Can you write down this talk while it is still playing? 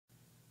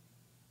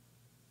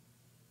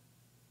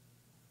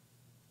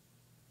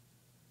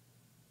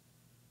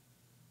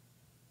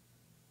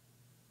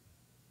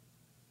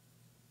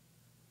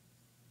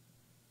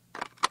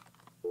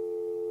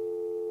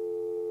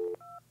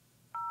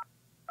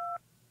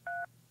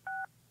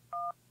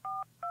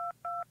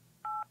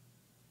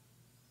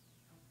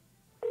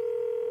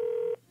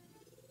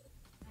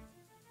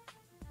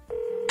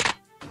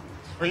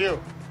for you,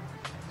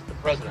 the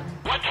president.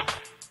 What?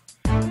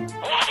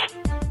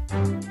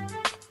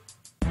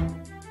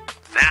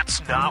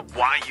 That's Not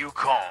Why You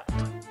Called.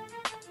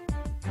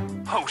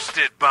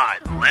 Hosted by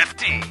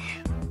Lefty.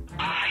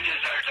 I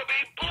deserve to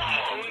be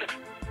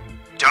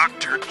blown.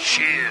 Dr.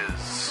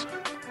 Chiz.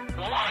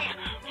 One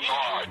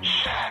more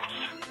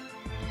chance.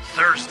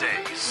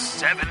 Thursdays,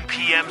 7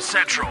 p.m.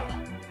 Central.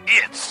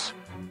 It's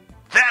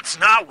That's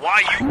Not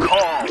Why You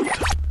Called.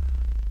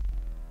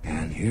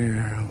 And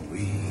here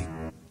we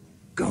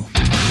go.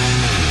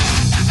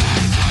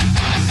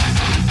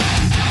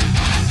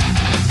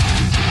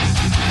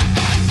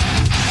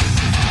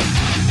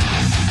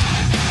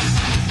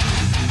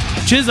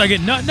 Chiz, I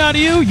get nothing out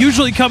of you.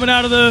 Usually coming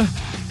out of the,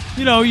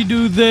 you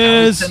do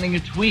this. I was sending a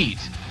tweet.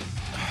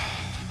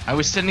 I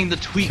was sending the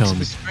tweet to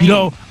the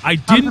screen. I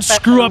didn't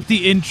screw up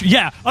the intro.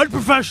 Yeah,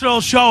 unprofessional.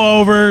 Show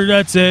over.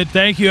 That's it.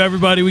 Thank you,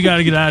 everybody. We got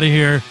to get out of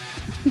here.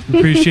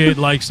 Appreciate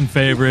likes and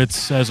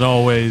favorites, as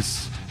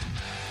always.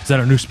 Is that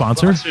our new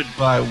sponsor? Sponsored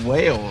by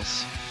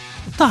Wales.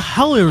 What the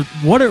hell are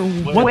what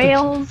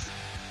Wales?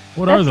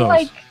 What are those?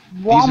 That's like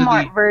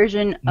Walmart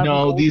version of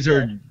No, these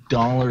are goldfish.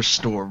 dollar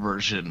store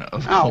version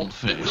of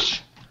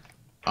goldfish.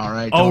 All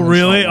right. Oh, don't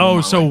really? insult Oh,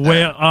 Walmart so like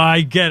whale. that.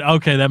 I get.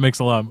 Okay, that makes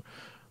a lot.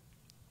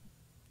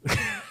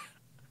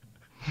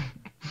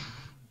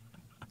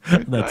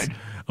 That's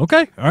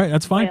okay. All right,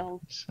 that's fine.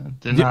 Wales.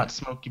 They're not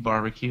smoky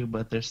barbecue,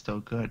 but they're still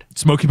good.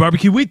 Smoky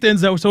barbecue wheat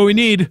thins. That's what we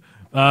need.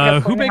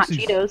 Who makes hot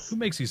these? Cheetos. Who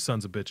makes these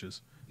sons of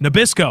bitches?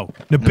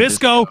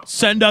 Nabisco,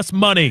 send us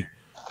money.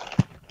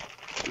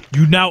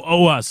 You now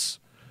owe us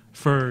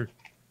for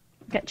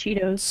Got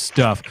Cheetos.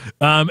 stuff.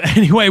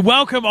 Anyway,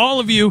 welcome all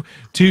of you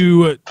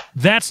to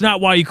That's Not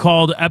Why You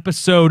Called,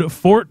 episode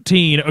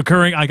 14,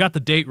 occurring. I got the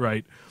date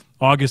right,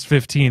 August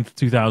 15th,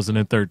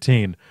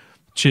 2013.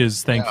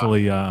 Chiz,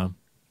 thankfully,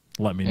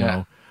 let me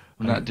know.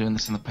 We're not doing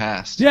this in the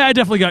past. Yeah, I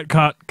definitely got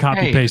caught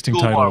copy pasting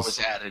Toolbar titles. was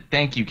added.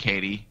 Thank you,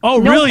 Katie. Oh,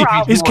 No really?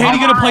 problem. Is Katie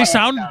going to play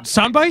Alright.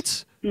 sound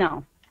bites?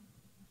 No.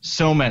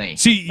 So many.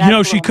 See,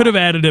 That's she cool. could have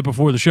added it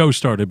before the show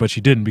started, but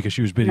she didn't because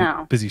she was busy,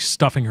 No. busy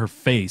stuffing her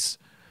face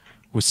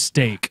with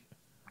steak.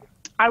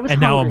 I was And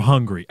now I'm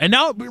hungry. And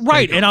now,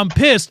 right, and I'm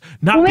pissed,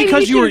 not Well, maybe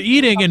because you you were should-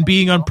 eating and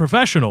being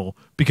unprofessional,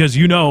 because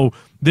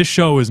this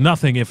show is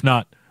nothing if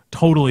not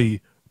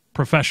totally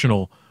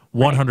professional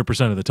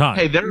 100% of the time.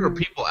 Hey, there are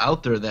people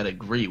out there that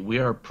agree. We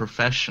are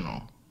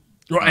professional.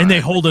 And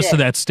they hold us to Legit.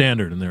 that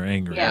standard, and they're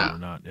angry Yeah. or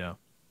not, yeah.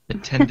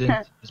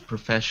 Attendance is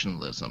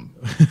professionalism.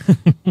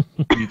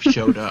 You've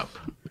showed up.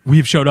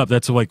 We've showed up.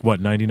 That's like, what,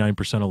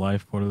 99% of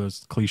life? What are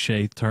those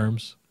cliche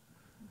terms?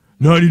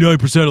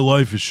 99% of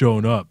life is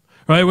showing up.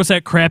 Right? What's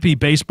that crappy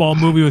baseball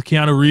movie with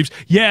Keanu Reeves?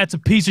 Yeah, it's a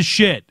piece of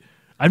shit.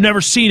 I've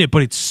never seen it,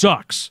 but it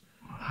sucks.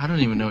 I don't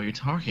even know what you're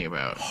talking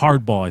about.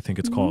 Hardball, I think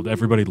it's called.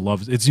 Everybody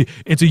loves it.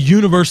 It's a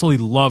universally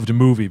loved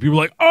movie. People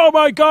are like, oh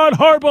my God,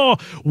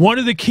 Hardball. One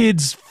of the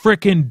kids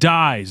frickin'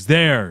 dies.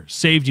 There.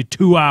 Saved you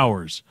 2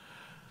 hours.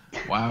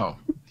 Wow.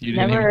 You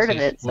Never even heard say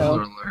of it, so-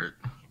 spoiler alert.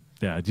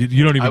 Yeah,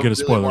 you don't even I get a really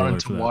spoiler wanted alert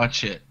to for that.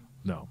 watch it.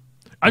 No.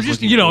 I'm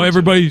just, looking forward to it.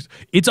 everybody's,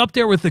 it's up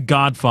there with The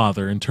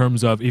Godfather in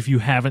terms of if you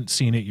haven't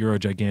seen it, you're a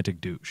gigantic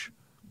douche.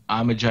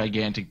 I'm a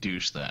gigantic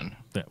douche then.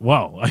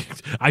 Well,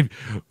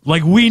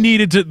 we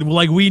needed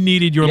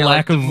your Yeah,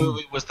 lack like of the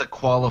movie was the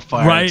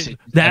qualifier. right. To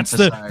That's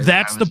the emphasize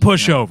I was a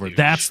pushover. douche.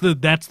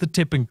 That's the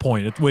tipping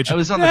point at which I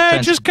was on the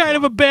fence just kind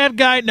of before. a bad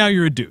guy. Now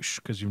you're a douche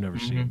because you've never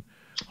seen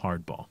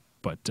Hardball.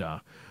 But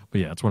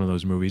yeah, it's one of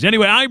those movies.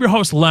 Anyway, I'm your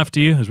host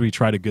Lefty as we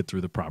try to get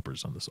through the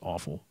propers on this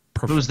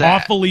Who's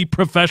that? awfully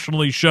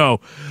professionally show.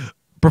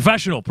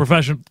 Professional.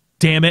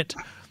 Damn it!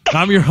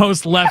 I'm your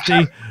host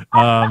Lefty.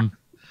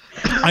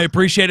 I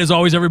appreciate, as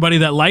always, everybody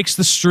that likes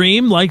the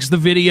stream, likes the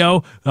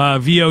video,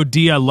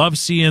 VOD. I love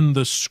seeing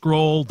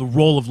the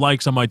roll of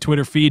likes on my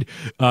Twitter feed.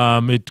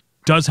 It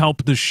does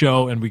help the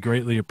show, and we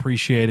greatly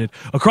appreciate it.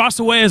 Across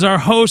the way is our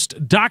host,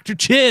 Dr.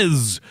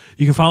 Chiz.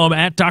 You can follow him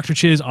at Dr.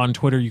 Chiz on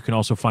Twitter. You can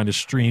also find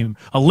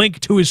a link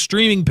to his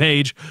streaming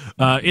page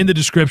in the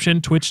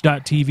description,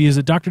 twitch.tv. Is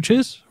it Dr.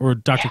 Chiz or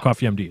Dr.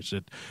 Coffee MD? Is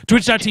it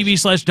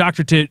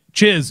twitch.tv/Dr.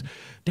 Chiz?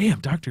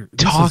 Damn, Doctor.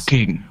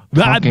 Talking.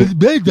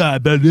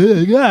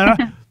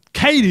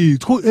 Katie,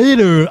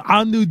 Twitter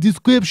on the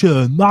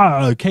description.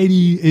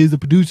 Katie is the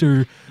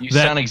producer. You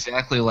sound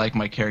exactly like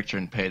my character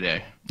in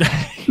Payday.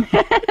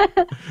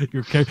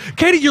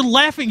 Katie, you're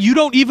laughing. You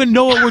don't even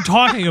know what we're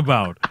talking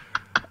about.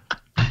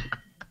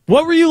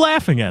 What were you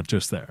laughing at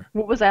just there?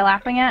 What was I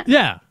laughing at?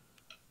 Yeah.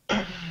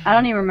 I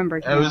don't even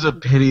remember. That was a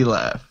pity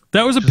laugh.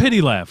 That was a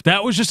pity laugh.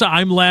 That was just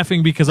I'm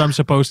laughing because I'm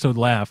supposed to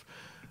laugh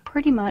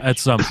Pretty much. at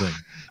something.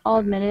 I'll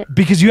admit it.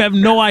 Because you have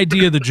no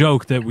idea the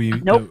joke that we...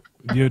 Nope.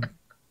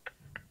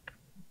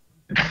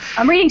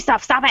 I'm reading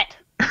stuff. Stop it.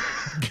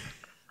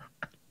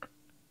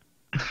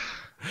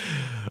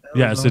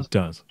 Yes, it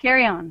does.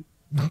 Carry on.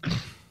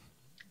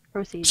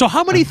 Proceed. So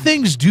how many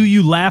things do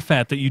you laugh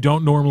at that you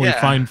don't normally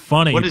Yeah. find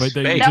funny, What is but that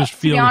you fake? No, just to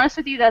feel... be honest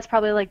with you, that's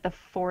probably like the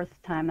 4th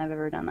time I've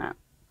ever done that.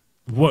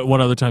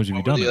 What other times have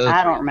you What were done the it? other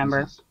I don't three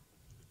remember. pieces?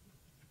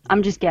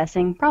 I'm just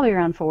guessing. Probably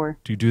around 4.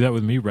 Do you do that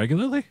with me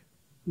regularly?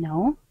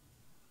 No.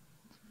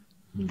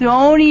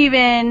 Don't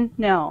even.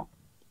 No.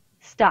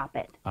 Stop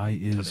it. I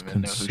is Don't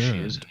even know who she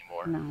is concerned.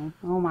 anymore. No.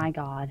 Oh my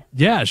God.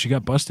 Yeah, she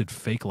got busted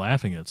fake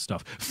laughing at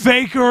stuff.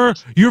 Faker!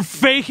 You're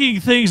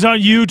faking things on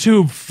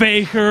YouTube,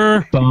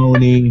 faker!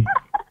 Phony.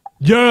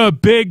 You're a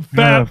big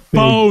fat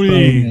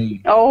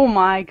phony. Oh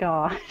my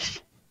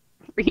gosh.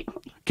 Really?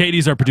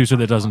 Katie's our producer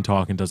that doesn't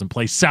talk and doesn't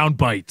play sound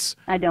bites.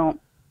 I don't.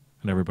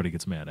 And everybody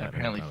gets mad at her.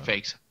 Apparently about it.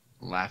 fakes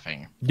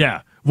laughing.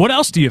 Yeah. What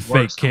else do you fake,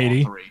 Worst of all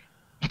Katie? three.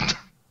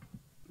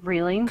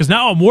 Really? Because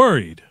now I'm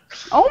worried.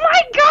 Oh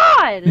my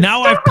God.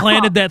 Now Stop. I've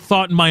planted that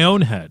thought in my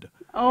own head.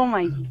 Oh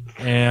my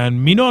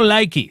And me no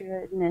likey.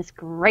 goodness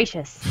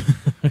gracious.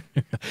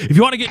 If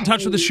you want to get in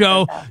touch with the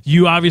show,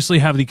 you obviously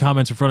have the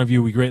comments in front of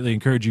you. We greatly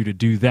encourage you to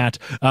do that.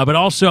 But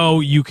also,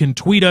 you can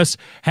tweet us,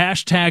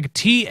 hashtag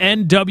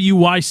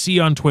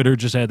TNWYC on Twitter.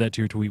 Just add that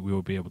to your tweet. We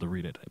will be able to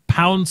read it. #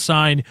 TNWYC.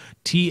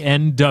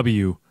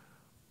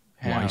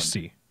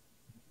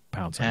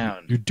 Pound sign.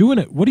 Pound. You're doing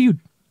it. What are you...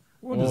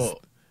 What is, Whoa.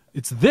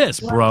 it's this,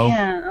 bro.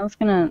 Yeah, I was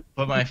gonna.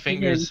 But my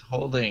finger's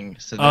holding.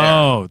 So there.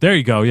 Oh, there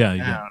you go. Yeah,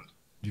 Pound.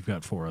 you've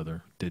got 4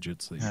 other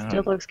digits.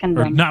 Still looks kind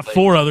Or of. not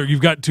 4 other.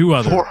 You've got 2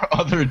 other. 4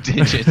 other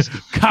digits.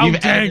 Counting.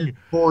 You've added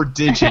 4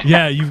 digits.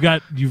 Yeah, you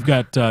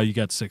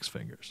got 6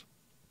 fingers.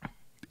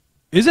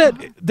 Is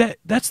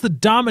that's the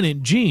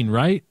dominant gene,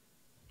 right?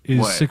 Is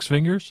What? 6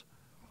 fingers?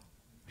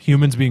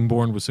 Humans being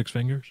born with 6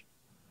 fingers?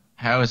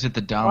 How is it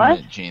the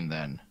dominant gene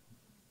then?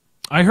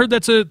 I heard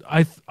that's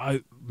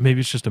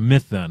maybe it's just a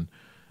myth then.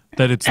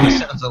 That it's That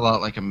sounds a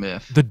lot like a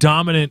myth. the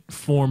dominant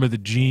form of the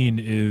gene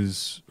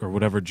is, or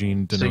whatever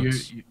gene So,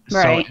 denotes.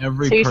 Right. so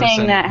every So you're saying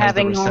person that has the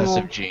having recessive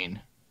normal- gene.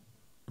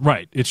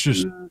 Right. It's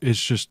just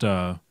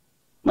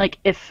Like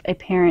if a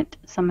parent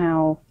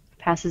somehow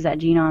passes that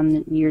gene on,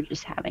 then you're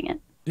just having it.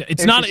 it's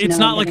There's not just it's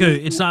no not like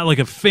getting- it's not like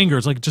a finger,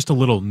 it's like just a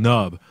little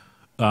nub.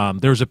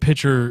 There was a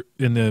pitcher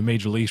in the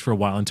major leagues for a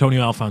while,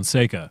 Antonio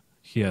Alfonseca.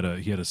 He had a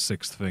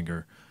 6th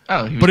finger.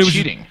 Oh, he was But it was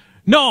cheating.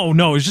 No,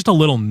 it was just a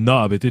little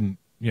nub. It didn't,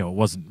 it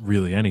wasn't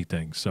really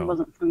anything. It So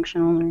wasn't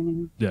functional or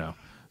anything. yeah,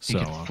 He so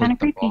could Kinda flip the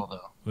creepy. ball,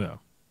 though. yeah.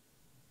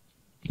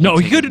 No,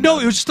 he take could. a No,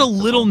 nub it was just a and flip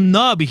the little ball.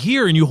 nub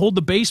here, and you hold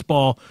the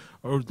baseball,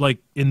 or like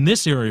in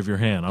this area of your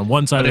hand, on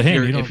one side But of if the hand.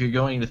 you're, You don't, if you're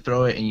going to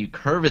throw it and you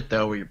curve it,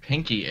 though, where your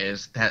pinky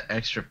is, that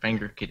extra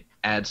finger could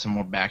add some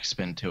more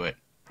backspin to it.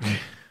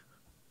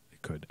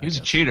 it could. I He was a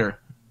guess. cheater.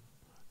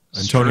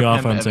 Antonio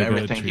Strip him of Alfonseca,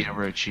 everything he cheater.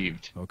 ever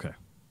achieved. Okay.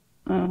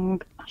 Oh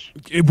gosh.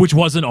 Which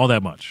wasn't all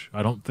that much.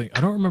 I don't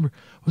remember.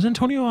 Was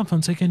Antonio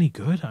Alfonseca any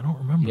good? I don't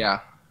remember. Yeah.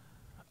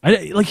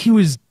 He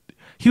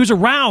was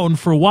around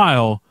for a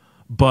while,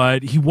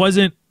 but he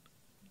wasn't.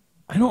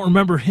 I don't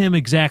remember him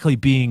exactly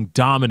being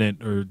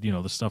dominant or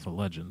the stuff of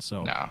legends.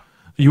 So No.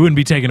 you wouldn't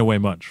be taking away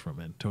much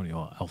from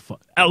Antonio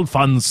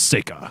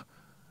Alfonseca.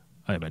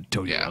 I am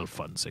Antonio Yeah.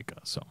 Alfonseca.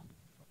 So,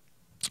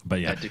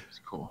 but yeah, That dude was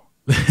cool.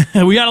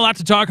 we got a lot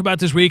to talk about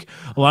this week.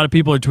 A lot of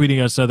people are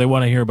tweeting us. They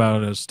want to hear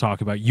about us talk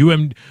about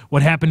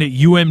what happened at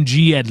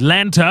UMG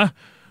Atlanta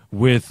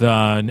with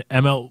an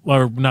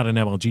or not an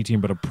MLG team,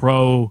 but a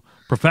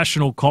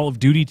professional Call of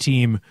Duty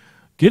team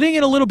getting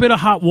in a little bit of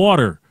hot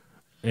water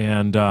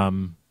and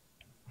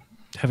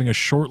having a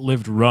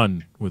short-lived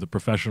run with a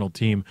professional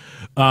team.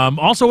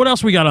 Also, what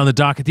else we got on the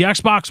docket? The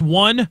Xbox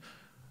One.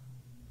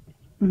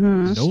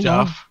 No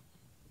Stuff.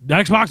 The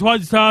Xbox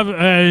One stuff,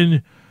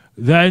 and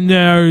then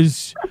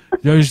there's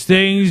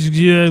things.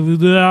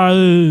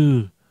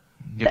 The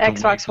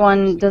Xbox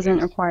One doesn't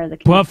require the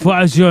connection.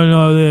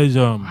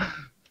 Professionalism.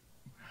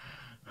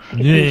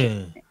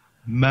 Yeah.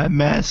 My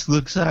mask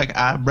looks like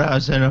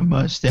eyebrows and a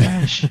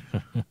mustache.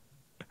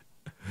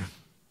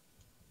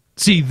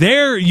 See,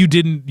 there you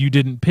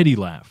didn't pity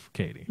laugh,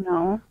 Katie,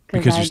 No,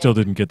 because you still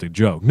didn't get the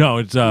joke. No,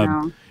 it's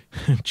No.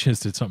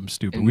 just did something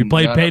stupid. We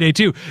played Payday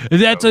 2.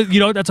 That's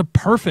a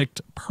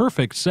perfect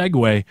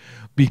segue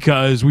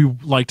because we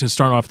like to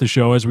start off the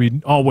show as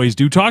we always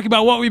do, talking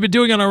about what we've been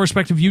doing on our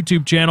respective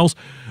YouTube channels.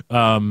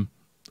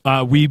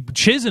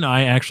 Chiz and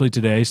I actually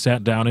today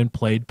sat down and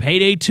played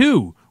Payday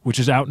 2, which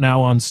is out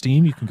now on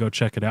Steam. You can go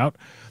check it out.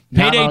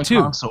 Not Payday on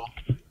 2. console.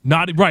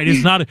 Not right.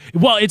 It's not.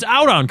 Well, it's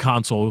out on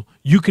console.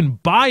 You can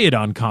buy it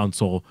on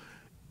console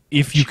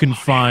if you can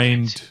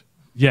find.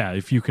 Yeah,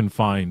 if you can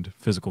find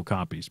physical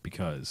copies,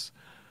 because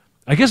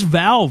I guess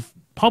Valve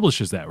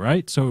publishes that,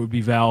 right? So it would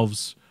be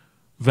Valve's.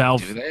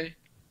 Valve. Do they?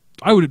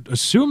 I would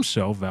assume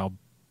so. Valve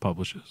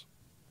publishes.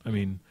 I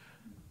mean,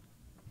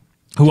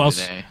 who Do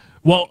else? they?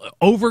 Well,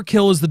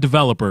 Overkill is the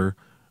developer,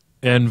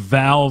 and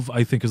Valve,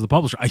 I think, is the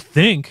publisher. I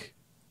think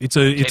it's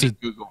a.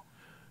 Google.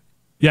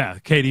 Yeah,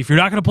 Katie, if you're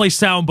not going to play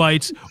sound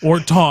bites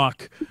or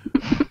talk,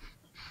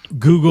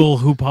 Google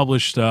who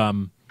published or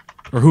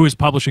who is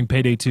publishing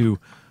Payday 2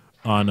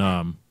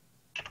 on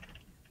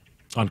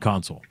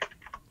console.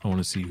 I want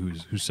to see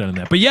who's sending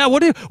that. But yeah,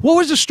 what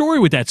was the story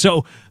with that?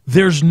 So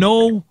there's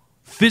no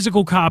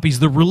physical copies.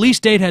 The release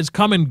date has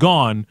come and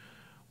gone,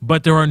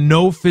 but there are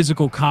no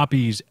physical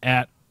copies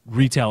at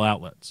retail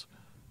outlets.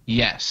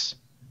 Yes.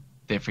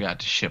 They forgot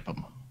to ship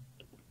them.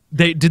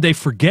 Did they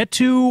forget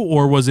to,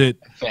 or was it?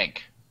 I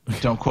think.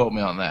 Don't quote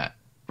me on that.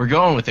 We're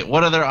going with it.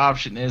 What other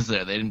option is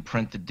there? They didn't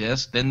print the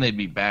disc, then they'd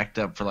be backed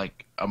up for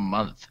like a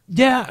month.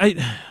 Yeah, I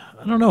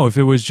don't know if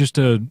it was just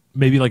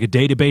maybe like a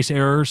database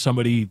error.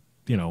 Somebody,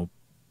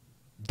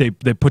 they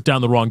put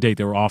down the wrong date.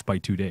 They were off by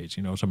 2 days.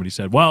 Somebody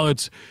said, well,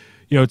 it's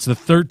the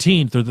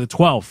 13th or the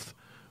 12th,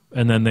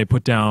 and then they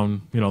put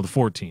down the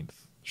 14th.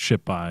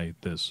 Ship by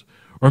this,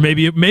 or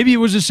maybe it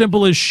was as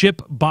simple as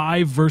ship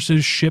by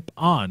versus ship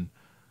on.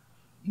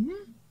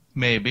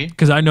 Maybe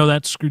because I know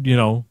that's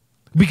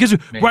because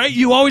maybe. Right,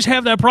 you always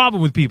have that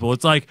problem with people.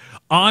 It's like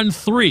on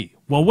 3.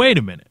 Well, wait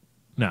a minute.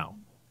 Now,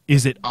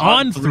 is it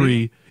on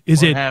 3?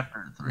 Is it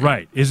after 3?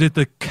 Right? Is it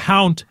the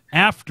count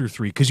after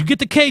 3? Because you get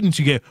the cadence.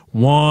 You get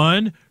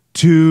 1,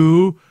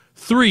 2,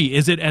 3.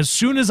 Is it as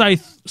soon as I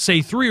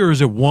say 3, or is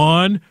it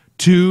 1,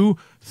 2,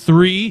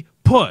 3,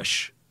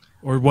 push,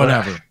 or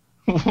whatever?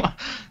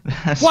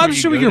 Why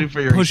should we get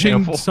pushing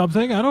example.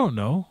 Something? I don't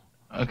know.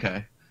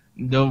 Okay.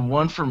 The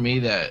one for me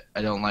that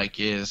I don't like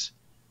is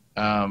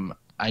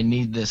I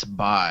need this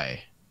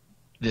by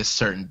this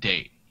certain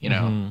date.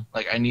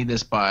 Like I need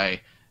this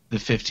by the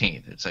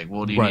 15th. It's like,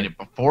 well, do you need it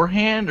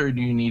beforehand or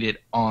do you need it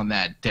on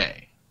that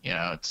day?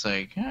 It's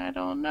like, I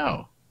don't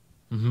know.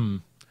 Mm-hmm.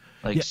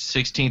 Like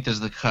 16th is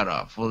the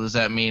cutoff. Well, does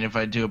that mean if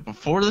I do it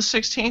before the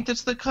 16th,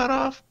 it's the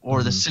cutoff,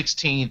 or the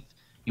 16th?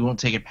 You won't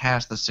take it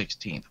past the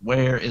 16th.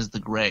 Where is the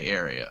gray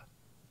area?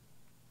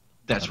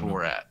 That's where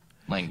we're at.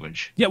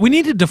 Language. Yeah, we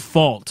need to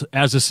default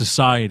as a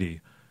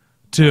society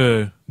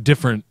to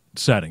different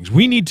settings.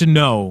 We need to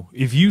know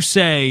if you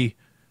say,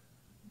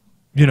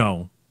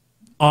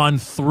 on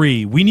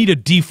 3, we need a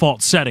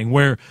default setting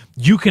where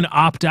you can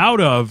opt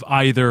out of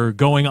either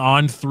going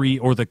on 3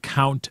 or the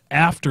count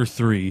after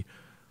 3.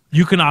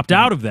 You can opt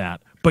out of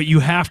that, but you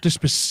have to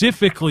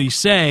specifically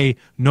say,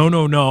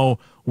 no,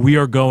 we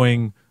are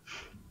going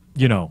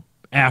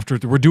after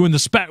we're doing the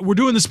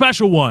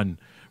special one,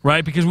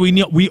 right? Because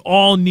we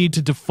all need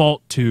to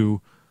default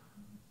to,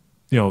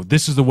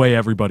 this is the way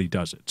everybody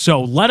does it.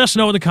 So let us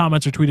know in the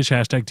comments or tweet us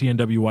hashtag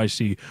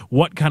TNWYC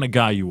what kind of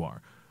guy you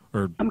are.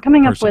 Or I'm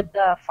coming up with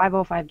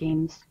 505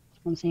 games. That's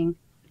what I'm seeing.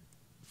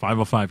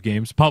 505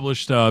 games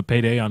published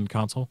payday on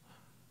console.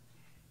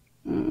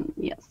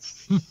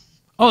 Yes.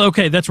 Oh,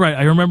 okay, that's right.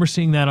 I remember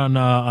seeing that on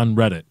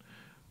Reddit.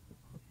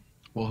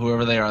 Well,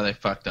 whoever they are, they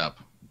fucked up.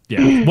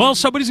 Yeah. Well,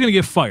 somebody's going to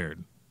get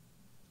fired.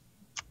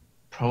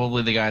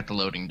 Probably the guy at the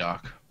loading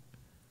dock.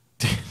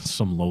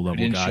 Some low-level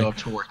guy. Didn't show up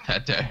to work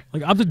that day.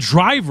 Like, I'm the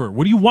driver.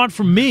 What do you want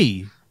from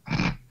me?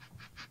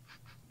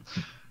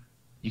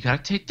 You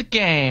gotta take the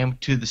game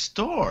to the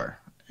store.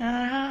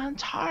 I'm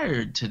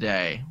tired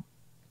today.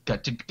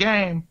 Got to the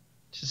game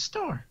to the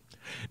store.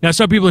 Now,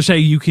 some people are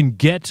saying you can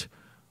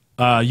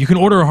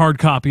order a hard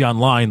copy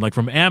online, like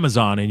from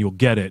Amazon, and you'll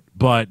get it.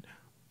 But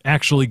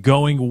actually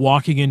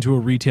walking into a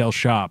retail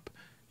shop,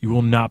 you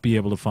will not be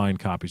able to find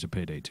copies of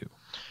Payday 2.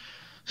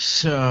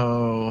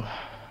 So,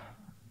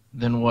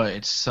 then what?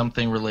 It's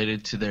something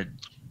related to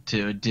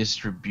a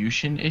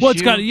distribution issue? Well,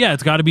 it's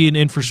got to be an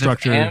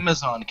infrastructure. If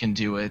Amazon can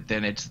do it,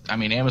 then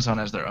Amazon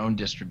has their own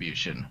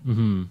distribution.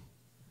 Mm-hmm.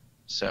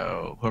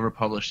 So, whoever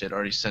published it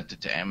already sent it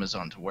to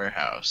Amazon to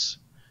warehouse.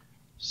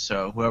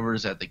 So,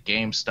 whoever's at the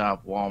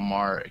GameStop,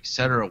 Walmart,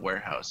 etc.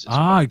 warehouses.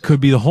 It could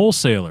be the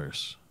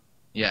wholesalers.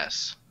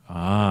 Yes.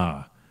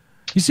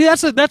 You see,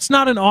 that's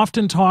not an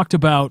often talked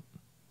about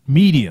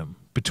medium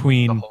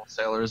between the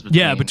wholesalers.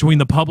 Between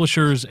the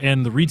publishers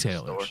and the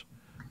retailers.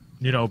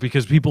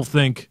 Because people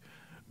think,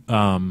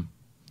 for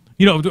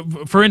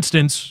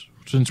instance,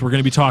 since we're going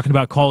to be talking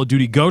about Call of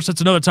Duty Ghosts,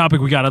 that's another topic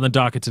we got on the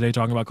docket today,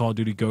 talking about Call of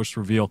Duty Ghosts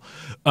reveal.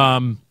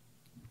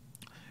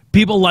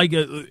 People like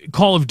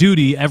Call of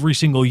Duty every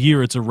single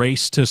year. It's a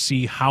race to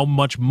see how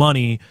much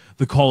money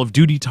the Call of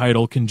Duty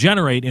title can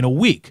generate in a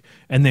week,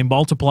 and they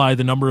multiply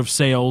the number of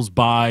sales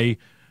by,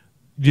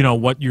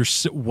 what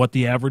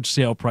the average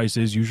sale price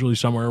is, usually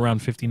somewhere around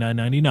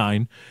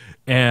 $59.99,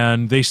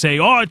 and they say,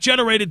 it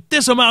generated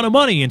this amount of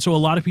money, and so a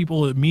lot of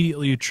people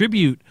immediately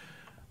attribute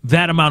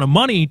that amount of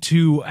money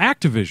to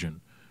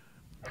Activision,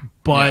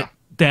 but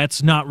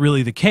that's not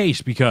really the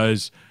case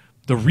because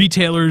the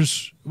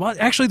retailers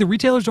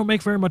don't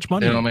make very much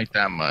money. They don't make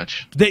that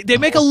much. They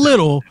make a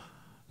little,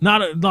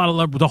 not a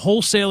lot. The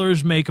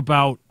wholesalers make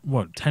about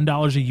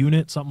 $10 a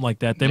unit, something like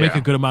that. They make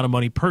a good amount of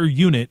money per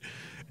unit,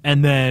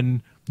 and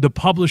then the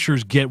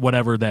publishers get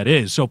whatever that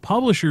is. So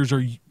publishers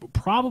are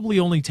probably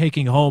only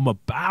taking home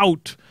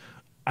about,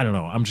 I don't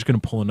know, I'm just going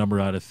to pull a number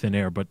out of thin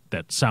air, but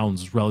that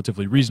sounds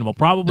relatively reasonable.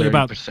 Probably 30%.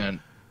 About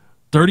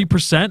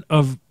 30%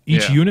 of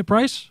each unit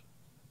price?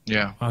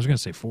 Yeah. I was going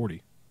to say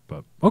 40,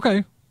 but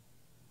okay.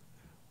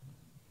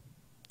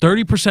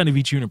 30% of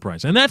each unit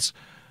price. And that's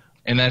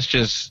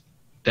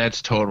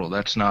total.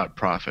 That's not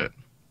profit.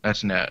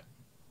 That's net.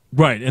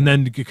 Right. And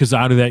then because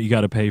out of that you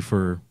got to pay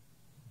for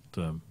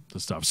the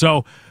stuff.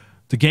 So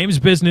the games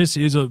business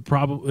is a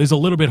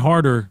little bit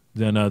harder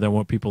than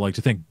what people like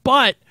to think.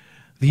 But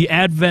the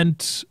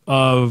advent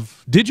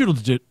of digital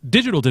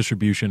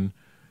distribution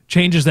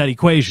changes that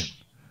equation.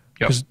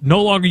 because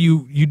no longer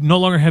you no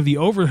longer have the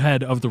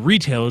overhead of the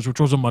retailers, which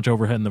wasn't much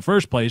overhead in the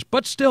first place,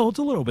 but still it's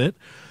a little bit.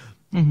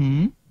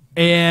 Mm-hmm.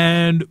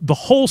 And the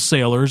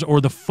wholesalers, or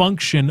the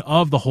function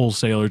of the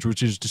wholesalers,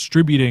 which is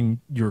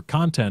distributing your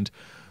content,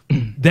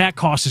 that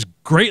cost is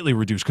greatly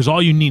reduced because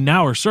all you need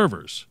now are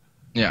servers.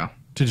 Yeah.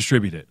 To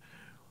distribute it.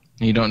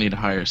 You don't need to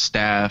hire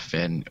staff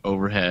and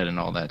overhead and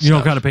all that stuff. You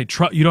don't got to pay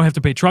you don't have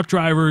to pay truck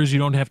drivers. You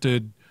don't have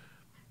to,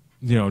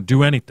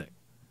 do anything.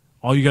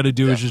 All you got to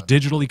do is just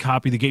digitally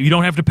copy the game. You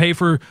don't have to pay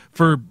for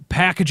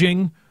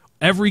packaging.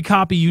 Every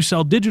copy you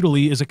sell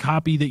digitally is a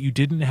copy that you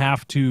didn't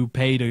have to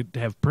pay to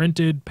have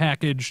printed,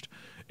 packaged,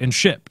 and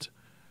shipped.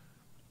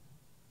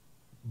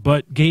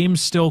 But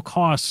games still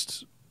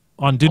cost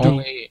on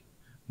digital.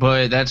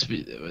 But that's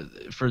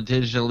for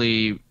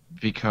digitally,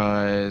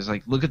 because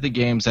look at the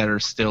games that are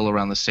still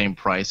around the same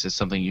price as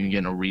something you can get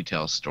in a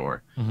retail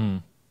store,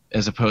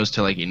 as opposed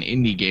to an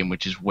indie game,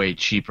 which is way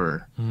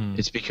cheaper.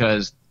 It's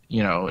because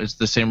it's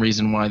the same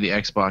reason why the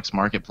Xbox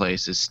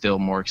Marketplace is still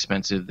more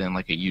expensive than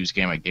a used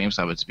game at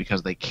GameStop. It's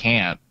because they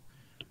can't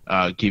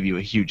give you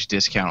a huge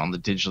discount on the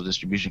digital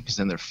distribution, because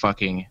then they're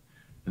fucking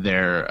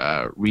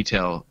their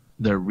retailers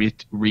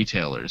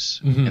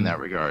in that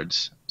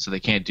regards. So they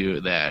can't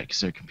do that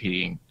because they're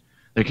competing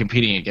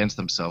against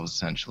themselves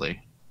essentially.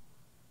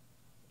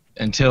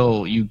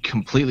 Until you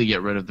completely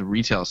get rid of the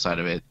retail side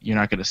of it, you're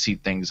not going to see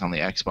things on the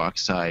Xbox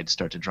side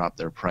start to drop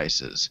their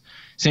prices.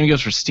 Same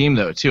goes for Steam,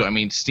 though, too. I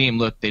mean, Steam,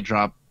 look, they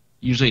drop.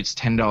 Usually it's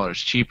 $10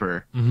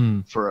 cheaper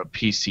for a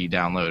PC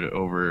download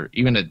over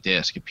even a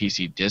disc. A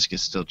PC disc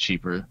is still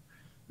cheaper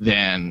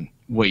than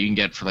what you can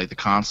get for the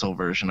console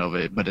version of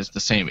it, but it's the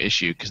same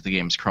issue because the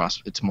game's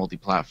it's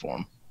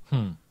multi-platform.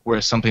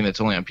 Whereas something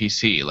that's only on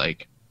PC,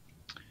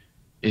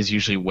 is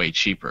usually way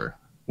cheaper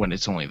when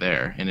it's only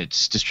there and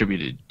it's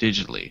distributed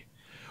digitally.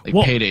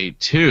 Payday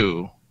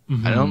 2,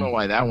 I don't know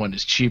why that one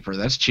is cheaper.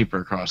 That's cheaper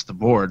across the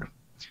board.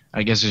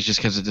 I guess it's just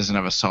because it doesn't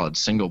have a solid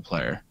single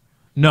player.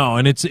 No,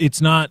 and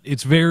it's not.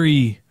 It's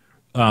very.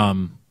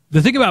 The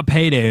thing about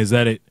Payday is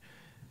that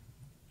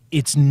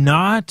it's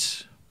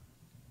not.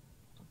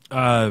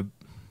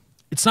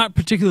 It's not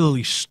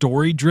particularly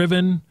story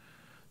driven.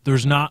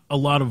 There's not a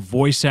lot of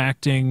voice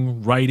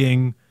acting,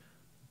 writing,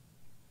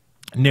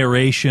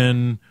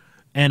 narration,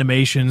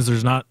 animations.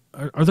 There's not.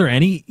 Are there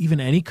any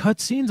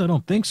cutscenes? I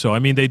don't think so. I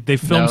mean, they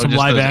filmed some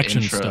live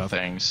action stuff.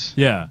 Things.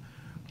 Yeah.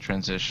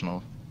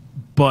 Transitional.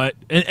 But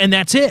and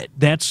that's it.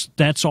 That's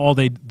all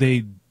they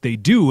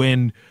do.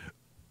 And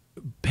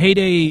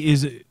Payday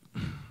is,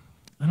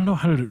 I don't know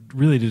how to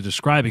really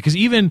describe it, because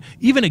even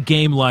a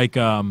game like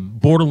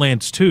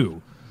Borderlands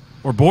 2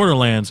 or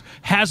Borderlands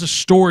has a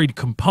storied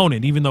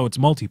component, even though it's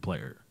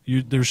multiplayer.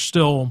 There's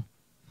still,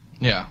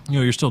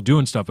 you're still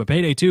doing stuff. But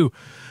Payday 2,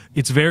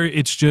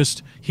 it's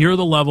just, here are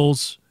the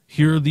levels,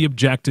 here are the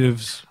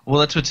objectives. Well,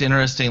 that's what's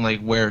interesting,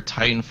 where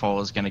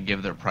Titanfall is going to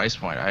give their price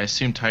point. I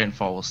assume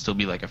Titanfall will still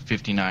be a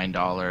 $59,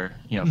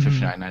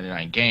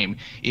 $59.99 game,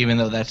 even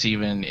though that's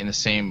even in the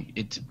same.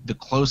 It's the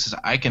closest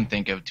I can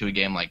think of to a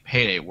game like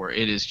Payday, where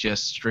it is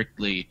just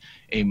strictly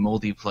a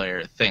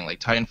multiplayer thing.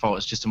 Titanfall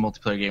is just a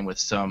multiplayer game with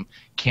some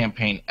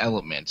campaign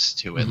elements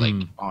to it,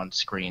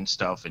 on-screen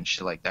stuff and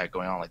shit like that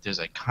going on. There's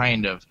a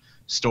kind of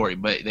story,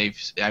 but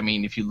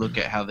if you look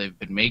at how they've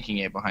been making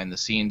it behind the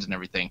scenes and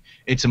everything,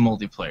 it's a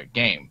multiplayer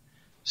game.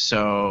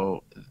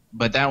 So,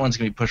 but that one's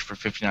gonna be pushed for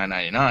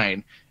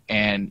 $59.99,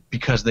 and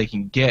because they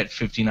can get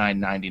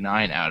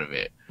 $59.99 out of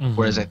it.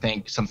 Whereas I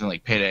think something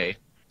like Payday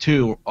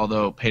 2,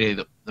 although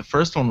Payday the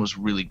first one was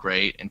really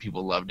great and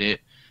people loved it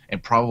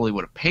and probably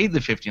would have paid the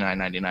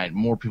 $59.99,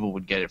 more people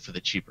would get it for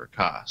the cheaper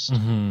cost.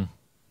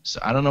 So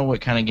I don't know what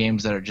kind of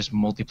games that are just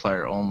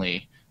multiplayer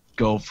only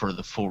go for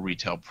the full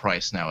retail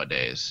price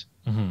nowadays.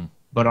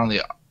 But on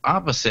the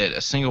opposite,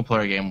 a single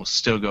player game will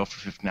still go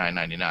for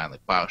 $59.99,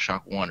 like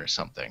BioShock 1 or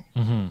something.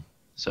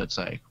 So it's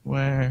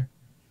where,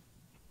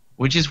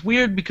 which is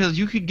weird because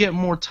you could get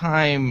more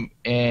time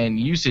and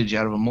usage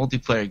out of a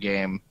multiplayer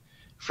game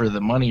for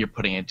the money you're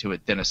putting into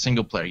it than a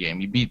single player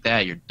game. You beat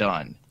that, you're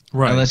done.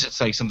 Right. Unless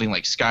it's something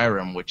like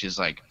Skyrim, which is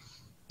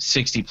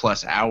 60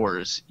 plus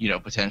hours,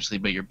 potentially,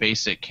 but your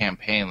basic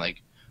campaign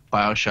like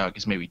BioShock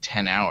is maybe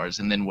 10 hours,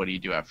 and then what do you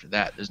do after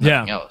that? There's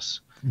nothing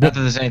else. Not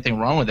that there's anything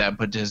wrong with that,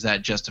 but does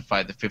that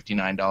justify the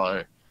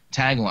 $59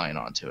 tagline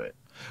onto it?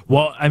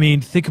 Well, I mean,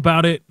 think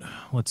about it.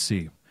 Let's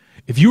see.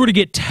 If you were to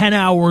get 10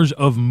 hours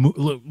of,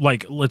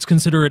 let's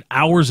consider it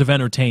hours of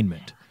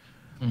entertainment.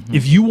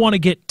 If you want to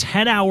get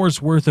 10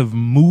 hours worth of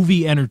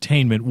movie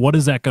entertainment, what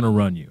is that going to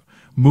run you?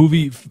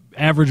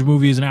 Average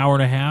movie is an hour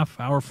and a half,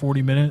 hour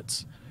 40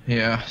 minutes.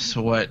 Yeah,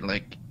 so what,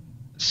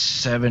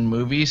 7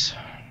 movies?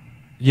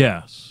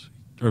 Yes,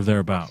 or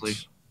thereabouts. Roughly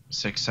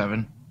 6,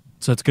 7.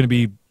 So it's going to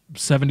be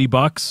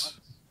 $70,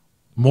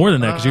 more than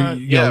that, because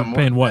you're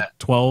paying what,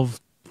 $12,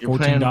 $14? You're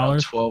paying about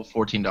 $12,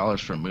 $14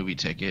 for a movie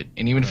ticket,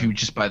 and even if you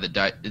just buy the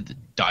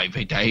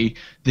DVD,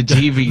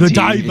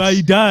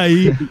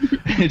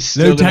 it's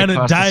still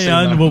Lieutenant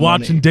Dan, we're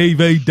watching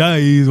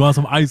DVDs. Want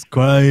some ice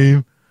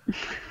cream?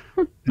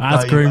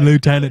 Ice cream,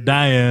 Lieutenant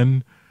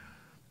Dan.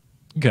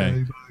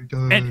 Okay.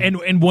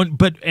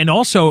 And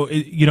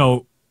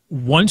also,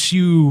 once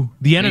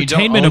the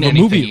entertainment of a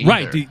movie,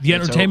 right? The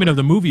entertainment of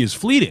the movie is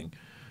fleeting.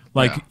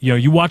 Like,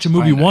 you watch a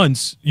movie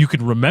once, you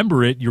can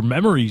remember it, your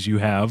memories you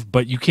have,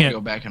 but you can't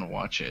go back and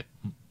watch it.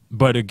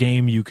 But a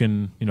game I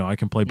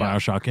can play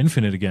BioShock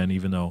Infinite again,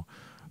 even though,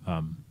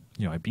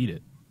 I beat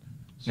it.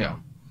 So. Yeah.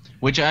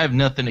 Which I have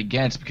nothing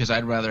against, because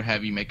I'd rather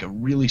have you make a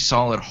really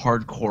solid,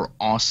 hardcore,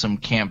 awesome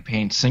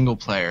campaign single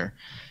player,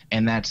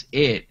 and that's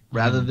it,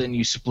 rather than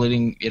you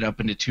splitting it up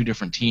into two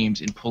different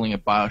teams and pulling a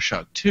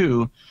BioShock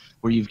 2,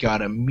 where you've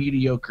got a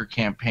mediocre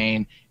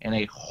campaign and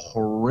a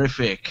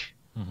horrific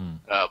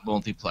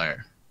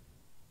multiplayer.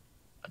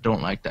 I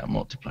don't like that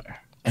multiplayer.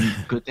 And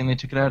good thing they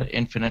took it out of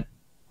Infinite,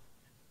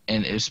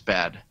 and it's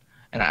bad.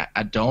 And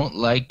I don't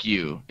like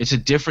you. It's a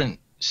different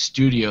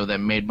studio that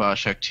made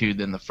BioShock 2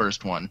 than the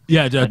first one.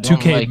 Yeah,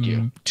 2K, like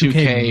you.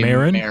 2K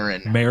Marin,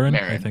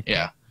 I think.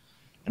 Yeah.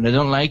 And I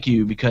don't like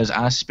you because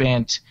I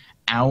spent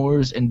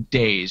hours and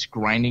days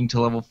grinding to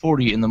level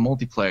 40 in the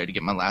multiplayer to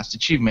get my last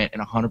achievement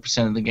and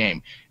 100% of the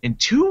game. And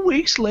 2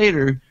 weeks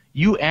later,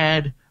 you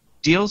add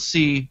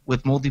DLC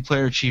with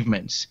multiplayer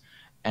achievements.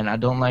 And I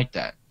don't like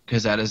that,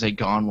 because that is a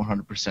gone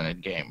 100%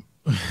 game.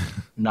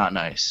 Not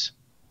nice.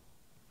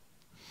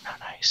 Not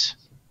nice.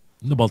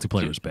 The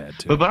multiplayer is bad,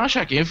 too. But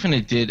BioShock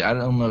Infinite did, I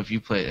don't know if you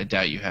played, I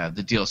doubt you have,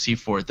 the DLC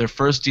for it. Their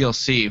first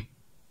DLC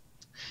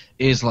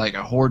is like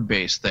a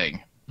horde-based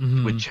thing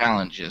with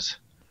challenges.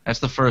 That's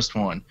the first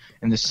one.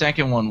 And the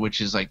second one, which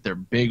is like their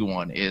big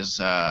one,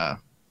 is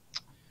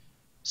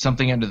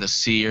something under the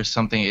sea or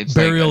something. It's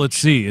Burial at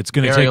Sea. It's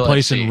going to take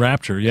place in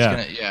Rapture,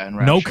 yeah. In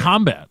Rapture. No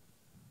combat.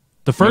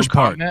 The first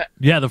part. Combat?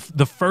 Yeah, the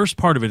first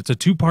part of it. It's a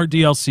 2-part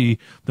DLC.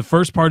 The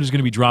first part is going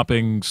to be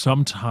dropping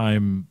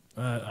sometime...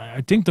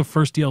 I think the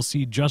first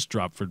DLC just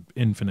dropped for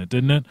Infinite,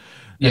 didn't it?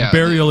 Yeah, and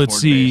Burial at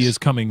Sea is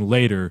coming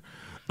later.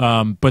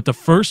 But the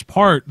first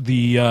part,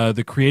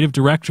 the creative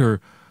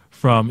director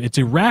from it's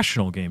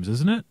Irrational Games,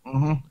 isn't it?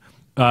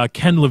 Mm-hmm.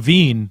 Ken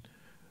Levine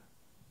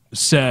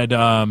said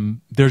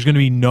there's going to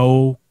be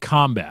no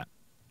combat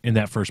in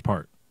that first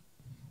part.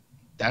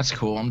 That's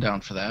cool. I'm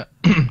down for that.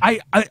 I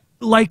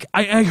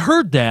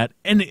heard that,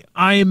 and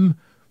I'm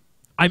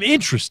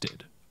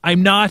interested.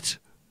 I'm not,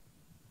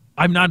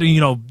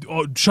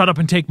 shut up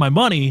and take my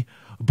money,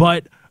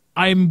 but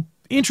I'm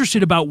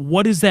interested about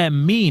what does that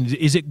mean?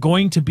 Is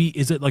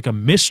it like a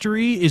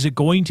mystery? Is it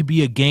going to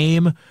be a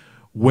game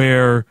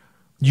where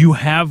you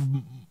have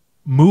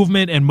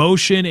movement and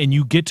motion and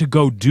you get to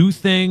go do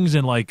things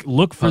and like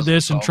look for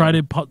this and try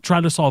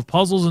to solve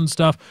puzzles and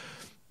stuff?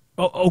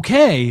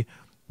 Okay.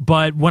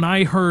 But when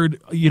I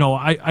heard,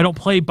 I don't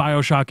play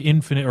BioShock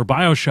Infinite or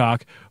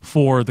BioShock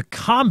for the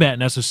combat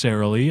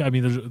necessarily. I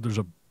mean, there's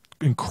a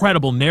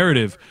incredible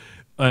narrative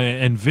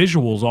and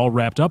visuals all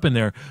wrapped up in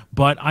there,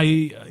 but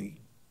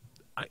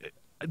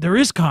there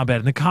is combat,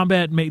 and the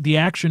combat the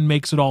action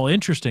makes it all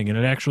interesting, and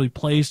it actually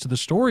plays to the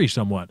story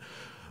somewhat.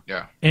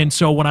 Yeah. And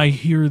so when I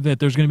hear that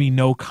there's going to be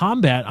no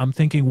combat, I'm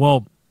thinking,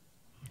 well,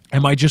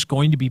 am I just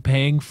going to be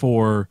paying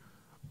for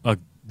a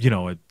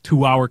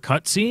 2-hour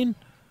cutscene,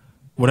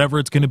 whatever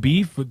it's going to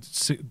be, for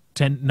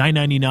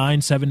 $9.99,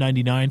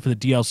 $7.99 for the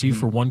DLC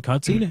for one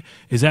cutscene?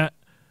 Is that?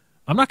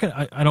 I'm not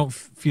gonna. I don't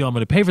feel I'm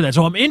going to pay for that.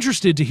 So I'm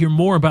interested to hear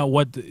more about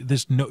what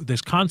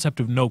this concept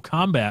of no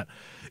combat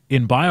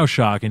in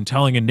BioShock and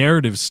telling a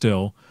narrative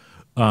still.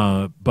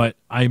 But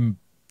I'm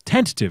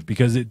tentative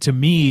because to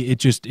me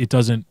it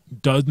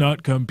does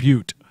not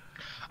compute.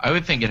 I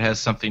would think it has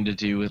something to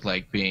do with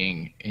like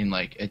being in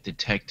like a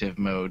detective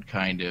mode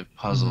kind of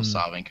puzzle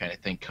solving kind of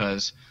thing,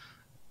 because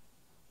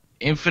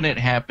Infinite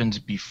happens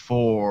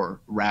before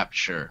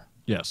Rapture.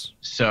 Yes.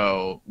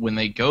 So when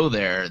they go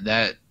there,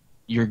 that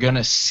you're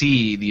gonna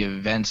see the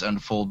events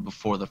unfold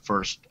before the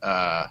first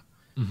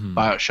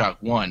BioShock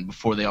 1,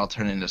 before they all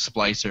turn into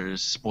splicers.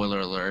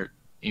 Spoiler alert!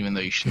 Even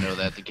though you should know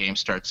that the game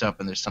starts up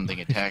and there's something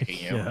attacking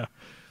you. Yeah.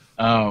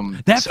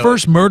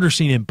 First murder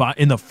scene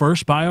in the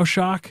first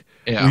BioShock,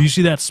 where you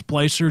see that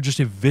splicer just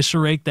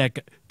eviscerate that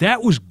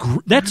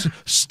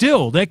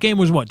game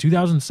was what,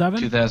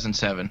 2007?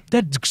 2007.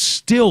 That's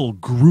still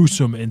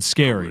gruesome and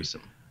scary.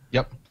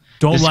 Yep.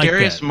 The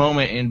scariest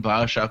moment in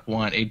BioShock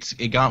 1,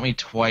 it got me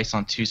twice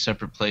on 2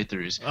 separate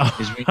playthroughs.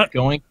 Is when you're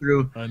going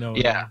through. I know.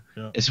 Yeah.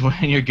 It's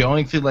when you're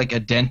going through like a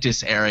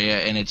dentist area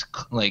and it's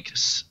like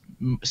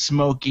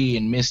smoky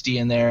and misty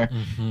in there,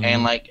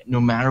 and like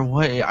no matter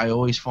what, I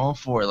always fall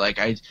for it. Like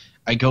I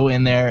go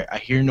in there, I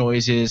hear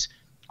noises,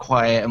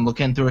 quiet. I'm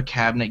looking through a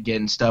cabinet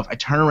getting stuff. I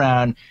turn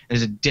around,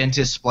 there's a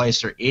dentist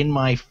splicer in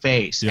my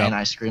face, and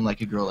I scream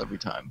like a girl every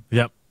time.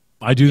 Yep.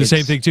 I do the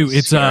same thing too.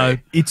 It's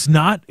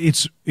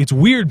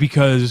weird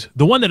because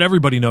the one that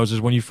everybody knows is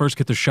when you first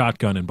get the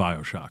shotgun in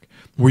BioShock,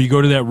 where you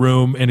go to that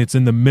room and it's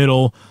in the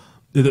middle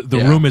The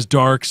Yeah. room is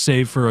dark,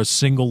 save for a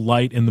single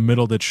light in the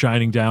middle that's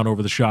shining down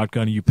over the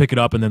shotgun. You pick it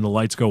up, and then the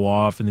lights go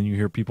off, and then you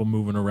hear people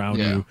moving around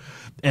you,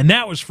 and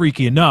that was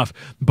freaky enough.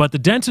 But the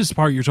dentist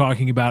part you're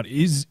talking about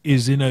is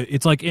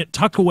it's like it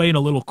tucked away in a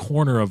little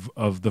corner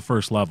of the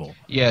first level.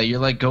 Yeah, you're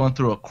like going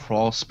through a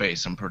crawl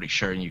space, I'm pretty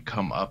sure, and you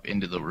come up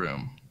into the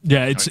room.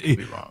 Yeah, I could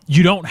be wrong.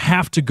 you don't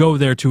have to go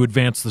there to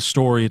advance the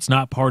story. It's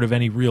not part of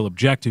any real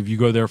objective. You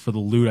go there for the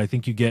loot. I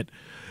think you get.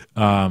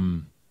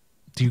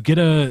 Do you get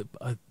a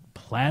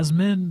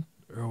plasmid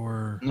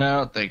or? No, I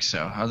don't think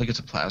so. I don't think it's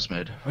a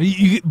plasmid.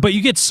 But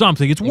you get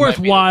something. It's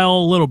worthwhile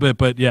a little bit,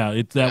 but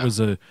yeah, that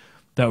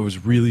was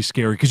really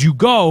scary because you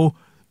go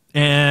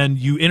and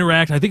you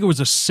interact. I think it was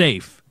a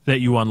safe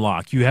that you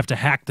unlock. You have to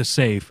hack the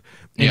safe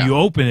and you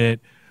open it,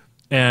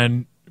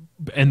 and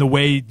the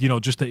way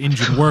just the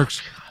engine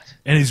works.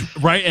 And he's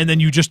right, and then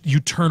you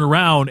turn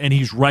around and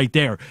he's right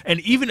there.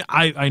 And even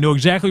I know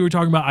exactly what you're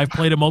talking about. I've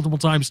played it multiple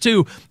times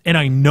too, and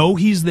I know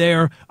he's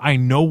there. I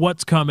know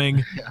what's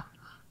coming,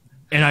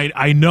 and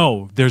I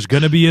know there's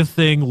going to be a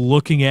thing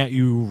looking at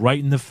you right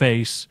in the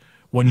face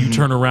when you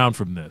turn around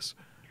from this.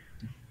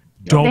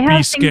 Don't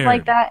be scared. They have things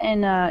like that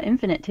in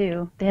Infinite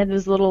too. They had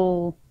this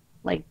little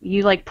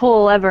you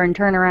pull a lever and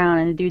turn around,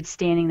 and the dude's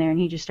standing there, and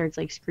he just starts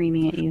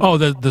screaming at you. Oh,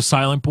 the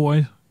silent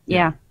boy.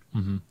 Yeah.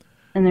 Mm-hmm.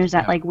 And there's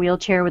that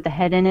wheelchair with the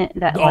head in it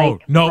that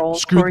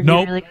rolls screw, towards you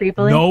really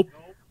creepily. Nope.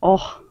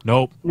 Oh.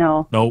 Nope.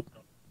 No. Nope.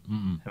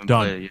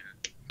 Done.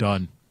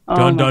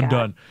 Oh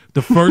Done.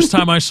 The first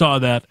time I saw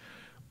that,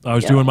 I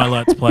was doing my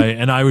Let's Play,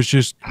 and I was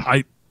just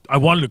I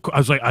wanted to. I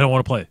was like, I don't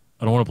want to play.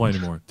 I don't want to play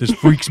anymore. This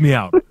freaks me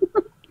out.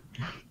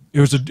 It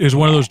was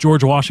one of those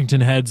George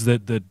Washington heads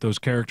that those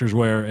characters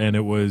wear, and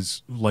it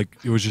was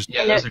just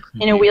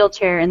in a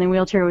wheelchair, and the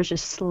wheelchair was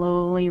just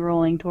slowly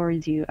rolling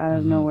towards you out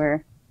of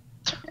nowhere.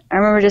 I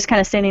remember just kind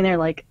of standing there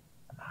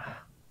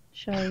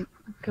should I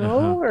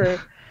go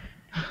or?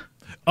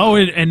 Oh,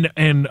 and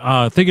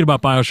thinking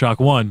about BioShock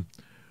 1,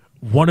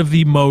 one of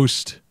the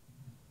most,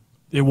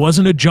 it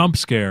wasn't a jump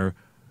scare,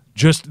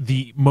 just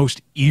the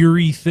most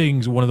eerie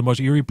things, one of the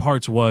most eerie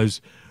parts was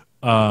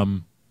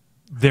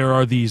there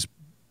are these,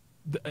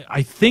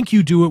 I think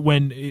you do it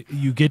when,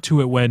 you get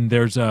to it when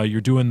there's,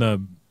 you're doing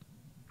the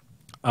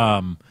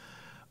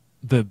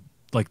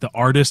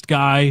artist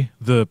guy,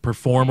 the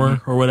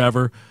performer or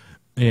whatever,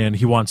 and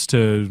he wants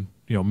to,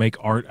 make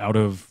art out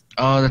of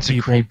that's people.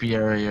 a creepy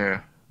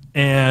area.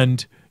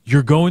 And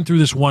you're going through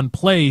this one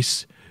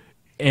place,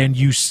 and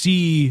you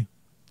see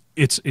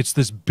it's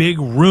this big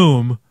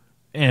room,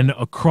 and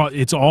across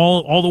it's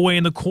all the way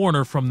in the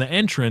corner from the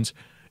entrance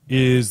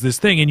is this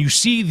thing, and you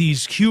see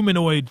these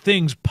humanoid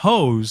things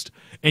posed,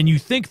 and you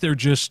think they're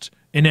just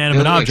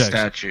inanimate objects. Like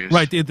statues.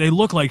 Right, they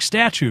look like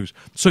statues.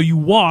 So you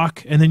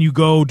walk, and then you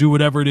go do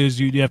whatever it is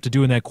you have to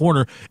do in that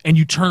corner, and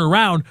you turn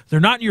around. They're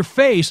not in your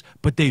face,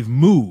 but they've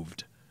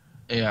moved.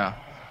 Yeah.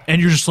 And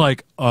you're just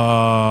like,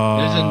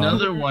 There's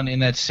another one in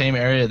that same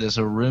area. There's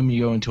a room,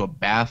 you go into a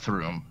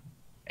bathroom,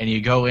 and you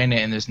go in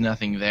it, and there's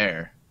nothing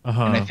there.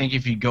 And I think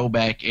if you go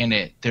back in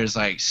it, there's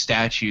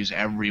statues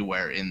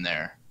everywhere in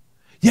there.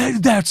 Yeah,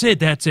 that's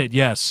it,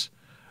 yes.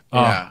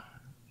 Yeah.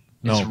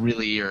 No. It's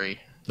really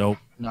eerie. Nope.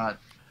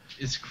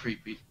 It's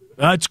creepy.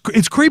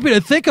 It's creepy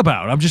to think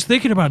about. I'm just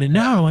thinking about it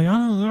now. I'm like,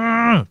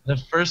 oh, The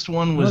first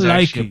one was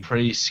actually a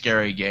pretty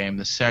scary game.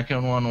 The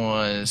second one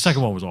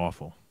was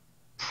awful.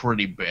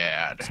 Pretty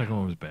bad. The second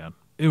one was bad.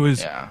 It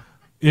was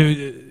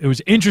it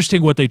was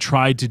interesting what they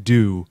tried to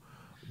do,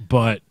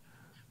 but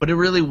it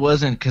really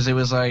wasn't, because it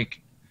was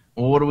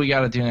well, what do we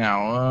got to do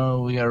now?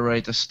 Oh, we got to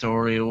write the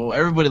story. Well,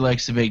 everybody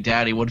likes the Big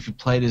Daddy. What if you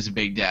played as a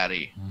Big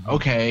Daddy?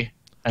 Okay,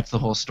 that's the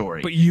whole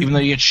story. But even though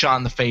you get shot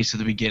in the face at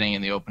the beginning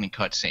in the opening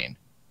cutscene.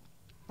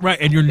 Right,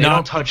 and they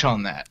don't touch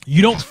on that.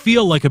 You don't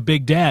feel like a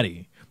Big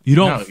Daddy. You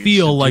don't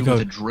feel like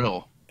a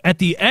drill. At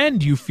the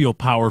end, you feel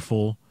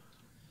powerful,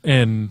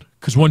 and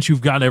because once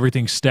you've got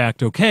everything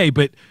stacked, okay,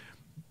 but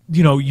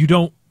you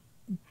don't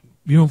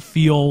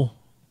feel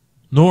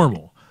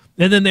normal.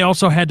 And then they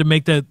also had to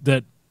make that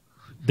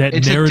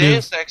it's narrative.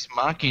 It's a Deus Ex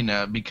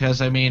Machina, because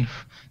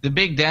the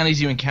Big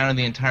Daddies you encounter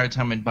the entire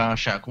time in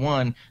BioShock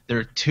 1, there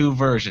are two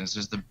versions.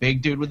 There's the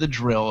big dude with the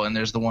drill, and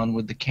there's the one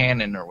with the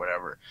cannon or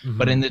whatever.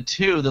 But in the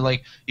two, they're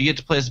you get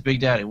to play as a Big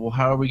Daddy. Well,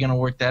 how are we going to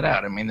work that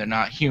out? They're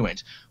not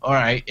humans. All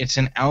right, it's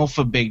an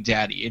alpha Big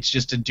Daddy. It's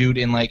just a dude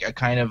in a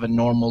kind of a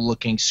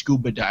normal-looking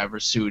scuba diver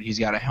suit. He's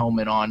got a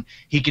helmet on.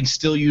 He can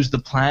still use the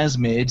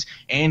plasmids,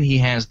 and he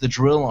has the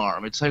drill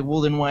arm. It's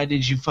well, then why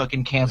did you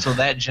fucking cancel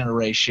that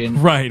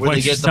generation? Right. Where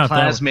they get the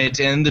plasmids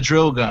and the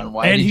drill gun?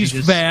 Why? And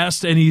he's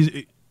fast, and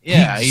he's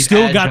he's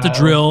still agile. got the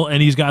drill,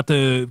 and he's got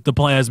the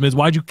plasmids.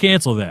 Why'd you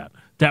cancel that?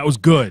 That was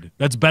good.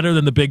 That's better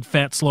than the big,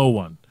 fat, slow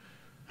one.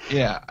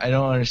 Yeah, I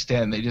don't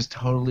understand. They just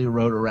totally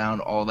wrote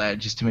around all that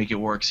just to make it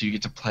work so you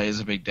get to play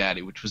as a Big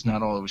Daddy, which was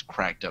not all it was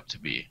cracked up to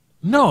be.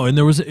 No, and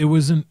it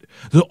wasn't.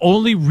 The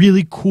only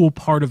really cool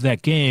part of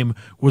that game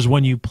was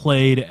when you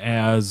played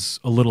as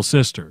a little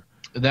sister.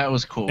 That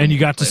was cool. And you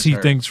got to see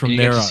things from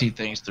their eyes. You got to see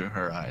things through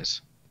her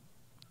eyes.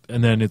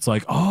 and then it's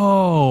like,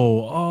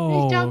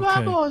 oh, Mr.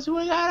 okay. Bubbles,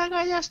 we gotta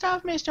get your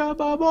stuff, Mr.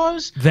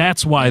 Bubbles.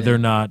 That's why they're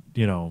not,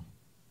 you know,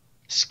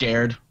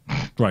 Scared.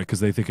 right, because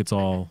they think it's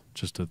all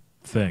just a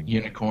thing.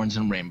 Unicorns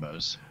and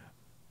rainbows.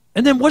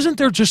 And then wasn't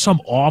there just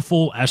some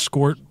awful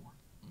escort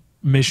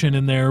mission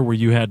in there where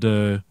you had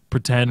to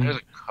pretend There's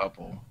a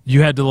couple.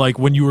 you had to, like,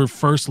 when you were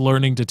first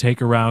learning to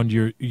take around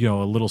your, you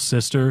know, a little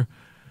sister,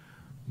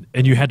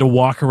 and you had to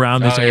walk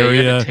around this You had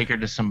area, to take her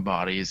to some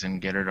bodies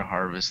and get her to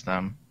harvest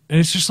them. and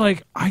it's just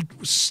like, I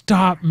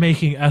stop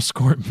making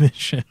escort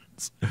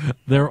missions.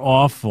 They're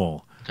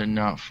awful. They're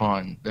not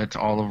fun. That's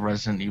all of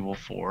Resident Evil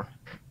 4.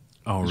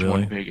 Oh, There's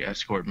really? one big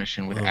escort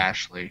mission with Ugh.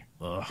 Ashley.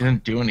 Ugh. She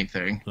didn't do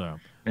anything. Yeah.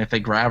 And if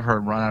they grab her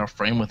and run out of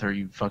frame with her,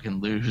 you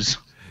fucking lose.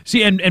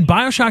 See, and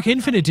BioShock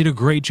Infinite did a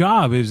great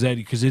job, is that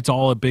because it's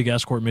all a big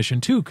escort mission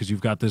too, because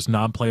you've got this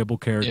non-playable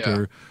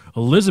character,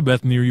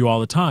 Elizabeth, near you all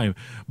the time,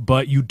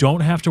 but you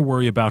don't have to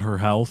worry about her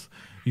health.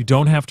 You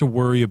don't have to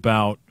worry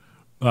about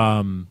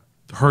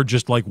her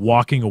just like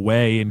walking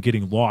away and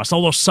getting lost.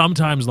 Although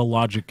sometimes the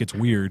logic gets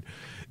weird,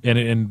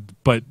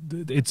 but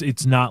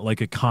it's not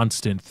like a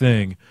constant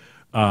thing.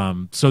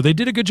 So they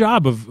did a good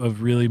job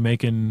of really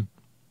making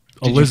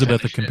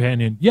Elizabeth a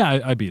companion. Yeah,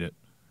 I beat it.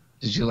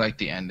 Did you like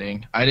the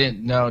ending? I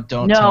didn't know.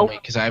 Don't No. tell me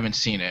because I haven't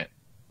seen it.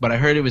 But I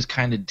heard it was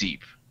kind of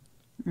deep.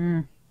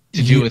 To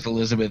do Yeah. with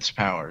Elizabeth's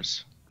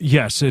powers.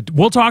 Yes,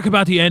 we'll talk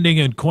about the ending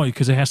and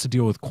because it has to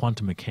deal with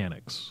quantum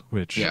mechanics,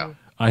 which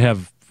I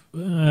have.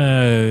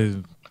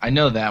 I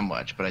know that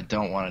much, but I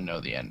don't want to know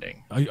the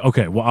ending.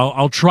 Okay, well,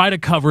 I'll try to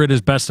cover it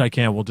as best I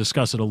can. We'll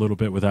discuss it a little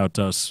bit without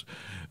us.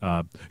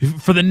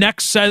 For the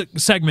next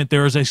segment,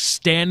 there is a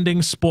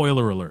standing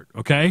spoiler alert.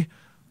 Okay,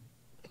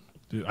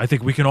 I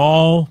think we can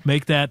all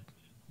make that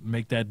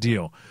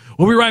deal.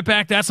 We'll be right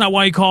back. That's not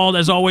why you called.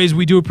 As always,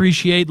 we do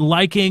appreciate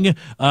liking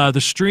the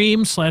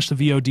stream / the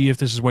VOD if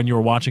this is when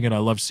you're watching it. I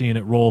love seeing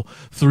it roll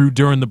through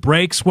during the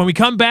breaks. When we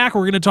come back,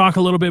 we're going to talk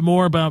a little bit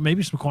more about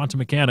maybe some quantum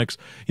mechanics.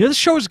 You know, this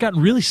show has gotten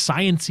really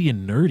sciencey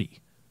and nerdy,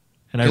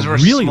 and I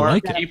really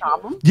like it.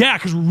 Yeah,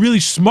 because we're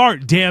really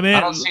smart. Damn it! I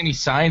don't see any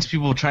science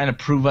people trying to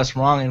prove us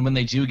wrong, and when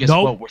they do, guess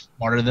Nope. what? We're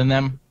smarter than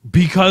them.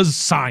 Because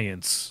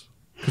science.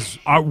 Because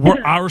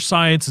our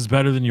science is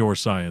better than your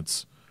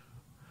science.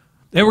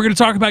 And we're going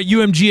to talk about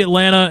UMG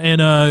Atlanta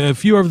and a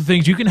few other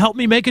things. You can help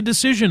me make a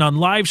decision on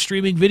live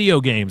streaming video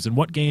games and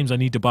what games I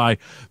need to buy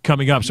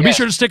coming up. So be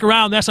sure to stick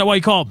around. That's not why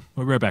you called.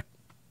 We'll be right back.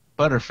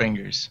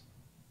 Butterfingers.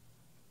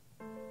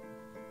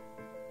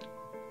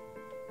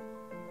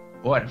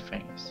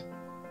 Butterfingers.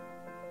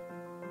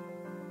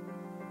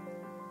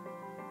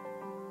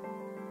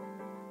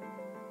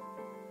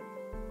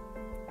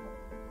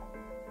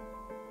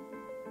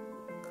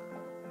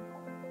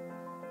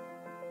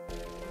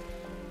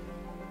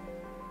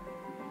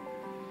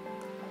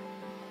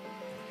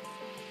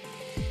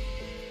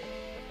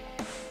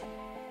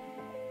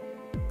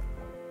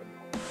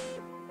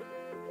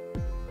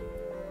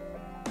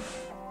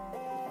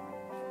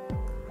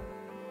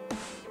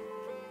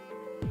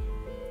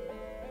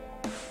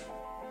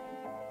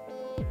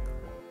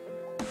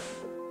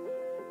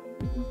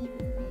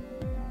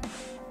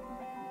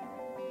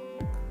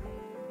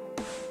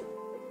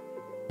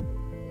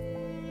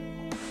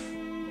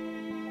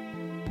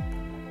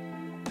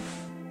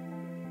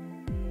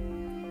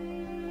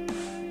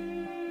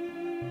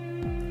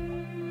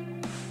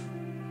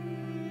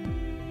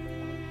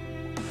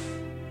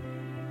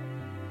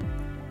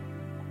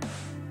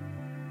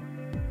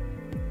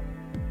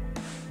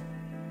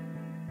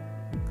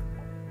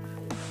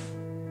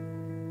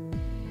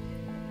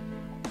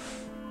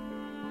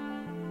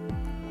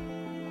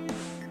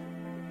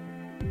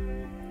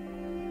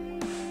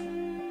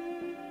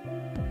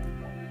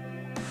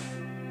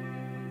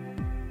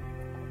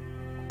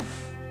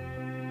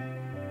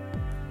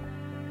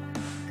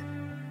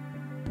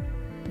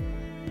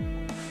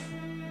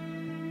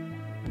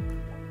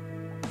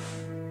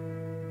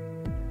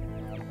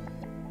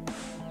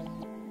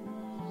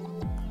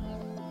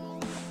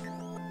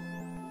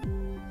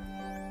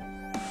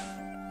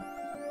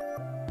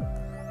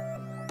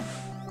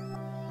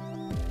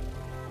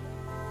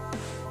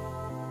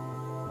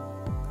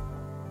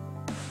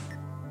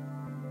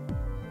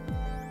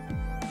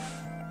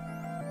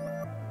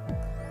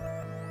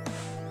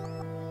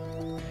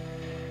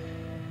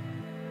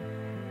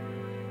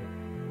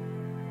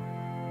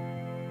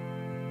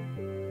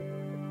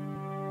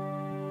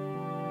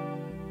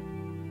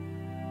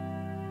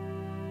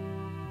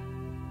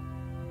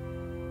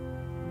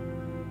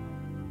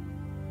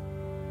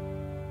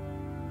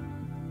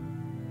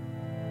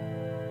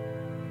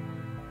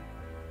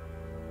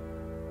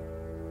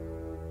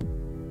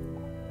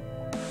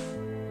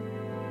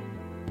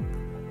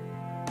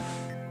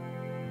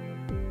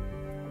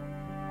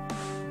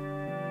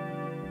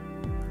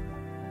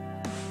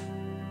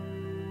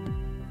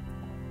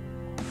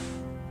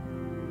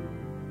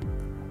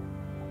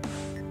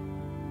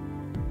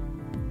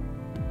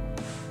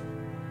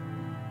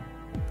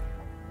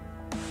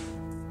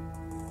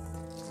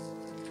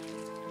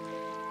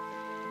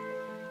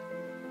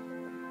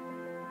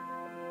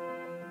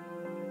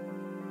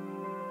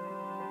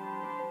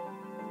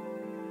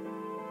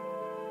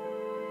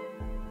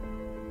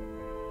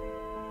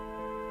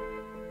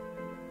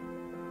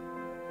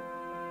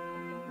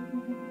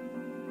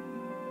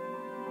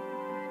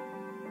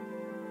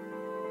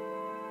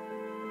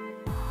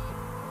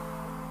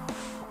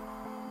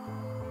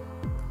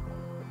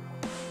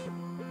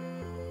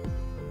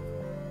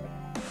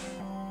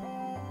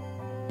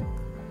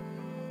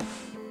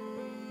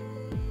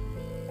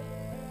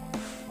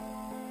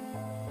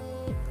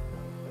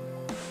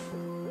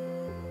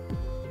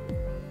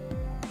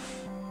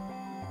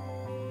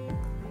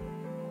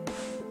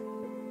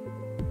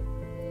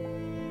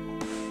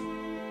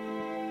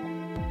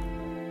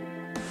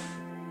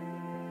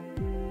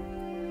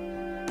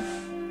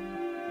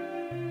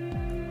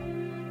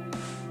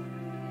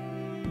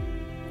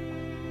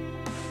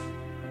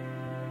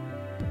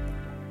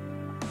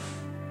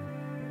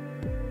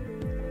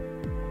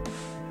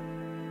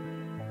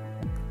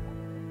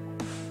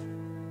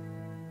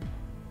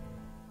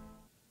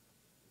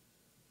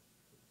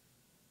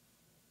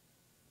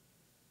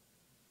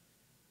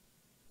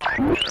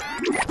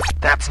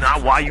 That's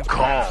not why you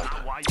called.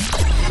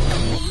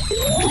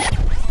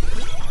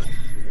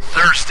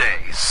 Thursday,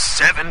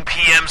 7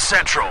 p.m.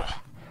 Central.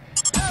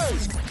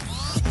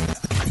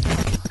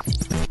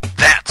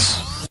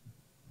 That's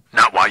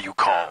not why you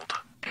called.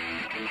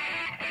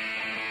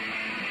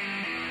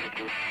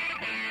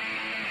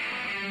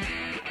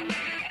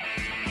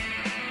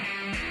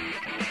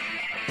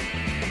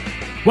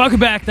 Welcome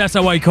back. That's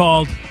not why you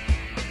called.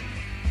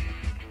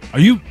 Are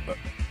you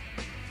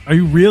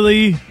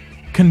really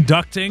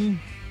conducting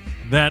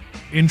that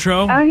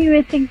intro? I don't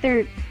even think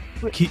they're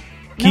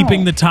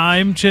Keeping the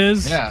time,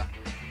 Chiz? Yeah.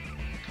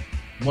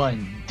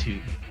 1, 2,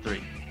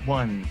 3.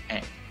 1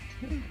 and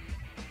 2.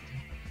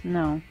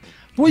 No.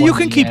 Well, you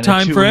can keep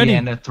time for any.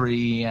 And a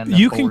 3 and a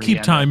You 4 can keep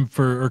and time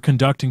for, or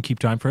conduct and keep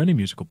time for any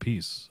musical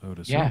piece. I would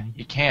assume. Yeah,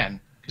 you can.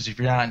 Because if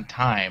you're not in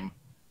time,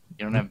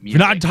 you don't have If music.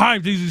 you're not in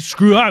time to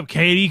screw up,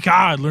 Katie.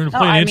 God, learn to No,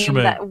 play an I mean,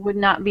 instrument. that would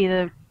not be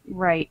the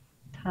right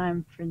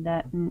time for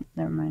that.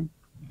 Never mind.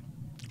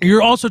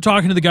 You're also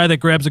talking to the guy that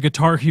grabs a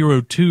Guitar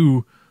Hero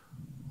 2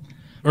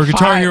 or Guitar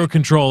Fine. Hero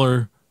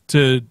controller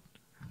to.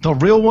 The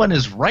real one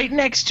is right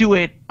next to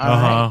it.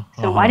 So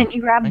why didn't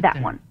you grab Right that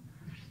there. one?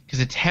 Because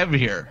it's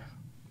heavier.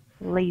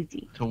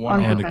 Lazy. To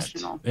one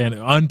Unprofessional. And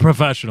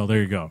unprofessional.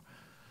 There you go.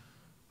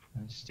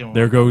 I just don't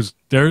There want- goes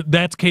there.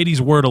 That's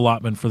Katie's word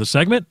allotment for the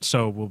segment.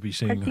 So we'll be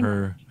seeing Pretty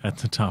her at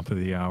the top of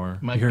the hour.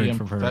 Might be hearing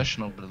from her.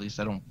 unprofessional, but at least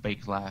I don't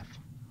fake laugh.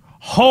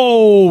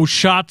 Oh,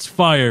 shots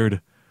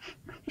fired!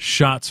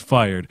 Shots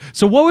fired.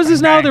 So what was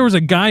this now? Bang. There was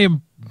a guy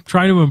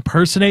trying to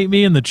impersonate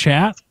me in the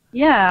chat.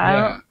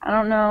 Yeah, I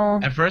don't know.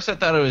 At first, I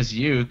thought it was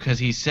you because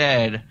he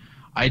said,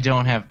 "I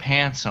don't have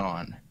pants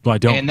on," Well, I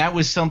don't. and that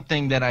was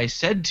something that I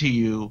said to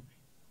you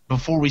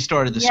before we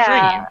started the Yeah,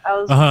 stream. I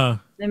was. Uh huh.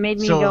 It made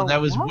me So go.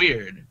 that was what?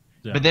 weird.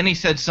 Yeah. But then he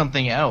said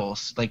something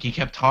else. Like he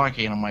kept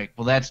talking. I'm like,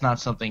 well, that's not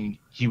something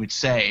he would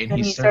say. And Then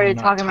he's he started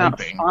certainly not talking about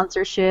typing.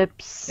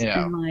 sponsorships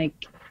Yeah. and like.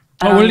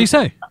 Oh, what did he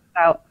say?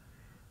 About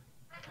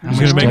He's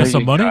gonna make us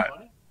some money.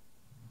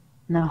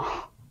 no.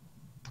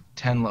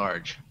 10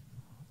 large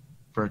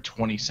for a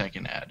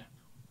 20-second ad.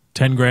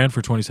 10 grand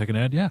for 20-second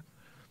ad. Yeah.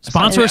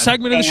 Sponsor not a bad.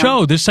 segment of the Damn.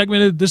 show. This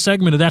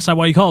segment of That's Not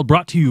Why You Called,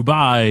 brought to you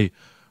by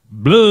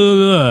blah, blah,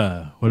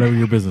 blah, whatever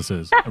your business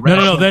is.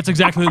 No. That's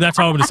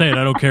how I'm going to say it.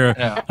 I don't care.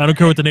 Yeah. I don't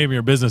care what the name of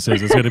your business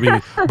is. It's going to be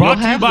You'll brought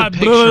to you have by the blah,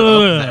 picture blah,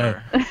 blah,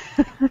 up blah.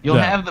 there. You'll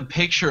Yeah. have the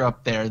picture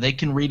up there. They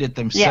can read it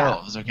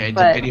themselves, okay? It's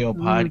but- a video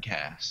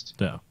podcast.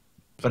 Yeah.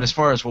 But as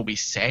far as what we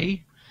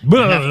say,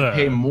 Blah, you have blah, to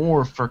pay blah.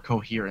 more for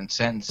coherent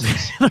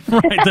sentences.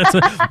 Right.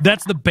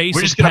 That's the We're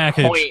basic just going to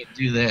package. point and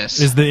do this.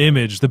 Is the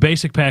image. The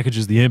basic package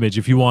is the image.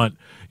 If you want,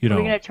 Are we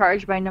gonna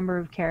charge by number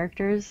of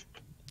characters?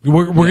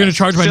 we're going to Yes.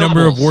 charge by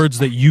number of Syllables. words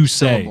that you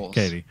say, Syllables.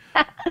 Katie.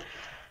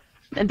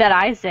 That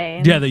I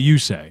say. Yeah, that you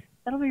say.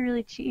 That'll be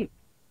really cheap.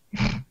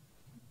 I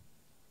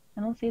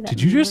don't say that.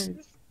 Did you many just-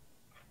 words.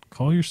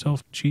 Call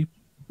yourself cheap,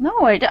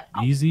 No, I don't.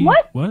 easy.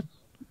 What?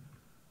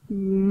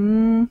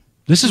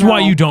 This is No. why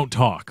you don't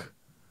talk.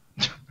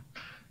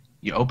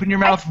 You open your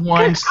mouth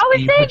once. I was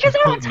and you saying put your because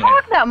I don't foot in it.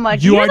 talk that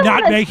much. You You're are the one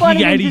not that's making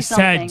flooding any into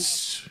something.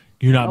 sense.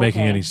 You're not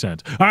making Okay. any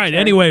sense. All right.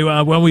 Anyway,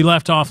 when we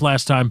left off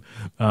last time,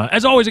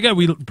 as always, again,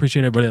 we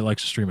appreciate everybody that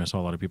likes to stream. I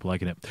saw a lot of people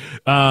liking it.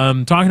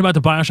 Talking about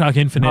the Bioshock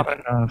Infinite,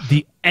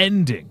 the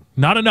ending.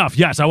 Not enough.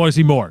 Yes, I want to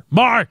see more.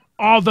 More.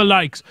 All the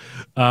likes.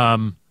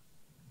 The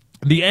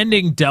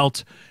ending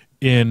dealt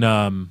in.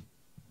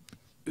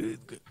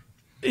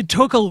 It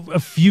took a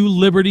few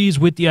liberties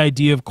with the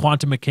idea of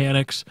quantum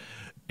mechanics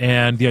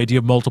and the idea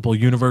of multiple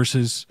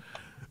universes.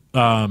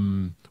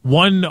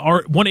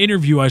 One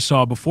interview I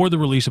saw before the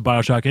release of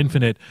Bioshock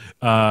Infinite,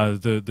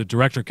 the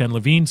director Ken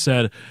Levine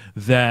said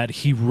that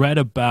he read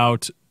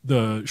about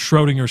the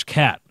Schrodinger's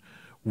cat,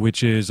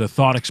 which is a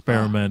thought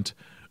experiment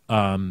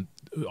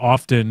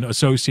often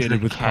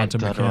associated with cat,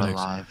 quantum dead or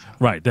mechanics. alive.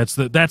 Right, that's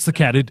the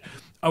cat.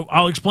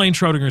 I'll explain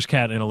Schrodinger's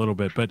cat in a little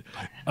bit, but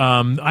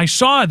I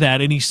saw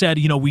that, and he said,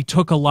 we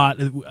took a lot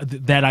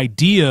that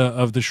idea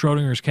of the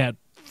Schrodinger's cat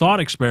thought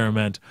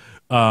experiment.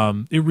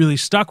 It really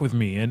stuck with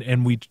me,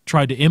 and we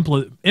tried to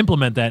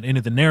implement that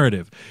into the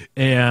narrative,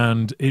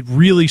 and it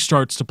really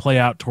starts to play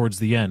out towards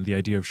the end. The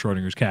idea of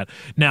Schrodinger's cat.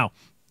 Now,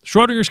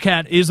 Schrodinger's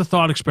cat is a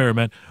thought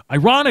experiment.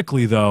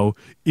 Ironically, though,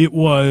 it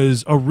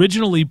was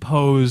originally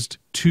posed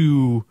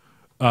to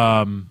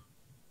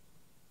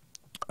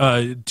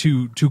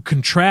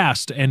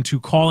contrast and to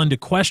call into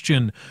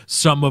question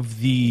some of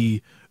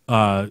the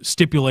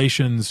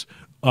stipulations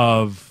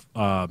of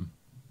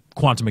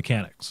quantum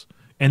mechanics.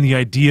 And the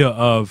idea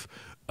of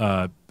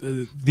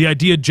the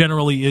idea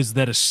generally is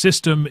that a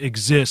system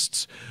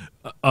exists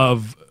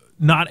of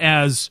not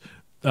as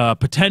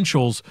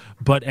potentials,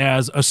 but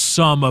as a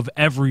sum of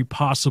every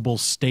possible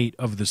state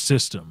of the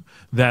system.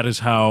 That is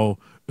how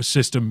a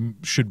system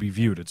should be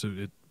viewed.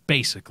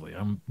 Basically,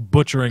 I'm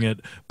butchering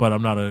it, but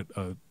I'm not a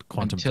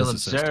quantum Until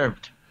physicist.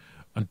 observed.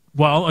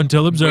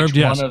 Until observed, Which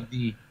yes. one of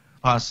the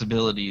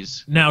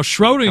possibilities Now, comes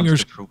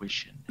Schrodinger's to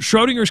fruition?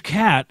 Schrodinger's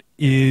cat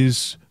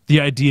is the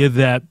idea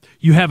that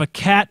you have a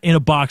cat in a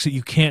box that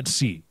you can't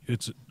see.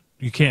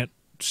 You can't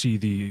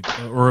see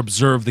or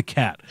observe the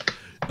cat.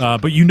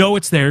 But you know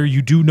it's there.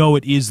 You do know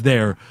it is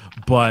there.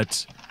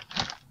 But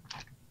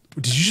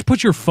did you just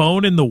put your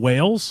phone in the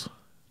whales?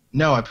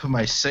 No, I put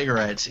my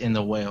cigarettes in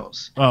the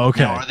whales. Oh,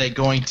 okay. Now, are they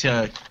going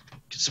to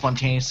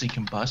spontaneously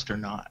combust or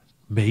not?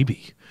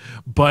 Maybe.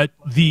 But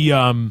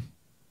in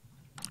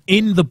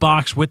the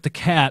box with the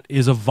cat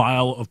is a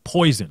vial of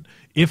poison.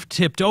 If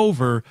tipped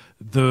over,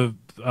 the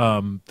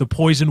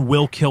poison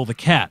will kill the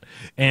cat.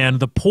 And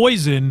the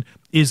poison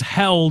is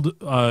held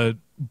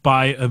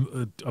by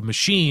a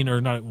machine, or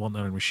not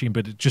a machine,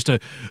 but just a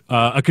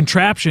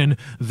contraption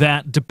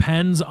that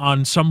depends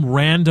on some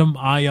random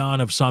ion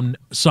of some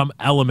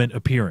element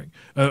appearing,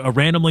 a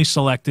randomly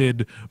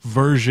selected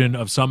version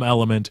of some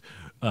element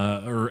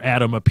or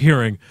atom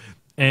appearing.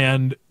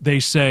 And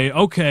they say,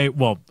 okay,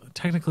 well,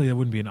 technically that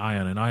wouldn't be an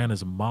ion. An ion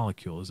is a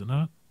molecule, is it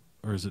not?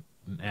 Or is it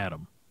an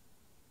atom?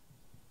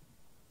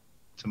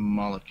 It's a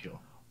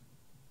molecule.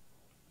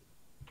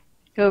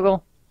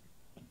 Google.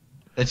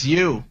 That's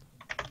you.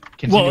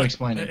 Continue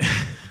explaining.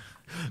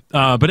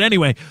 But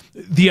anyway,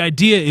 the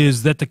idea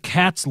is that the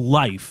cat's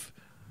life,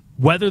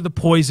 whether the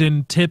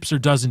poison tips or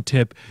doesn't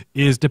tip,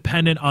 is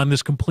dependent on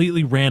this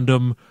completely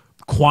random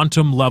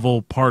quantum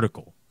level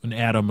particle, an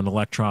atom, an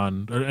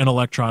electron, or an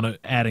electron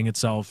adding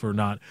itself or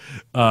not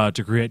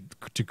to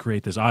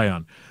create this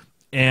ion.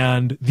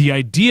 And the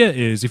idea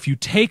is, if you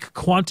take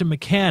quantum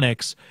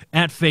mechanics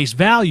at face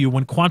value,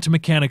 when quantum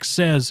mechanics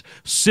says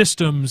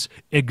systems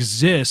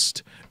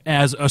exist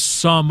as a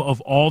sum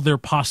of all their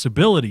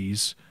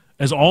possibilities,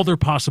 as all their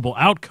possible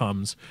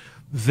outcomes,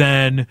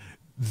 then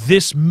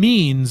this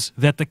means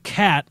that the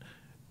cat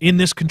in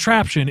this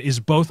contraption is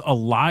both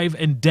alive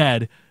and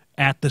dead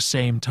at the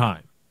same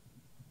time.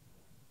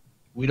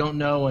 We don't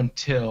know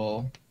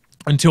until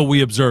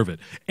we observe it.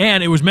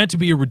 And it was meant to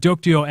be a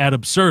reductio ad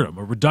absurdum,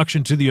 a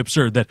reduction to the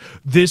absurd, that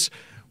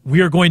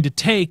we are going to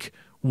take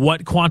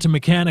what quantum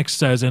mechanics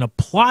says and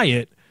apply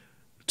it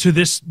to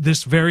this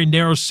very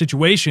narrow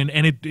situation,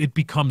 and it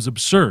becomes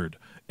absurd,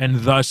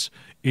 and thus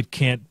it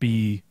can't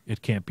be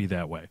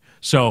that way.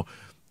 So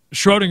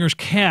Schrodinger's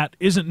cat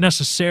isn't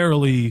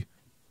necessarily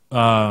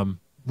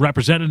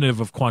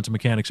representative of quantum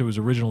mechanics. It was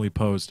originally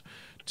posed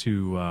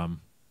to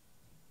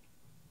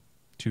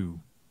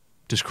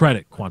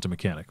discredit quantum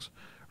mechanics,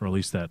 or at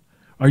least that.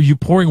 Are you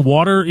pouring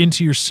water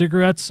into your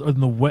cigarettes in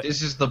the wet?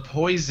 This is the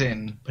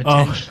poison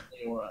potentially.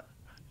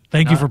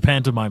 Thank you for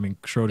pantomiming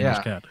Schrodinger's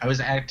cat. I was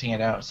acting it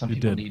out. Some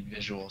people need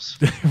visuals.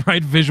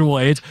 Right, visual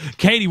aids.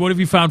 Katie, what have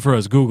you found for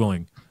us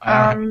Googling?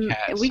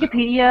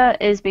 Wikipedia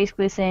is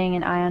basically saying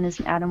an ion is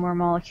an atom or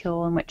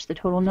molecule in which the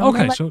total number of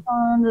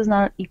electrons is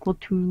not equal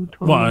to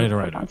total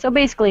number of protons. So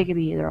basically, it could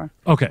be either or.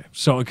 Okay,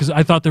 so because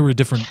I thought there was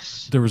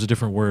a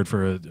different word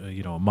for a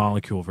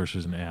molecule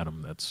versus an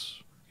atom.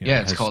 That's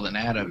it's called an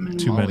atom.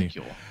 Too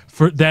molecule.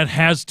 many that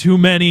has too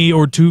many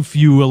or too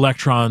few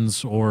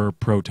electrons or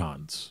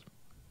protons.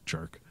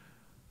 Jerk.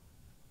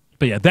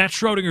 But yeah, that's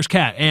Schrodinger's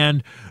cat,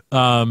 and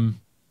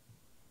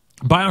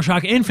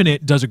BioShock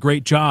Infinite does a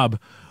great job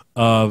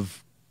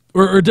of,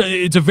 or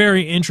it's a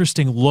very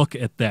interesting look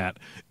at that,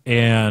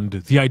 and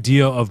the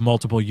idea of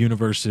multiple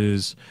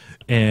universes,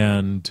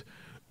 and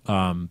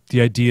the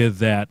idea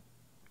that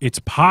it's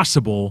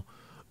possible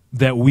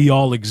that we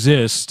all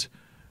exist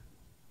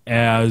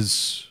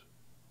as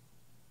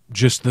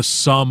just the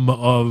sum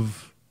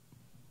of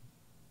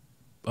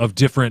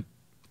different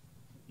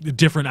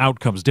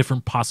outcomes,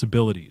 different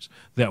possibilities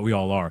that we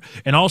all are.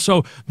 And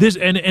also this,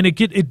 and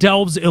it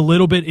delves a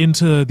little bit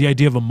into the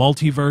idea of a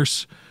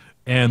multiverse,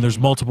 and there's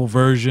multiple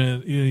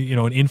versions,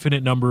 an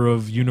infinite number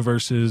of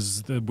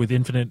universes with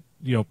infinite,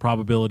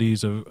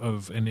 probabilities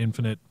of an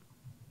infinite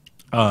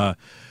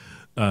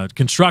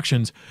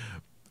constructions.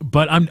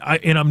 But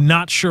I'm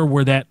not sure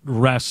where that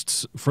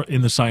rests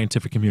in the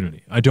scientific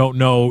community. I don't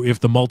know if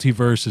the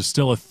multiverse is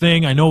still a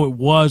thing. I know it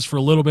was for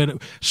a little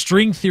bit.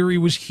 String theory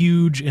was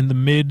huge in the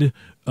middle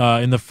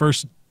of the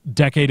first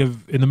decade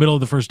of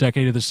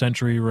the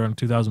century, around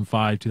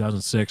 2005,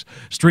 2006.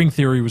 String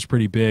theory was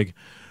pretty big,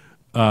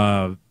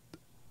 and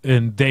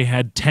they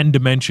had 10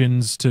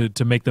 dimensions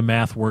to make the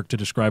math work to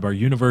describe our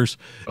universe.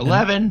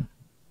 11.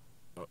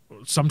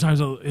 And sometimes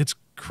it's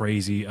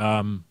crazy.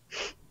 I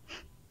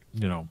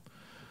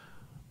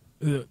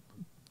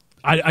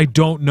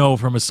don't know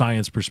from a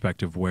science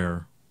perspective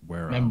where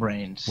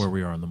membranes, where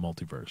we are in the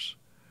multiverse.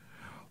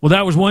 Well,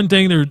 that was one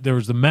thing. There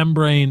was the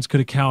membranes could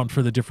account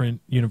for the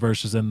different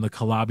universes, and the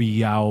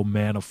Calabi-Yau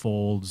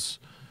manifolds,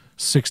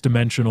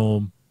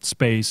 6-dimensional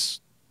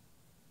space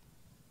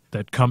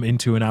that come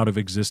into and out of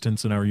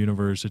existence in our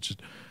universe. It's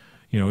just,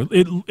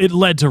 it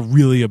led to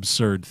really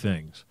absurd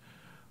things.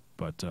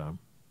 But so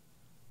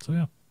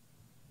yeah.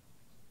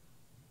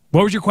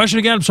 What was your question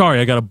again? I'm sorry,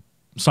 I got a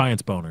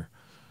science boner.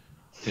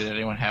 Did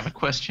anyone have a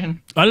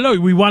question? I don't know.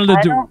 We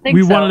wanted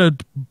to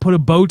put a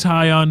bow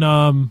tie on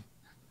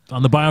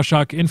the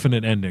BioShock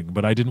Infinite ending,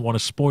 but I didn't want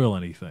to spoil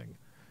anything.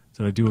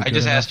 Did I do a good I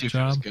just asked you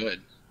job? if it was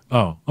good.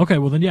 Oh, okay.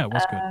 Well then, yeah, it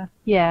was good.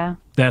 Yeah,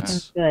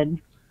 That's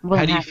good.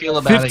 How do you feel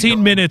about it?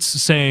 15 minutes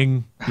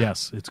saying,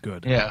 yes, it's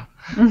good. Yeah.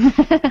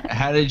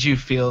 How did you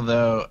feel,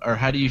 though, or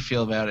how do you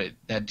feel about it,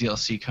 that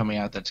DLC coming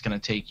out that's going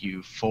to take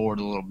you forward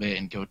a little bit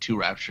and go to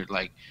Rapture?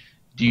 Like,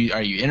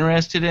 are you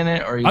interested in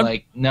it, or are you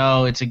like,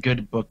 no, it's a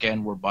good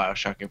bookend where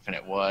Bioshock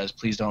Infinite was.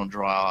 Please don't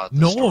draw out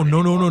the story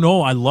anymore.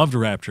 No. I loved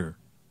Rapture.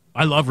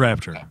 I love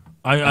Rapture.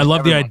 I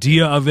love the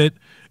idea of it,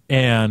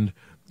 and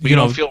you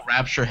don't feel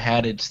Rapture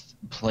had its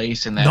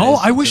place in that. No,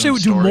 I wish they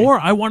would do more.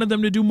 I wanted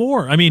them to do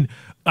more. I mean,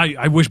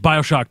 I wish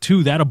Bioshock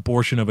 2, that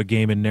abortion of a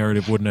game and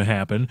narrative wouldn't have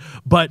happened.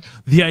 But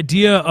the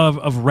idea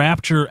of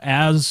Rapture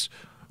as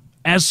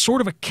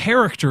sort of a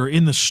character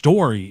in the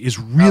story is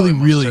really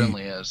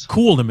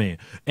cool to me.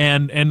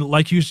 And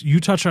like you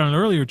touched on it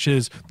earlier,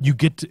 Chiz, you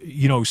get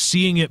to,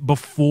 seeing it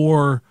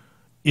before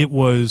it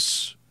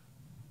was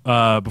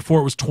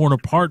torn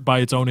apart by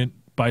its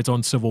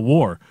own civil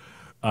war.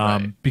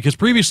 Because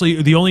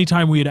previously, the only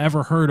time we had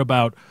ever heard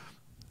about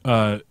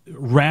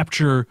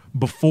Rapture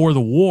before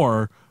the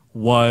war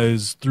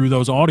was through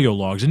those audio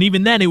logs, and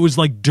even then it was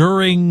like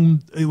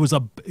in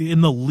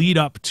the lead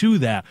up to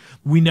that,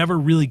 we never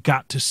really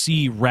got to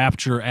see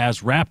Rapture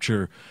as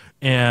Rapture.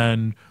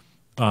 And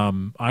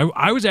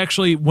I was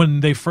actually,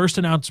 when they first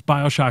announced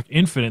Bioshock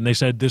Infinite and they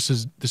said this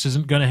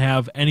isn't going to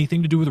have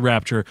anything to do with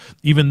Rapture,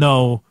 even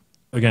though,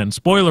 again,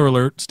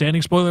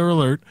 standing spoiler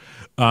alert,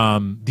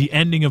 the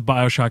ending of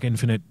Bioshock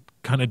Infinite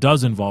kind of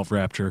does involve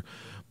Rapture,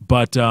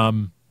 but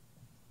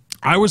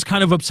I was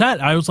kind of upset.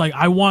 I was like,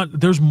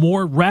 there's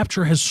more.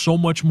 Rapture has so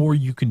much more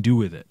you can do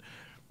with it.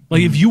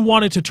 Like, if you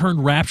wanted to turn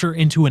Rapture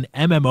into an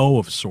MMO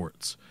of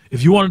sorts,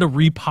 if you wanted to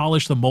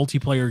repolish the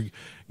multiplayer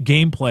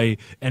gameplay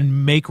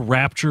and make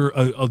Rapture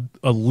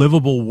a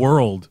livable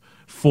world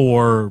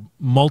for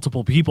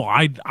multiple people,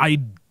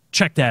 I'd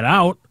check that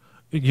out.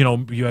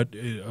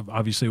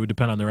 Obviously it would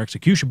depend on their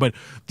execution, but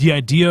the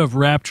idea of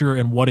Rapture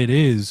and what it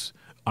is,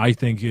 I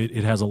think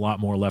it has a lot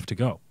more left to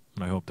go.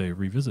 And I hope they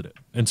revisit it.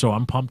 And so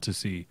I'm pumped to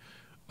see.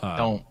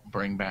 Don't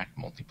bring back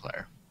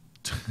multiplayer.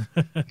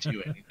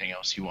 Do anything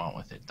else you want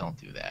with it. Don't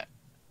do that.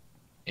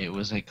 It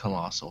was a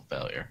colossal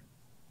failure.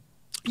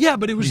 Yeah,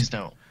 but it was. Please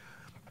don't.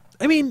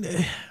 I mean,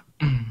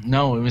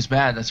 no, it was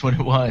bad. That's what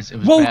it was. It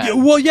was bad.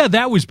 Well, yeah,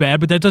 that was bad,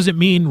 but that doesn't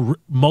mean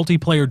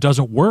multiplayer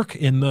doesn't work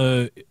in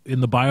the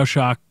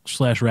Bioshock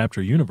 /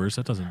 Rapture universe.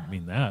 That doesn't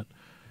mean that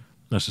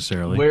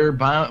necessarily.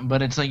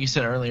 But it's like you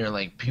said earlier.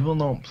 Like, people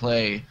don't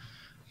play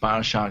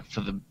Bioshock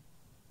for the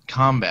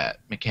combat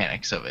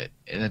mechanics of it.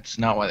 That's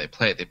not why they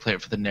play it. They play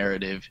it for the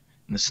narrative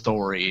and the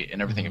story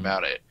and everything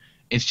about it.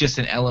 It's just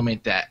an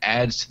element that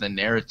adds to the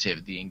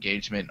narrative, the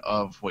engagement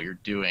of what you're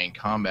doing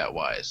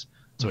combat-wise.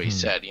 That's what he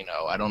said.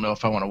 I don't know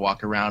if I want to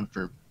walk around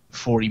for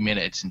 40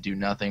 minutes and do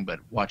nothing but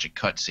watch a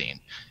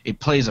cutscene. It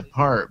plays a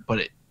part,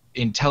 but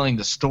in telling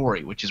the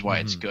story, which is why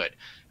it's good.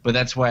 But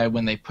that's why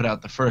when they put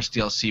out the first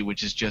DLC,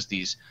 which is just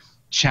these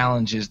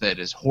challenges that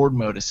is horde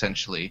mode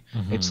essentially,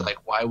 it's like,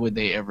 why would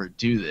they ever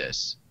do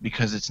this?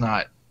 Because it's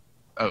not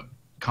a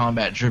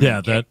combat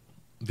driven game.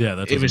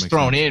 It was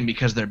thrown in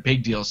because their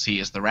big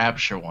DLC is the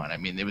Rapture one. I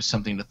mean, it was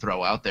something to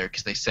throw out there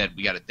because they said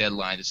we got a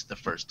deadline. This is the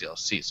first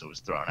DLC, so it was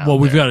thrown out. Well,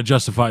 we've got to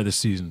justify the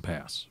season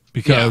pass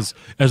because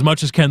as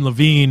much as Ken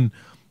Levine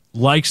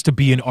likes to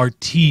be an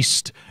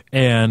artiste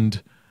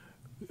and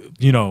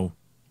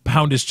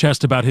pound his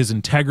chest about his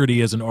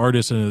integrity as an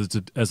artist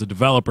and as a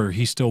developer,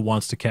 he still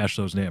wants to cash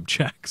those damn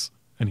checks,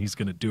 and he's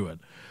going to do it.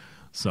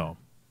 So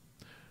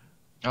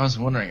I was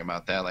wondering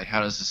about that. Like,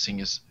 how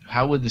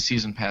would the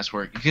season pass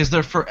work? Because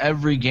they're for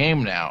every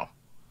game now.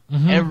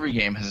 Every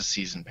game has a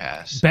season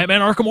pass.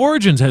 Batman Arkham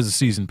Origins has a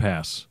season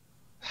pass.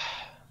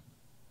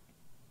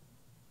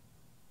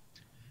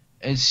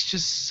 It's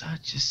just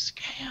such a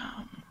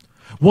scam.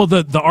 Well,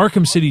 the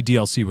Arkham City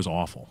DLC was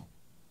awful.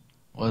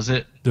 Was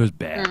it? It was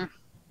bad.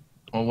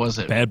 What was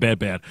it?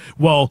 Bad.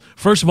 Well,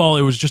 first of all,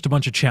 it was just a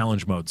bunch of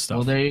challenge mode stuff.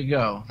 Well, there you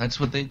go. That's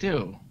what they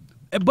do.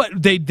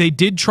 But they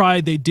did try.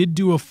 They did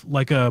do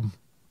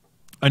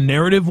a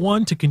narrative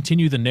one to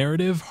continue the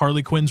narrative.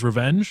 Harley Quinn's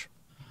Revenge.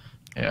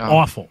 Yeah.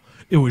 Awful.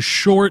 It was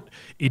short.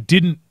 It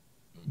didn't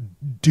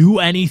do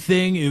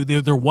anything.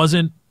 There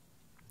wasn't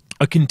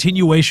a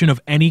continuation of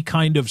any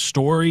kind of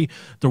story.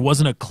 There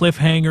wasn't a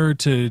cliffhanger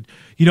to.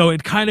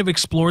 It kind of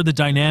explored the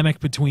dynamic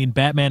between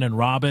Batman and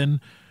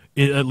Robin,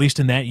 at least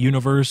in that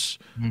universe,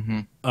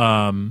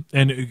 and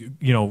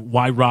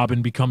why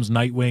Robin becomes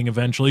Nightwing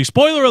eventually.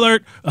 Spoiler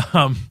alert!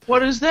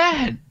 What is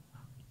that?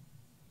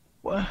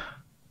 What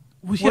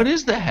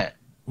is that?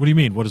 What do you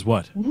mean? What is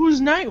what?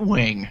 Who's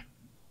Nightwing?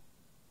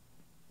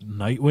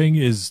 Nightwing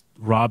is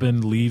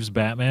Robin leaves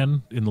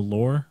Batman in the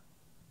lore.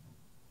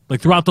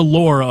 Like, throughout the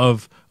lore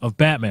of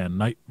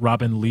Batman,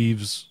 Robin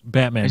leaves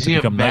Batman to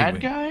become Nightwing.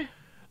 Is he a bad guy?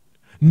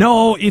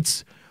 No,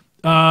 it's.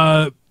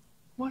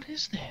 What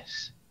is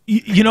this?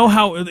 You know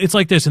how it's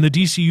like this in the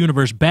DC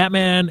universe,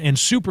 Batman and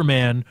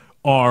Superman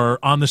are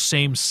on the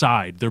same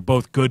side. They're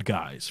both good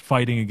guys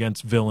fighting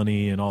against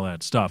villainy and all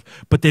that stuff,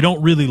 but they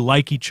don't really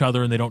like each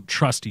other and they don't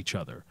trust each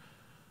other.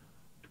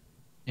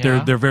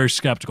 Yeah. They're very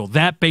skeptical.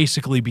 That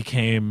basically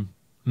became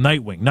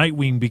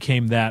Nightwing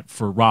became that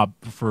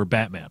for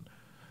Batman.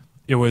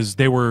 It was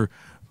they were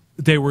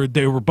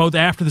both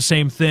after the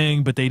same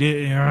thing, but they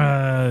did.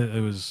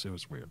 It was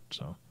weird.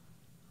 So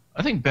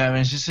I think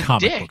Batman's just a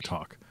comic dick. book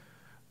talk.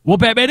 Well,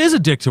 Batman is a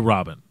dick to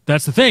Robin.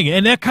 That's the thing,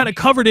 and that kind of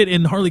covered it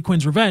in Harley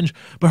Quinn's Revenge.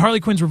 But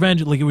Harley Quinn's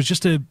Revenge, like, it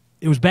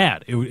was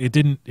bad. It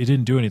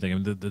didn't do anything. I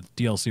mean, the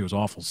DLC was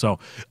awful. So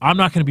I'm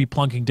not going to be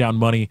plunking down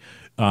money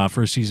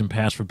for a season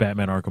pass for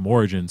Batman Arkham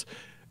Origins.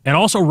 And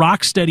also,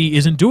 Rocksteady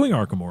isn't doing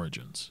Arkham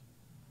Origins.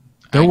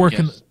 They're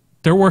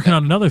working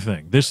on another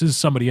thing. This is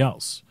somebody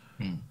else.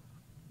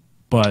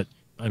 But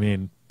I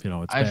mean,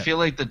 it's I bad. feel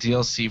like the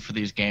DLC for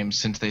these games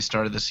since they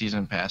started the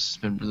season pass has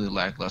been really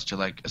lackluster.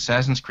 Like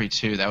Assassin's Creed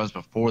 2, that was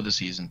before the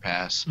season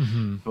pass,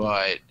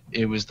 but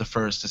it was the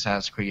first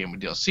Assassin's Creed game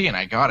with DLC, and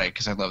I got it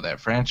because I love that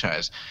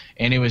franchise.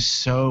 And it was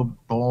so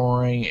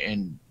boring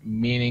and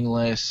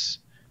meaningless,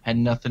 had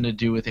nothing to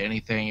do with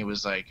anything. It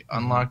was like,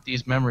 unlock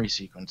these memory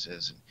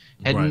sequences.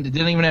 It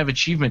didn't even have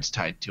achievements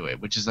tied to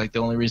it, which is like the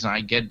only reason I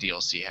get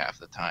DLC half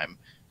the time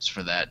is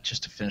for that,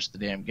 just to finish the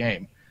damn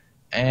game.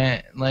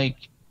 And like,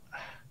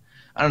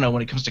 I don't know,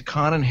 when it comes to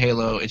Con and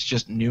Halo, it's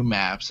just new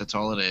maps, that's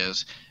all it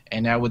is.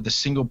 And now with the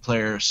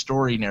single-player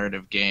story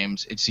narrative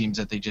games, it seems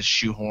that they just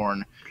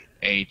shoehorn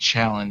a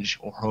challenge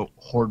or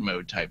horde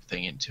mode type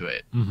thing into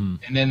it. And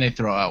then they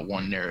throw out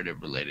one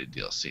narrative-related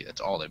DLC.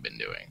 That's all they've been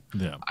doing.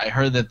 Yeah. I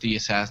heard that the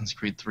Assassin's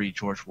Creed 3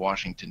 George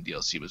Washington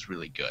DLC was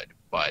really good,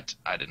 but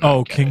I did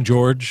not get King it.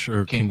 George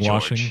or King King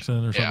George.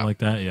 Washington or something like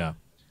that, yeah.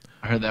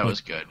 I heard that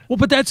was good. Well,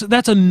 but that's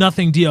a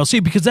nothing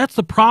DLC, because that's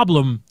the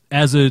problem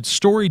as a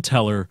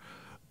storyteller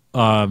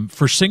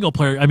for single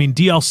player. I mean,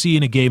 DLC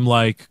in a game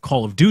like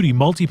Call of Duty,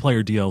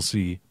 multiplayer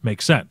DLC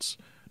makes sense.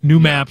 New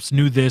maps,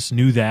 new this,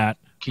 new that.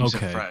 Keeps it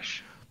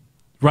fresh.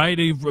 Right?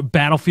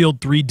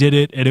 Battlefield 3 did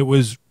it, and it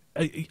was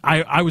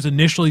I was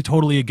initially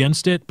totally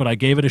against it, but I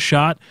gave it a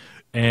shot,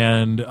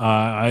 and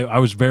I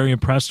was very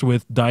impressed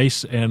with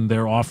DICE and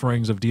their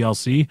offerings of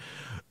DLC.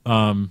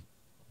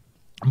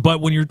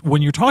 But when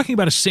you're talking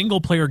about a single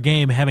player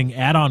game having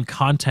add-on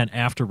content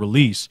after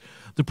release,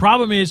 the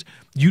problem is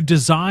you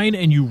design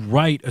and you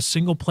write a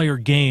single player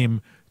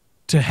game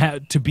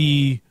to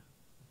be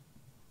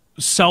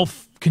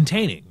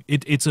self-containing.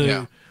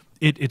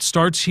 It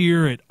starts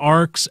here, it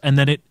arcs, and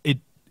then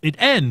it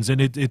ends, and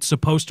it's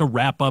supposed to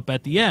wrap up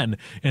at the end,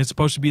 and it's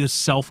supposed to be the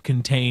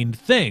self-contained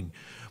thing.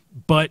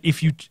 But if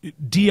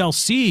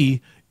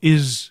DLC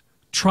is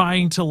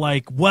trying to,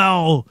 like,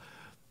 well,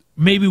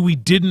 maybe we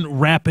didn't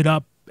wrap it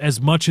up as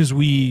much as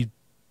we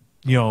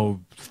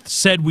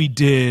said we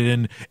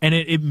did, and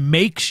it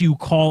makes you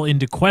call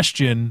into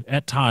question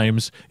at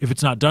times, if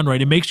it's not done right,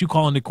 it makes you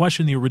call into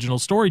question the original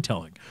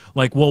storytelling.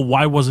 Like, well,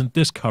 why wasn't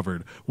this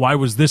covered? Why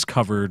was this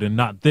covered and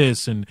not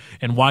this? And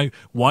why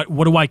what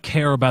do I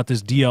care about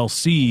this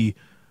DLC?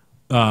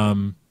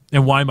 And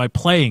why am I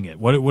playing it?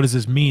 What does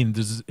this mean?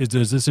 Does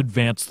this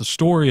advance the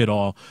story at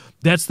all?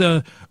 That's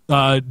the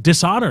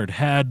Dishonored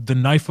had the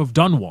Knife of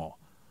Dunwall.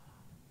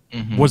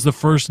 Was the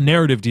first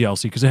narrative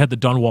DLC, because it had the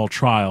Dunwall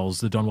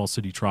Trials, the Dunwall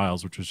City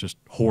Trials, which was just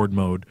horde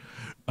mode.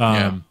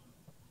 But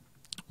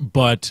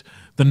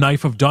the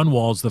Knife of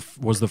Dunwall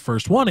was the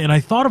first one, and I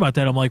thought about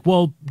that. I'm like,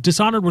 well,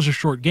 Dishonored was a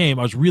short game.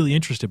 I was really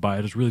interested by it.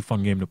 It was a really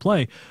fun game to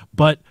play.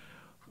 But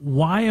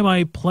why am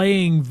I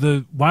playing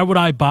why would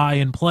I buy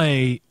and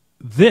play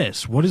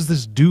this? What does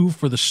this do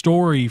for the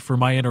story, for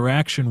my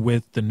interaction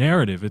with the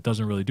narrative? It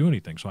doesn't really do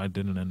anything, so I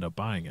didn't end up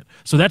buying it.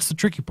 So that's the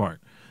tricky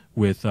part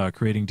with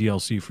creating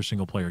DLC for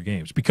single-player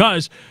games,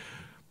 because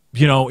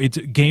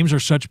games are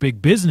such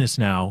big business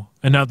now,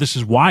 and now this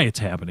is why it's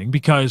happening,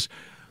 because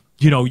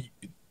you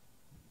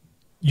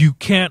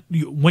can't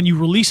when you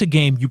release a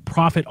game, you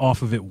profit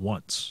off of it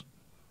once.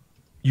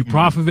 You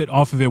profit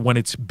off of it when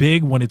it's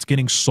big, when it's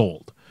getting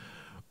sold.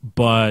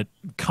 But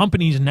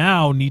companies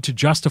now need to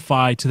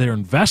justify to their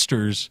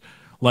investors,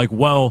 like,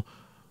 well,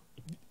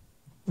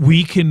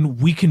 we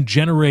can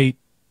generate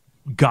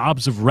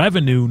gobs of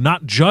revenue,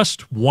 not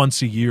just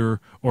once a year,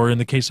 or in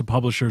the case of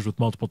publishers with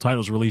multiple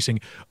titles releasing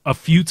a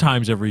few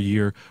times every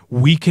year.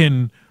 We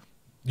can,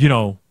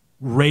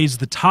 raise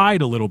the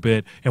tide a little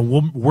bit,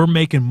 and we're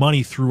making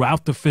money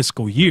throughout the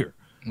fiscal year.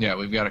 Yeah,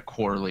 we've got a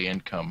quarterly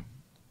income.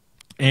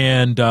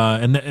 And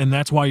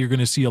that's why you're going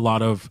to see a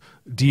lot of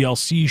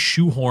DLC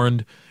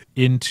shoehorned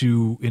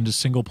into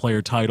single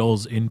player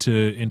titles,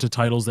 into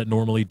titles that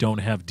normally don't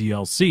have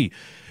DLC.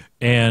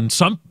 And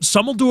some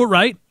will do it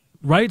right.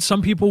 Right,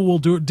 some people will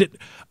do it.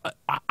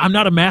 I'm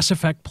not a Mass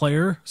Effect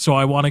player, so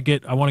I want to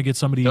get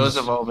somebody. Those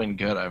have all been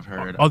good, I've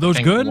heard. Are those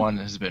good? One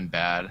has been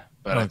bad,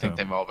 but I think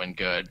they've all been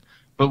good.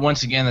 But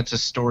once again, that's a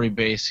story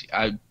based.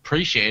 I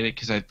appreciate it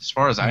because, as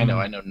far as I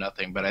know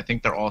nothing. But I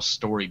think they're all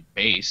story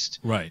based,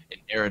 right? And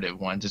narrative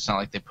ones. It's not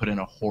like they put in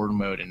a horde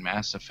mode in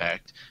Mass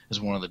Effect as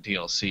one of the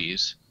DLCs.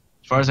 As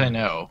far as I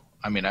know,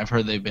 I mean, I've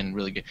heard they've been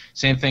really good.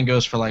 Same thing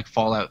goes for like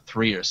Fallout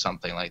 3 or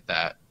something like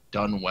that.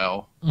 Done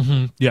well.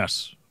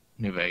 Yes.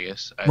 New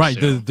Vegas. Right,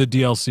 the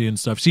DLC and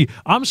stuff. See,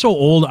 I'm so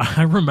old,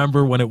 I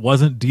remember when it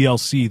wasn't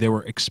DLC, they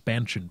were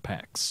expansion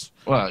packs.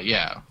 Well,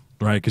 yeah.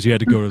 right? Because you had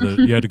to go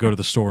to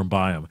the store and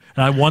buy them.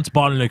 And I once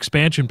bought an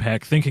expansion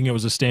pack thinking it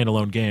was a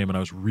standalone game, and I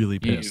was really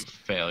pissed. You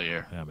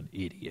failure. I'm an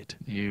idiot.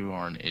 You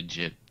are an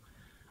idiot.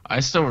 I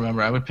still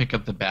remember I would pick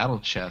up the battle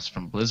chest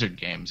from Blizzard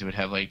games. It would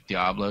have like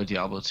Diablo,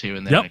 Diablo 2,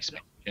 and then an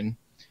expansion.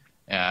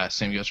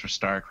 Same goes for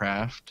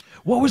StarCraft.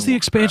 What was the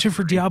expansion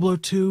for Diablo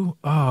 2?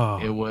 Oh.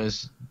 It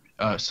was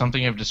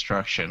something of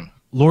destruction.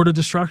 Lord of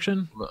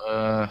Destruction?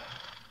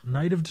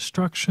 Knight of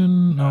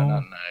Destruction? No.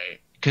 Not Knight.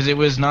 Because it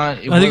was not.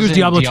 I think it was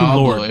Diablo 2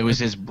 Lord. It was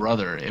his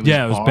brother. It was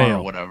it was Baal.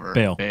 Or whatever.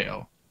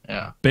 Baal.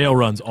 Yeah. Baal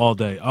runs all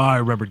day. Oh, I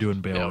remember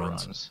doing Baal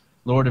runs.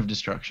 Lord of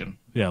Destruction.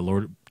 Yeah,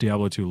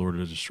 Diablo 2 Lord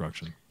of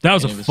Destruction. That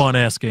was a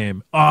fun-ass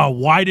game. Oh,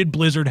 why did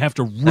Blizzard have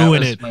to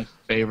ruin it? That was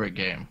my favorite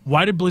game.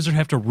 Why did Blizzard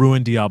have to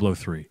ruin Diablo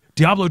 3?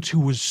 Diablo 2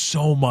 was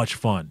so much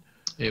fun.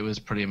 It was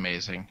pretty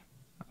amazing.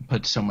 I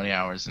put so many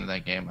hours into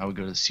that game. I would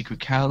go to the Secret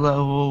Cow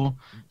level,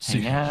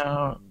 hang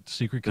out,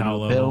 Secret Cow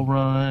level. Baal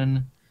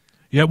run.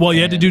 Yeah, well,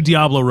 you had to do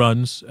Diablo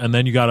runs, and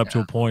then you got up to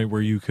a point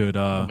where you could...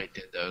 Nobody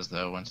did those,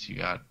 though, once you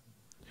got...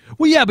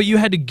 Well, yeah, but you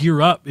had to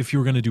gear up if you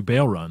were going to do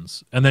Baal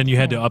runs, and then you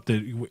had to up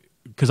the...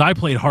 Because I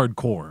played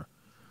hardcore.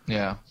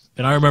 Yeah.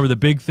 And I remember the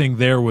big thing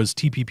there was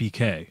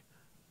TPPK,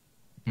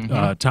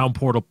 Town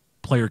Portal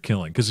Player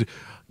Killing, because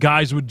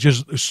guys would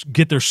just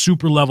get their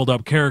super leveled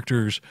up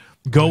characters,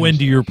 go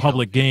into your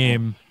public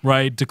game,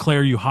 right,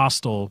 declare you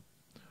hostile,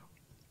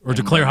 or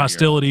declare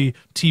hostility,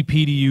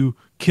 TP to you,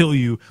 kill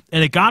you,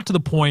 and it got to the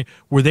point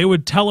where they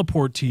would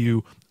teleport to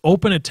you,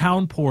 open a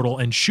town portal,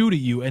 and shoot at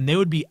you, and they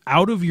would be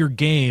out of your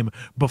game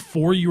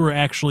before you were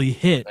actually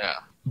hit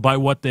by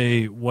what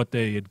they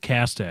had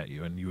cast at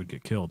you, and you would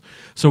get killed.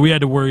 So we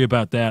had to worry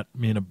about that,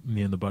 me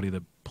and the buddy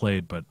that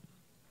played. But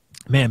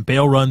man,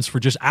 Baal runs for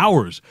just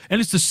hours,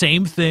 and it's the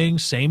same thing,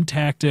 same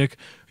tactic.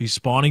 He's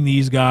spawning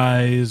these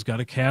guys, got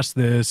to cast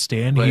this,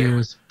 stand here. It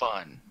was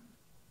fun.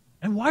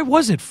 And why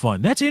was it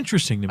fun? That's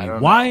interesting to me. I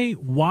don't know.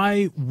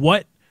 Why,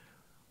 what?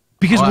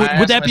 Because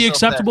would that be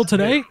acceptable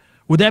today?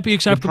 Would that be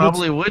acceptable? It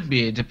probably would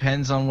be. It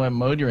depends on what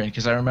mode you're in.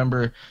 Because I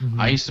remember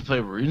I used to play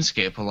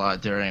RuneScape a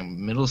lot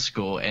during middle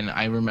school, and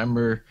I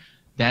remember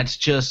that's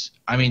just.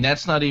 I mean,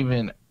 that's not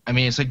even. I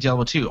mean, it's like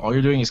Diablo 2. All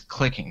you're doing is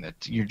clicking.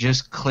 That you're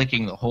just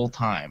clicking the whole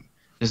time.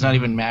 There's not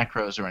even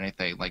macros or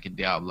anything like in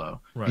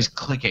Diablo. Right. He's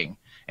clicking,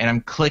 and I'm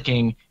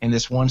clicking in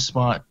this one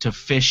spot to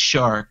fish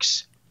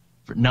sharks.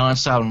 For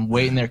nonstop, I'm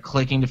waiting there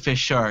clicking to fish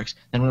sharks.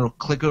 Then I'm going to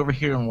click over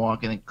here and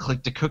walk, and then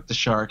click to cook the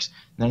sharks.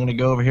 And I'm going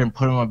to go over here and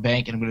put them on my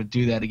bank, and I'm going to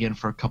do that again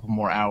for a couple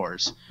more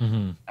hours.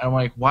 And I'm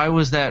like, why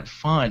was that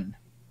fun?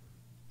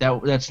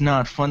 That's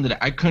not fun.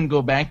 That I couldn't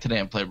go back today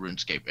and play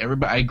RuneScape.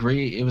 Everybody, I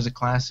agree, it was a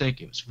classic.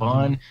 It was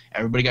fun.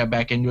 Everybody got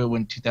back into it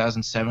when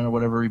 2007 or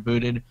whatever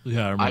rebooted.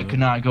 Yeah, I remember. I could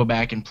not go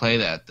back and play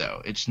that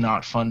though. It's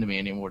not fun to me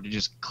anymore to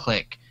just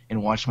click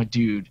and watch my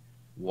dude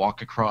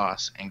walk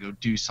across and go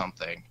do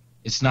something.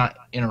 It's not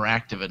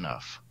interactive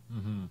enough.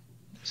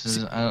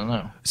 So, I don't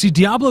know. See,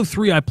 Diablo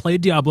 3, I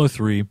played Diablo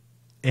 3,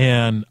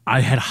 and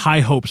I had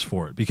high hopes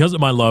for it because of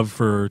my love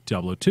for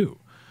Diablo 2.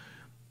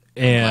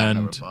 And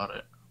I never bought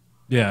it.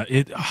 Yeah,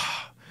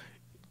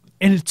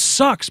 and it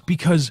sucks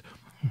because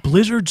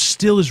Blizzard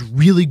still is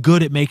really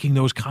good at making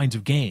those kinds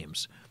of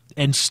games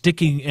and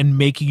sticking and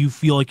making you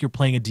feel like you're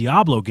playing a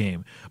Diablo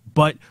game,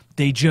 but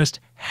they just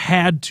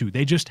had to.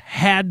 They just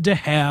had to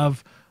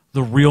have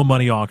the real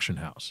money auction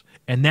house,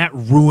 and that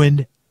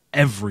ruined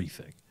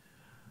everything.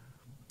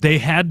 They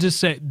had to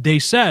say. They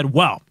said,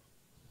 "Well,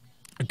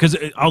 because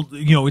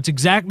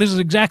this is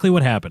exactly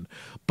what happened."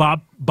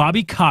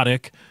 Bobby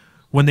Kotick,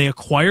 when they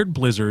acquired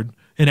Blizzard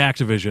and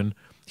Activision,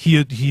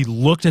 he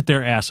looked at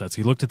their assets.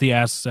 He looked at the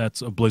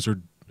assets of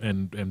Blizzard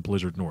and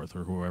Blizzard North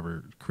or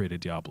whoever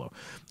created Diablo.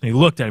 And he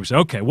looked at it and said,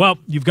 "Okay, well,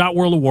 you've got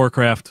World of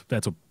Warcraft.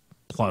 That's a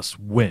plus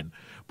win.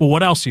 But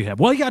what else do you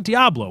have? Well, you got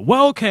Diablo.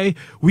 Well, okay,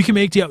 we can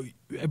make Diablo."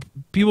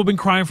 People have been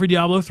crying for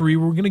Diablo 3.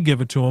 We're going to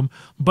give it to them.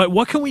 But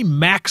what can we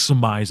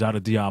maximize out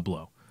of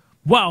Diablo?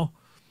 Well,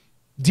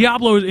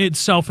 Diablo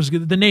itself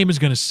the name is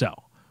going to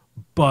sell.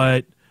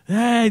 But,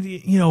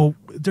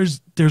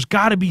 there's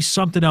got to be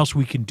something else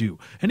we can do.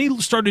 And he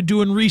started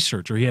doing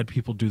research, or he had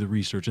people do the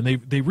research. And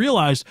they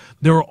realized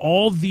there are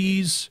all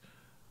these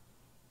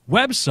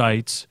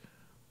websites,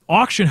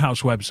 auction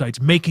house websites,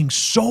 making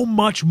so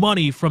much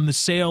money from the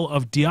sale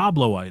of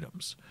Diablo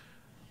items.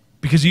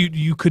 Because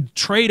you could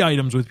trade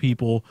items with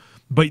people,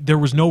 but there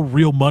was no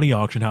real money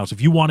auction house.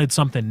 If you wanted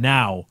something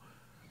now,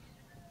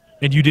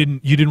 and you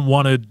didn't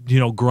want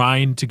to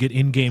grind to get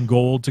in-game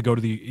gold to go to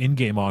the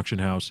in-game auction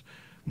house,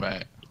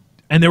 right?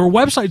 And there were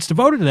websites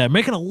devoted to that,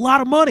 making a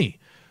lot of money.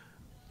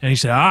 And he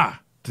said,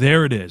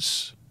 there it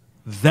is.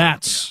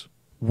 That's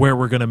where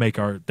we're going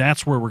to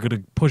that's where we're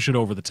going to push it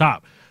over the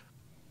top.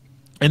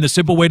 And the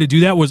simple way to do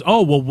that was,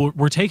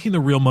 we're taking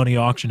the real money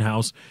auction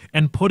house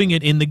and putting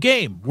it in the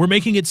game. We're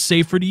making it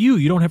safer to you.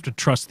 You don't have to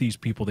trust these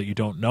people that you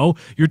don't know.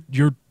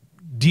 You're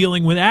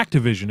dealing with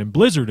Activision and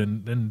Blizzard,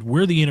 and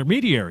we're the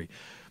intermediary.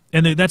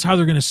 And that's how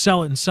they're going to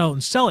sell it and sell it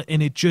and sell it.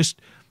 And it just,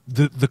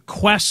 the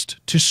quest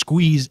to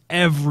squeeze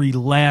every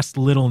last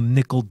little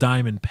nickel,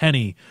 diamond,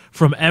 penny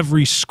from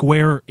every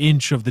square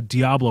inch of the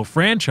Diablo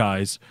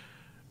franchise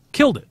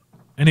killed it.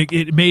 And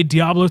it made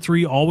Diablo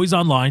 3 always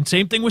online.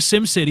 Same thing with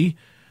SimCity.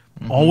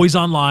 Always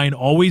online,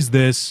 always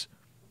this,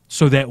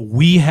 so that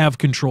we have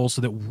control,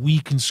 so that we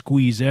can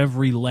squeeze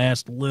every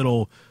last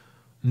little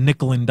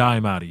nickel and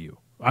dime out of you,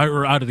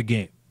 or out of the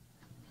game.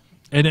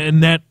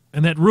 And that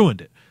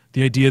ruined it.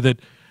 The idea that,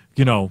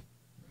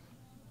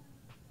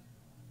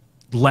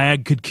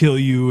 lag could kill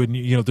you,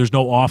 and there's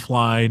no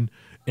offline,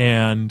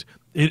 and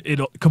it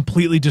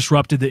completely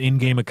disrupted the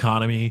in-game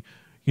economy.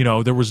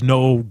 There was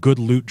no good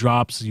loot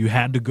drops. You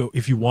had to go,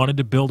 if you wanted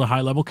to build a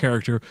high-level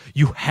character,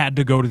 you had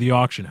to go to the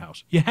auction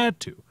house. You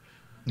had to.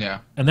 Yeah.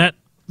 And that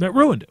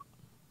ruined it.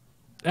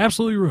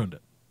 Absolutely ruined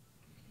it.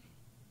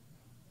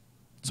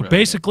 So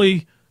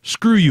basically,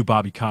 screw you,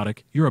 Bobby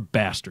Kotick. You're a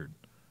bastard.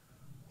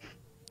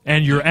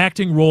 And your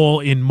acting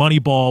role in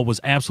Moneyball was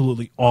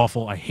absolutely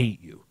awful. I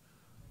hate you.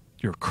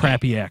 You're a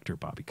crappy actor,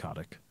 Bobby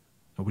Kotick.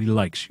 Nobody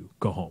likes you.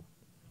 Go home.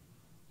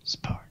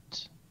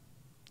 Sports?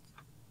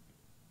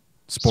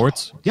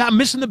 Yeah, I'm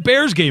missing the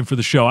Bears game for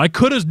the show. I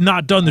could have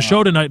not done the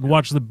show tonight and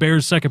watched the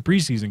Bears' second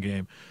preseason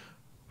game,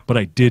 but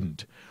I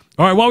didn't.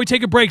 All right, while we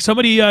take a break,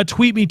 somebody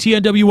tweet me,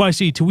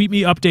 TNWYC, tweet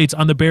me updates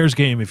on the Bears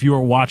game if you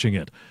are watching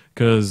it,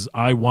 because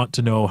I want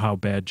to know how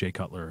bad Jay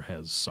Cutler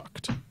has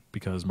sucked,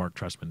 because Mark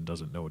Trestman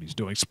doesn't know what he's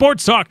doing.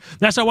 Sports Talk,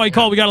 that's how I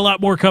call. We got a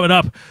lot more coming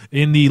up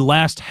in the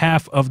last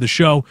half of the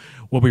show.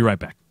 We'll be right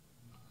back.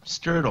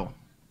 Sturtle.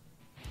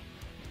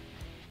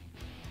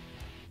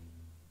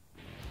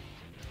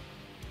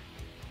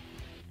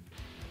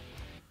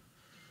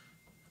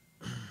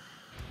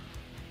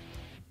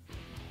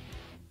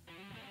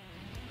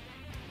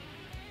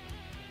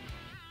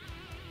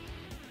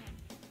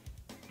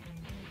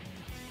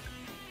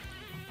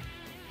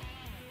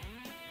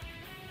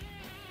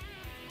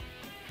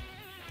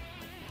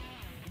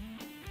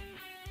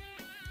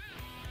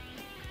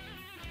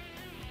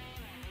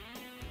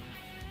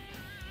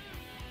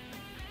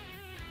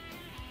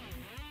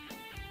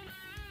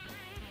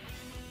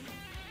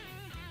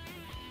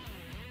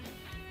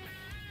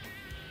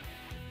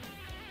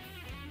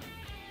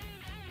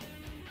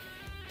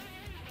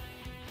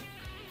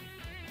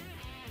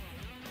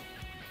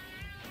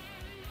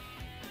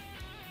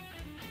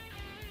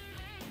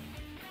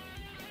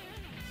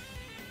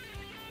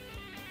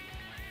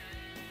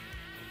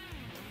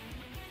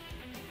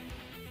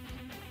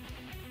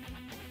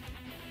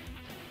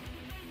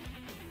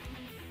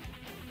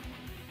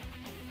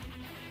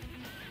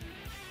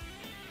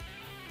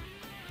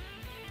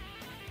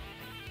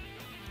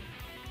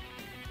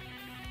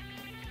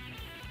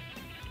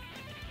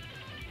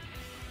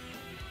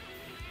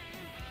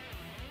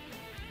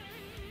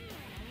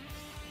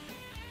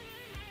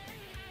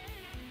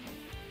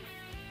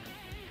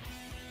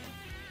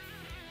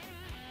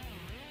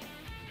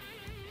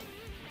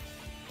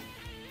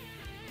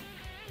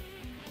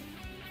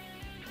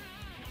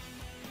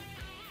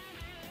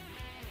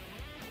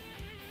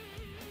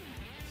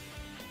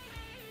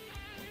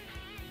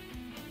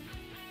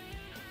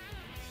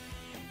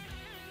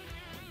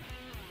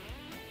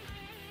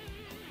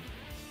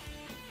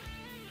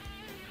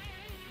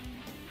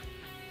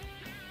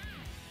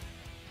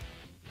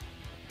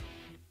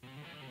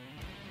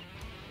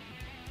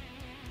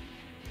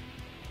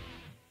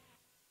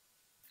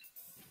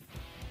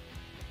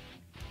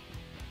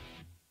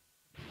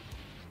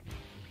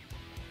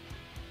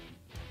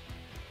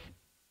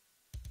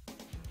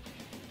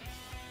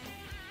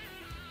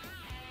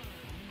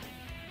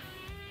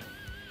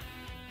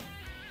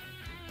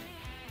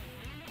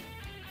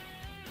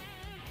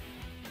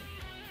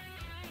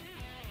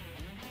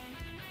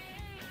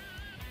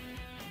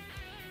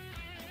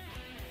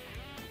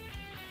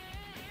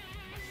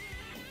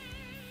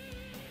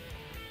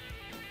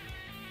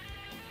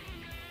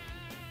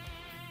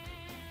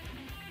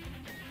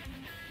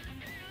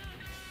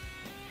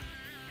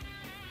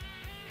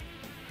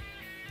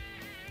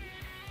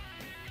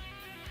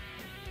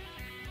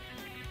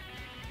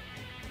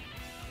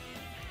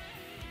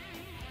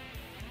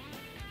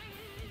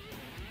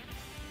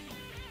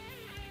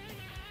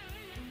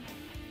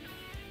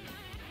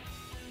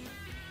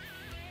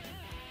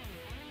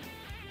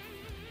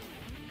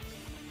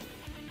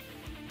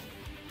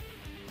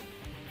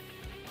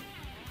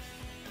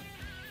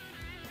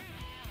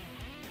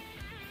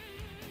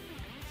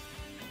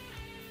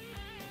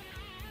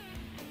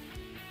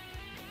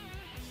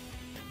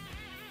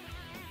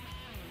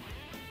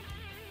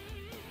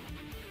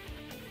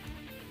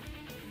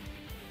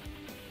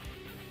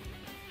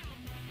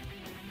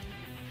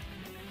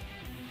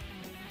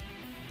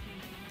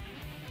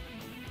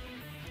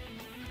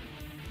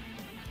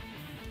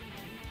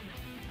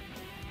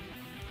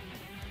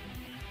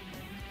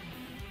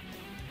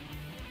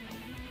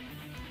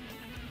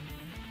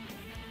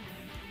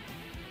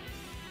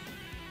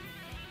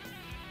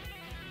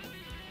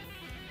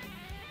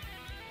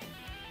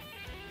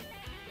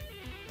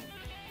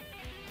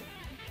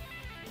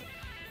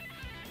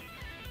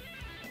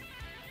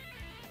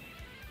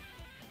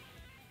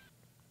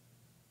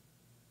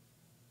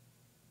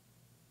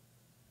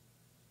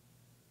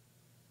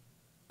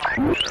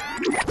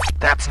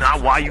 That's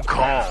not why you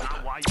called.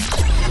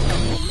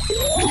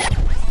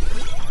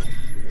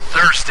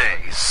 Thursday,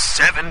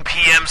 7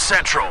 p.m.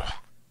 Central.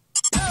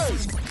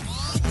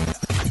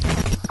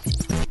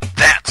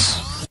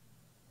 That's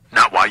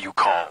not why you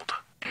called.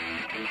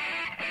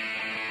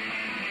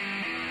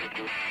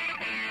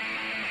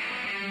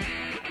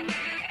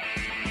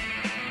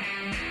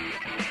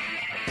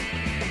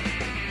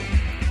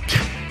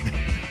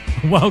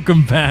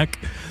 Welcome back.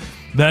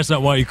 That's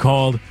not why you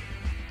called.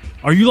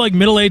 Are you like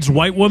middle-aged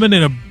white woman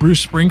in a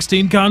Bruce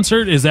Springsteen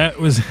concert? Was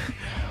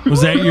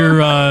that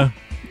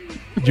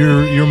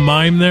your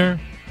mime there?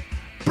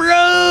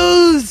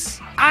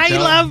 Bros, I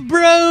love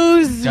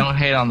bros. Don't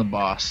hate on the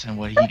boss and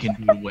what he can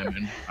do to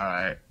women. All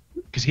right,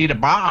 because he the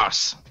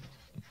boss.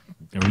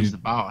 He's the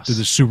boss. Did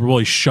the Super Bowl?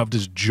 He shoved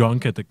his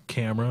junk at the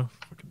camera.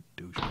 Fucking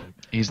douchebag.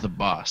 He's the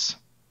boss.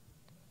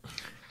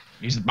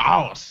 He's the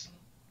boss.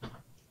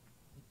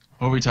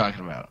 What were we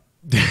talking about?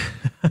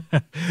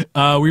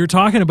 We were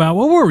talking about,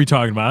 what were we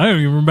talking about? I don't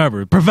even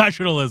remember.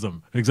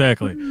 Professionalism.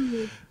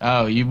 Exactly.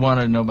 Oh, you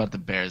want to know about the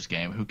Bears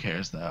game? Who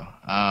cares though?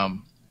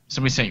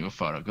 Somebody sent you a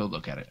photo. Go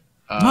look at it.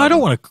 No, I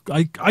don't want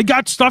to. I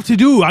got stuff to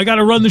do. I got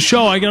to run the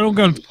show. I don't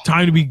got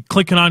time to be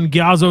clicking on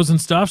Gazzos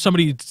and stuff.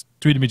 Somebody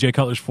tweeted me Jay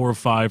Cutler's 4 of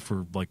 5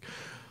 for like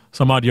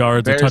some odd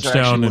yards, a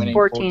touchdown, and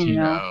 14.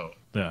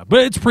 Yeah, but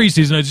it's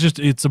preseason.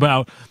 It's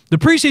about the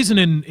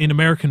preseason in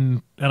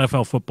American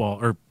NFL football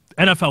or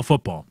NFL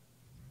football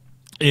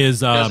is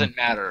doesn't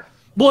matter.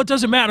 Well, it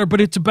doesn't matter, but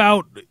it's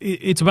about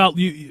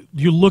you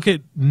look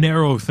at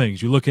narrow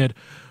things. You look at,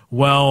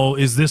 well,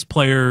 does this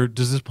player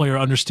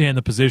understand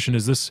the position?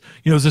 Is this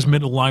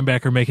middle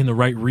linebacker making the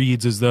right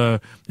reads? Is the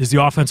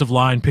offensive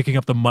line picking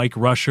up the Mike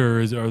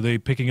rusher? Are they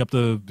picking up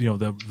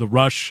the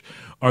rush?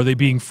 Are they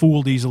being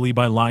fooled easily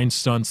by line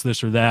stunts,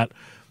 this or that?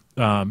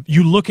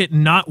 You look at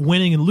not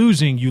winning and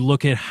losing, you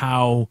look at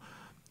how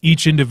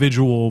each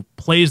individual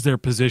plays their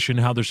position,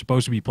 how they're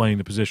supposed to be playing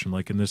the position.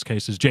 Like in this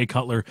case, is Jay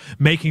Cutler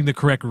making the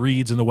correct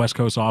reads in the West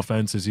Coast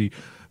offense? Is he,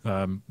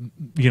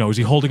 is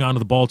he holding on to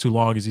the ball too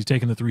long? Is he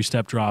taking the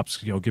 3-step drops?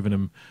 Giving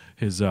him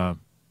his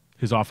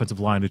offensive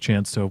line a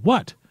chance to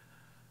what?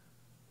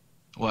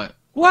 What?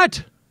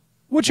 What?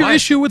 What's your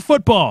issue with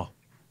football?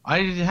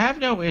 I have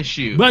no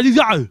issue.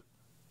 Yeah,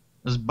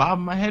 Just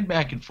bobbing my head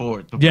back and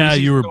forth. But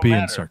you were being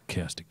matter.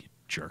 sarcastic, you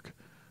jerk.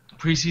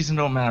 Preseason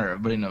don't matter.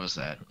 Everybody knows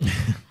that.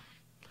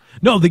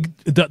 No,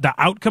 the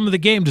outcome of the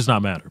game does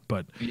not matter,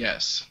 but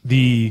yes,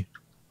 the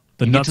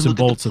nuts and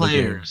bolts of the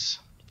game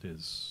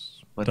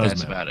but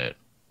that's matter. about it.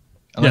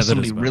 Unless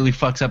somebody about really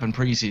fucks up in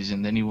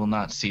preseason, then you will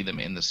not see them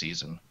in the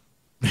season.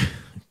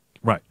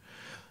 Right.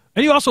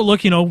 And you also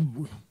look,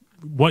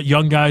 what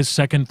young guys,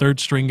 second, third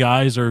string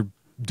guys are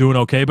doing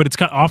okay, but it's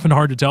often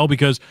hard to tell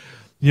because,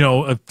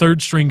 a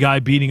third string guy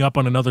beating up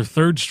on another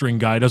third string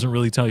guy doesn't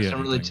really tell you anything.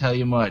 Doesn't really tell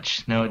you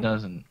much. No, it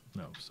doesn't.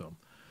 No, so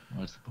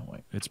what's the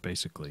point? It's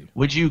basically.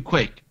 Would you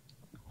quick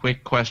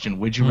question?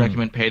 Would you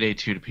recommend Payday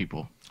 2 to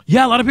people?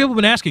 Yeah, a lot of people have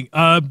been asking.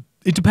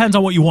 It depends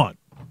on what you want.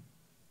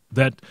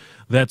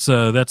 That's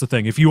the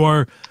thing. If you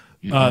are,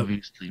 you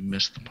obviously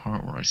missed the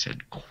part where I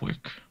said quick.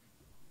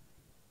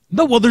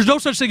 No, well, there's no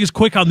such thing as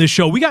quick on this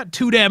show. We got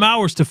 2 damn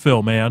hours to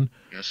fill, man.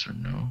 Yes or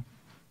no?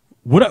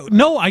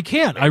 No, I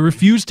can't. I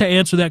refuse to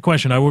answer that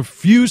question. I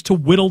refuse to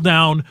whittle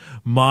down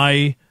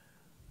my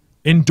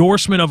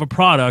endorsement of a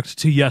product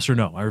to yes or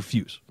no. I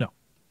refuse. No.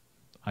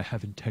 I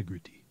have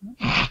integrity.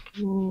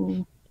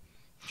 You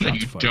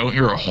don't.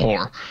 You're a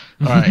whore.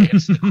 All right,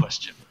 answer the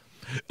question.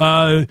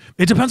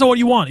 It depends on what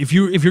you want. If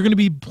you're going to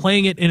be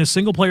playing it in a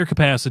single player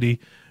capacity,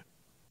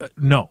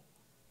 no,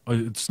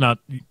 it's not.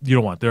 You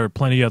don't want. There are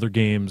plenty of other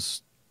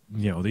games,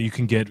 that you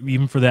can get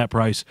even for that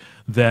price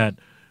that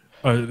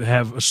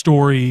have a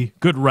story,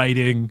 good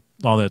writing,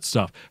 all that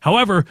stuff.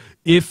 However,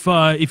 if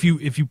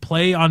you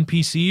play on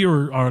PC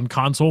or on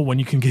console when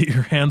you can get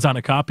your hands on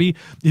a copy,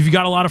 if you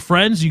got a lot of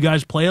friends, you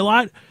guys play a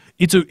lot.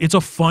 It's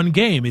a fun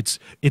game. It's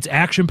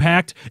action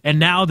packed, and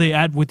now they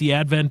add with the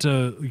advent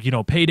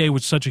Payday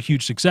was such a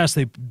huge success.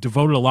 They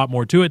devoted a lot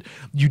more to it.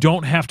 You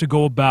don't have to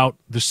go about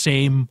the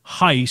same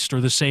heist or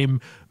the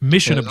same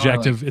mission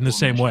objective in the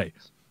same way.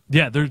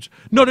 Yeah, there's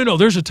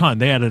there's a ton.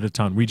 They added a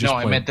ton.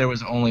 I meant there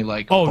was only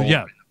like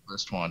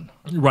first one.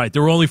 Right,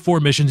 there were only 4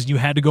 missions, and you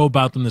had to go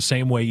about them the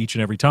same way each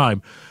and every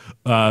time.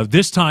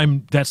 This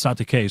time, that's not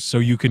the case. So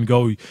you can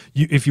go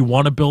if you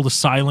want to build a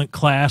silent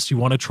class, you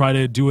want to try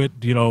to do it,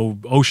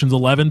 Ocean's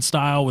 11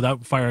 style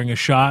without firing a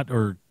shot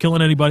or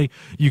killing anybody.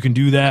 You can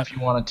do that. If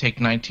you want to take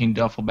 19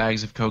 duffel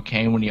bags of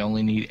cocaine when you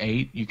only need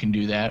 8, you can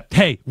do that.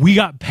 Hey, we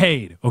got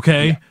paid,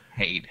 okay? Yeah.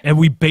 Paid. And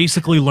we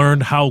basically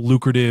learned how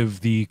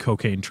lucrative the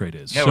cocaine trade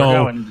is. Yeah, we're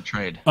going into the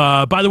trade.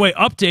 By the way,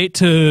 update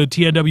to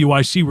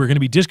TNWYC, we're going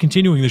to be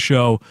discontinuing the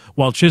show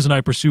while Chiz and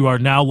I pursue our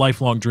now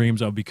lifelong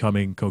dreams of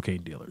becoming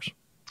cocaine dealers.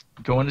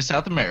 Going to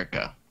South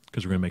America.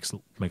 Because we're going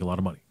to make a lot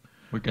of money.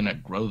 We're going to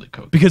grow the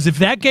cocaine. Because if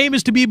that game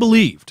is to be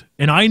believed,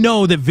 and I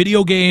know that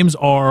video games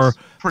are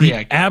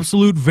the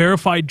absolute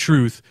verified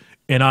truth,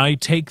 and I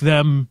take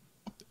them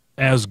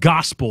as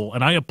gospel,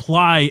 and I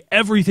apply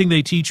everything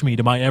they teach me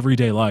to my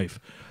everyday life,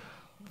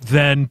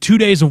 then 2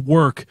 days of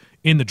work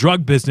in the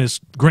drug business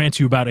grants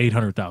you about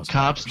 $800,000.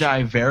 Cops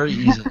die very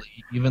easily,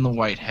 even the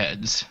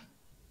whiteheads.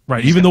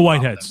 Right, even the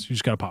whiteheads. You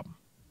just got to pop them.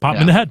 Pop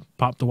them in the head.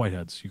 Pop the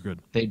whiteheads. You're good.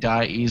 They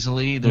die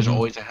easily. There's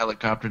always a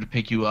helicopter to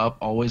pick you up,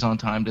 always on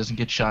time, doesn't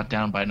get shot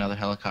down by another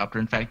helicopter.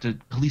 In fact, the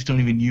police don't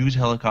even use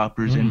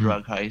helicopters in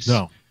drug heists.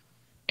 No.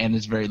 And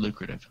it's very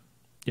lucrative.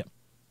 Yeah.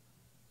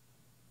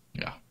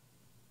 Yeah.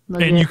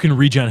 And you can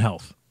regen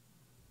health.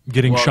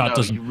 Getting Well, shot no,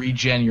 doesn't. you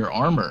regen your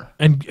armor.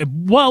 And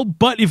well,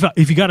 but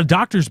if you got a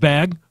doctor's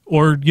bag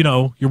or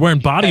you're wearing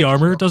body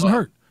armor, it doesn't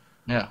hurt.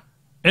 Yeah.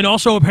 And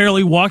also,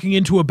 apparently, walking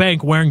into a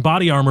bank wearing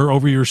body armor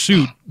over your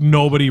suit,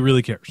 nobody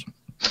really cares.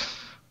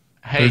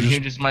 Hey,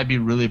 you just might be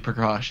really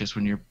precautious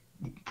when you're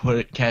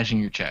cashing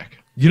your check.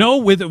 You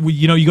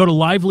go to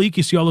Live Leak,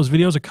 you see all those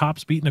videos of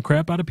cops beating the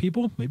crap out of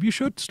people. Maybe you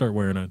should start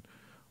wearing a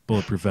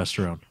bulletproof vest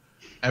around.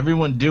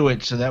 Everyone do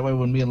it, so that way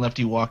when me and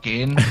Lefty walk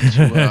in,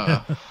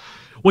 to,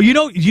 well,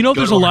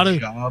 there's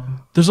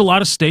a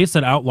lot of states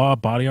that outlaw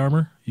body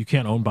armor. You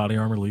can't own body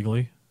armor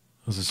legally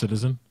as a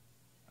citizen.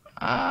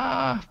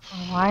 Why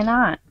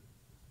not?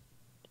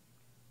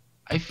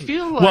 I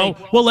feel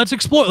like... Well, let's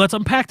explore. Let's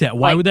unpack that.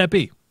 Why would that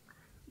be?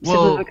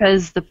 Simply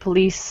because the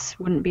police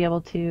wouldn't be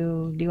able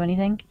to do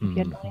anything if you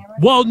had body armor?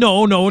 Well,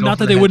 no, not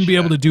that they wouldn't be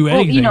able to do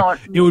anything.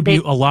 It would be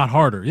a lot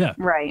harder, yeah.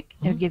 Right.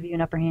 It would give you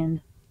an upper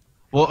hand.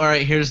 Well, all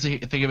right, here's the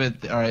thing of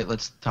it. All right,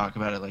 let's talk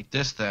about it like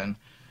this then.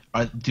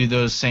 Do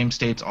those same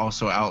states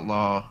also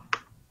outlaw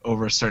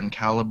over a certain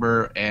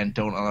caliber and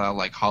don't allow,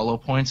 like, hollow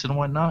points and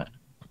whatnot?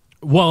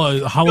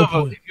 Well, hollow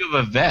point... If you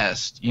have a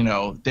vest,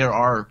 there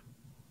are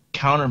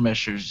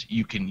countermeasures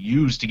you can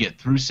use to get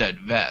through said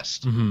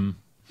vest. Mm-hmm.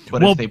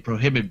 But if they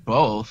prohibit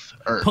both...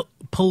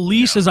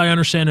 police, as I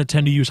understand it,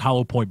 tend to use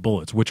hollow point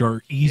bullets, which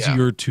are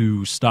easier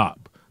to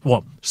stop.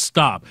 Well,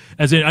 stop.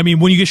 As in, I mean,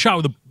 when you get shot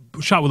with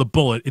a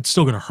bullet, it's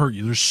still going to hurt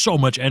you. There's so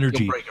much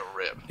energy You'll break a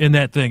rib in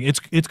that thing.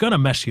 It's going to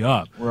mess you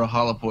up. Where a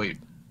hollow point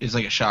is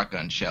like a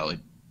shotgun shell.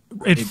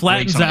 It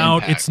flattens out.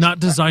 Impact. It's not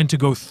designed to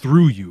go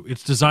through you.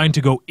 It's designed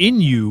to go in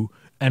you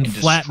and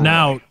flatten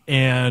out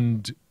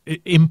and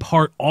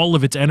impart all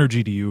of its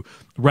energy to you,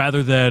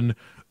 rather than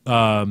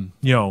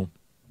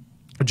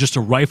just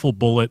a rifle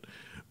bullet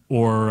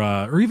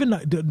or even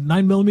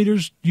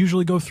 9mm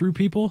usually go through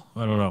people.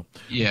 I don't know.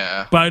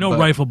 Yeah, but I know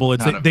rifle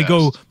bullets they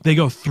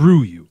go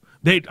through you.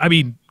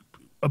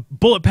 A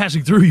bullet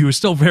passing through you is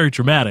still very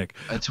traumatic.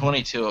 A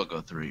 22 will go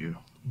through you.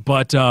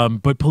 But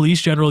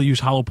police generally use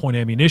hollow point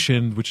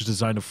ammunition, which is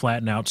designed to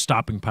flatten out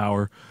stopping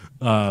power.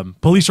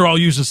 Police are all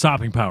used as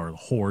stopping power,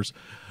 whores.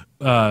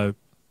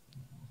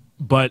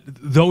 But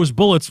those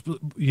bullets,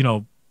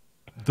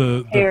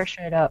 the hair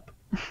shit up.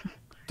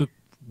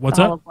 What's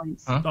that?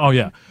 Huh? Oh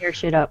yeah, hair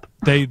shit up.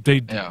 They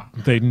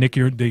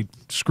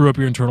screw up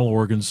your internal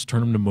organs, turn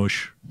them to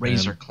mush.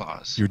 Razor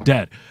claws. You're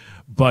dead.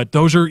 But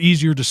those are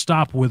easier to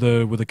stop with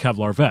a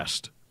Kevlar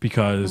vest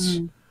because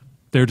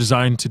they're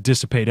designed to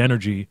dissipate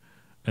energy,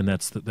 and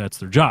that's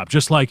their job.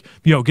 Just like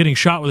getting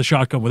shot with a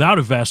shotgun without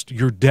a vest,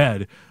 you're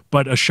dead.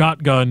 But a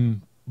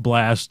shotgun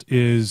blast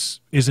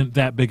isn't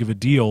that big of a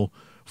deal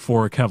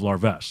for a Kevlar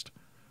vest.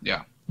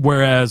 Yeah.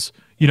 Whereas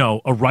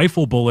a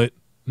rifle bullet,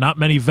 not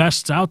many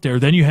vests out there.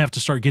 Then you have to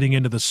start getting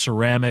into the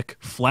ceramic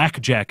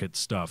flak jacket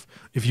stuff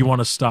if you want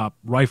to stop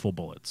rifle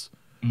bullets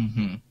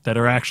that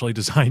are actually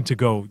designed to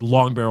go.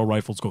 Long barrel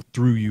rifles go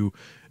through you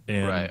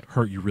and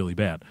hurt you really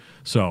bad.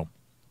 So,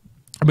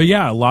 but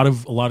yeah, a lot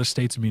of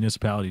states and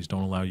municipalities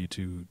don't allow you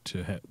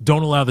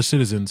don't allow the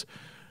citizens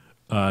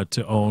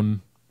to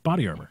own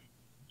body armor.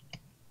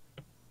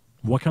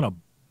 What kind of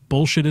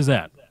bullshit is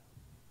that?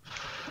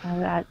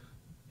 I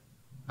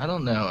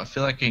don't know. I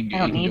feel like it I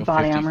don't can need go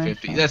body 50-50. armor.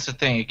 That's the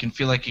thing. It can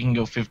feel like it can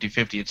go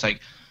 50-50. It's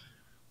like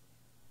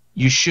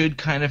you should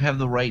kind of have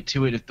the right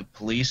to it if the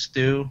police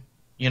do,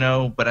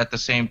 but at the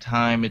same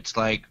time, it's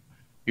like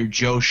your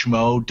Joe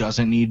Schmo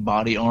doesn't need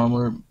body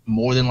armor.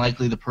 More than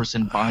likely, the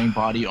person buying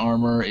body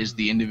armor is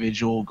the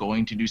individual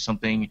going to do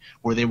something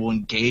where they will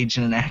engage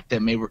in an act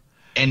that may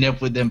end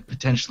up with them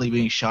potentially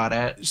being shot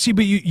at. See,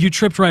 but you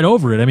tripped right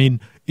over it. I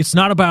mean, it's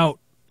not about...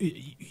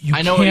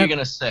 I know what you're going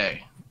to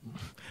say.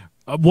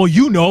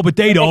 Well, but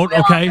they don't,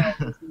 okay?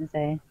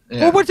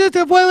 Yeah.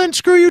 Well, then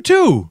screw you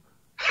too.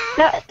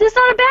 That's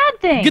not a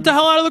bad thing. Get the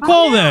hell out of the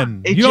call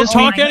then. You don't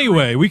talk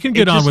anyway. We can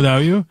get on without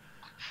you.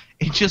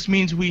 It just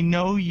means we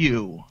know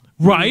you.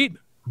 Right.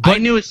 But I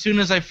knew as soon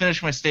as I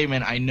finished my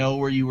statement, I know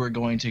where you were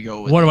going to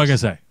go with What this. am I going to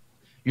say?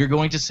 You're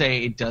going to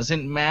say it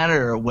doesn't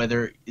matter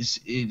whether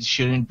it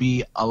shouldn't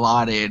be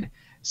allotted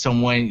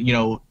someone,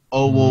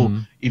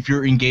 if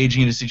you're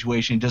engaging in a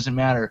situation, it doesn't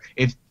matter.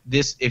 If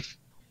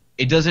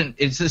it doesn't,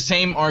 it's the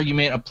same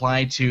argument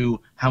applied to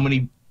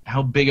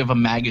how big of a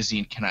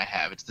magazine can I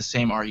have? It's the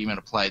same argument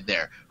applied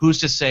there. Who's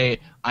to say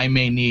I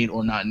may need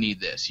or not need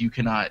this? You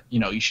cannot,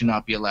 you should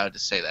not be allowed to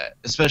say that,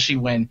 especially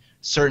when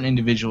certain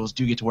individuals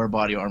do get to wear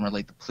body armor,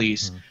 like the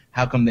police.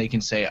 How come they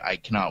can say I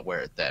cannot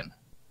wear it then?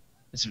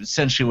 It's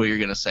essentially what you're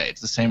going to say.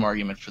 It's the same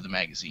argument for the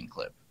magazine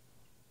clip.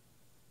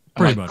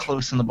 Pretty much.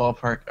 Close in the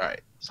ballpark? All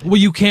right. Well,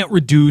 you can't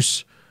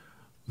reduce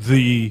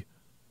the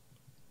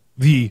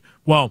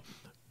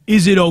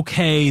is it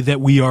okay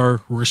that we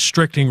are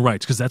restricting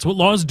rights? Because that's what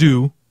laws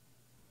do,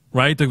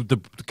 right? The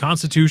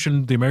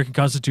Constitution, the American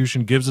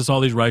Constitution gives us all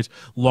these rights.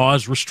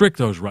 Laws restrict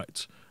those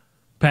rights,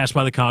 passed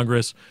by the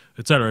Congress,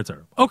 et cetera, et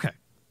cetera. Okay.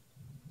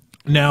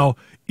 Now,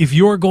 if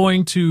you're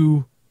going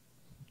to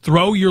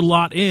throw your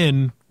lot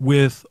in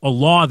with a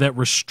law that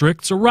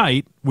restricts a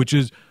right, which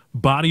is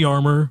body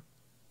armor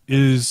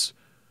is,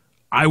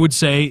 I would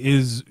say,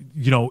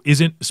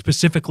 isn't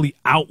specifically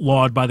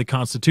outlawed by the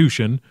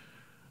Constitution.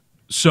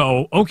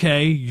 So,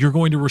 okay, you're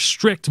going to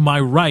restrict my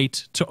right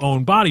to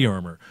own body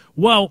armor.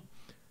 Well,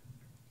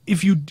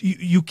 if you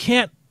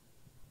can't,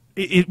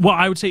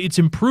 I would say it's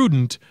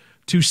imprudent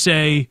to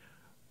say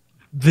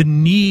the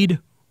need,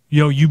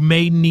 you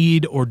may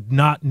need or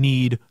not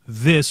need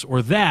this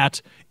or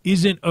that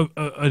isn't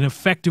an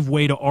effective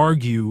way to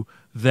argue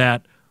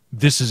that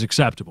this is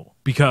acceptable,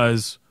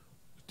 because,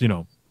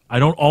 I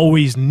don't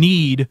always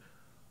need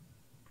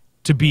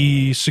to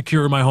be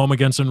secure in my home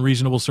against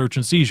unreasonable search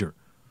and seizure.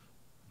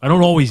 I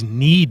don't always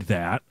need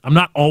that. I'm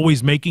not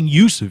always making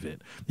use of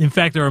it. In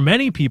fact, there are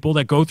many people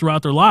that go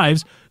throughout their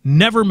lives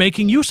never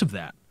making use of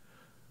that.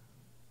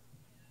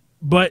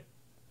 But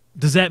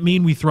does that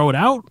mean we throw it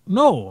out?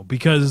 No,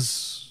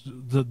 because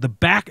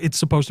it's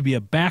supposed to be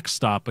a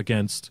backstop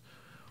against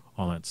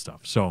all that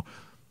stuff. So,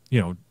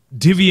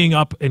 divvying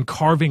up and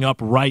carving up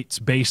rights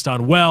based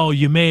on,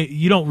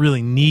 you don't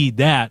really need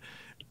that,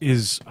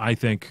 is, I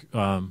think,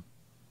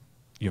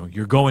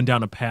 you're going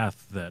down a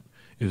path that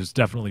is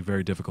definitely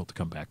very difficult to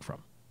come back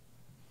from.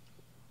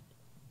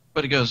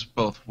 But it goes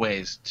both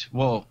ways.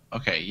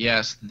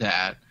 Yes,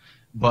 that,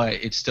 but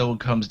it still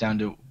comes down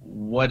to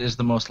what is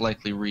the most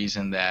likely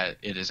reason that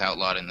it is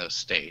outlawed in those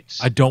states.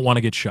 I don't want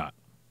to get shot.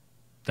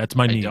 That's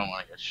my need. I don't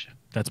want to get shot.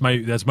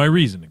 That's my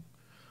reasoning.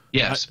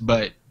 Yes,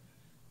 but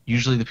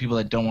usually the people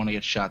that don't want to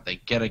get shot, they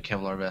get a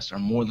Kevlar vest, are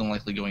more than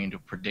likely going into a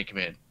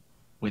predicament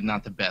with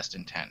not the best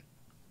intent.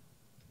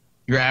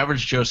 Your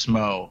average Joe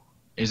Smo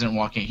isn't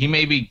walking. He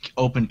may be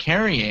open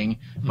carrying,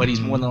 but he's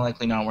more than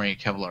likely not wearing a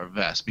Kevlar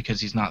vest because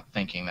he's not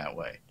thinking that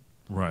way.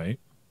 Right.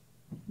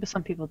 But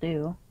some people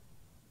do.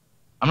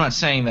 I'm not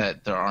saying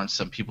that there aren't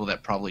some people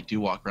that probably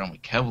do walk around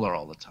with Kevlar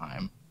all the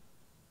time.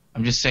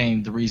 I'm just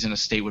saying the reason a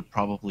state would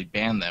probably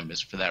ban them is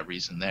for that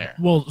reason there.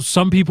 Well,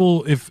 some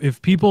people,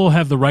 if people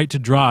have the right to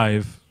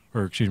drive,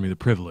 or excuse me, the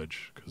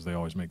privilege, because they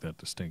always make that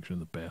distinction,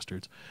 the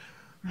bastards.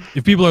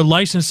 If people are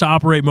licensed to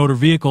operate motor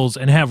vehicles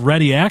and have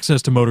ready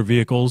access to motor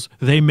vehicles,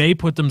 they may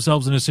put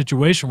themselves in a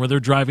situation where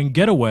they're driving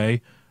getaway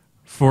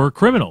for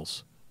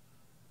criminals.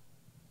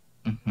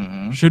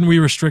 Mm-hmm. Shouldn't we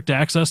restrict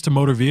access to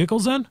motor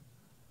vehicles then?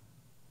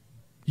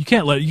 You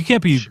can't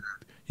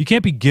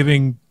be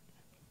giving,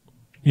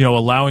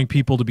 allowing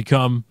people to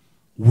become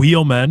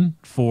wheelmen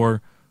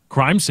for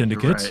crime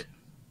syndicates.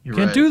 You're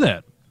Can't right. do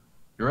that.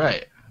 You're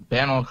right.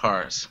 Ban all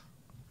cars.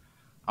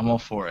 I'm all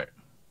for it.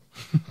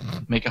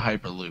 Make a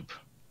Hyperloop.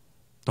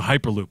 The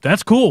Hyperloop.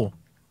 That's cool.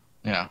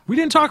 Yeah. We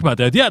didn't talk about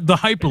that. Yeah, the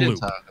We Hyperloop. didn't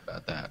talk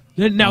about that.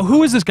 Now,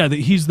 who is this guy?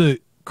 He's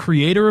the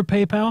creator of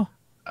PayPal?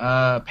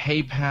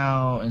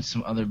 PayPal and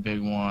some other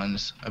big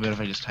ones. I bet if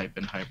I just type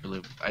in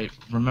Hyperloop, I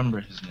remember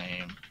his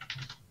name.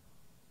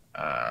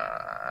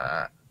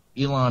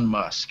 Elon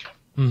Musk.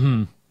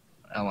 Mm-hmm.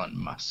 Elon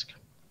Musk.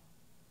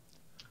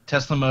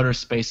 Tesla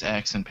Motors,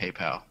 SpaceX, and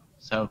PayPal.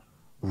 So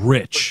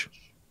Rich.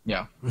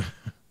 yeah,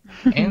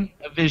 and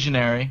a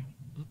visionary.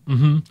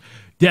 Mm-hmm.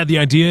 Yeah, the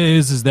idea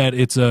is that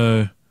it's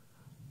an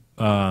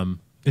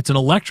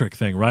electric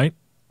thing, right?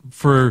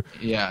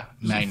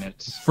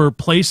 Magnets. For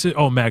places.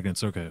 Oh,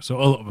 magnets. Okay, so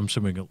I'm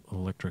assuming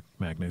electric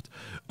magnets,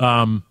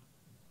 or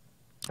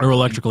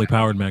electrically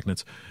powered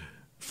magnets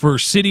for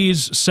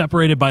cities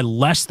separated by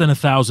less than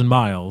 1,000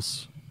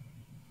 miles.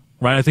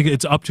 Right, I think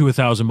it's up to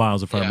 1,000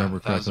 miles if I remember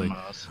correctly.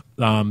 1,000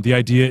 miles. The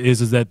idea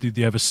is that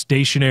you have a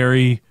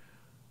stationary,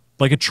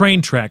 like a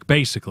train track,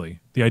 basically.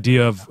 The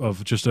idea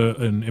of just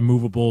an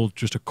immovable,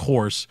 just a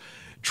course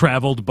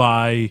traveled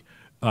by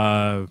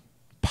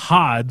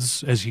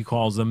pods, as he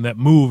calls them, that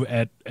move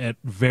at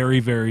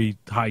very, very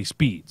high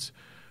speeds,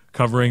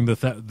 covering the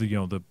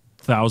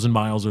 1,000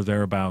 miles or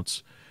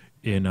thereabouts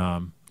in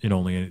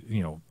only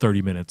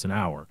 30 minutes an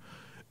hour.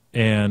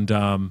 And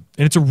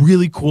it's a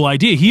really cool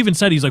idea. He even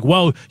said, he's like,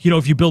 well,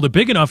 if you build it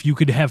big enough, you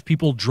could have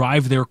people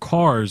drive their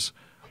cars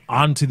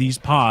onto these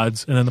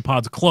pods, and then the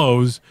pods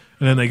close,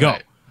 and then they go.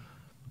 Right.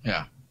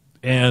 Yeah.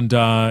 And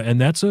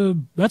that's a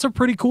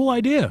pretty cool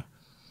idea.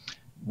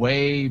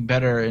 Way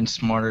better and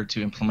smarter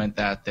to implement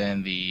that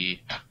than the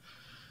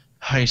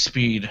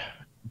high-speed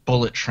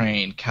bullet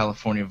train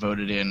California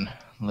voted in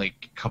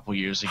like a couple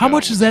years ago. How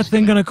much is that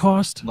thing going to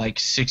cost? Like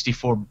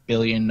 $64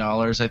 billion,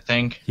 I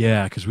think.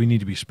 Yeah, because we need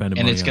to be spending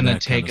And money it's on going to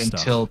that kind take of stuff.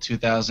 until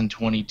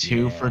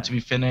 2022 for it to be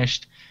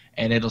finished.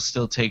 And it'll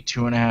still take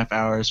 2.5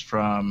 hours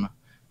from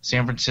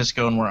San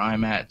Francisco and where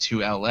I'm at to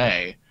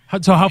LA.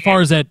 So how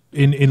far is that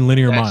in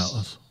linear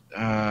miles?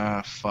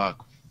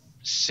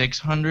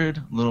 600,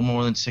 a little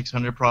more than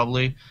 600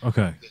 probably.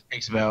 Okay. It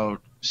takes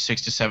about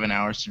 6 to 7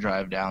 hours to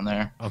drive down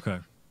there. Okay.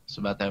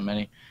 So about that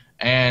many.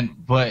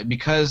 But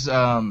because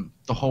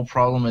the whole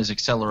problem is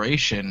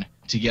acceleration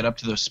to get up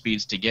to those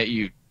speeds to get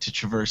you to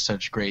traverse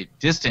such great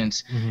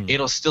distance,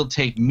 it'll still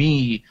take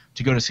me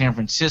to go to San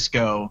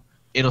Francisco.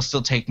 It'll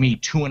still take me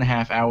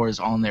 2.5 hours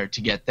on there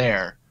to get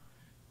there.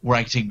 Where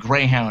I can take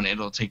Greyhound,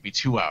 it'll take me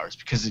 2 hours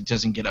because it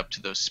doesn't get up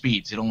to those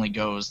speeds. It only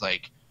goes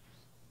like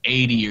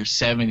 80 or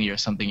 70 or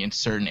something in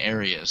certain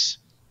areas.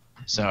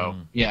 So,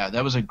 yeah,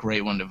 that was a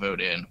great one to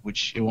vote in,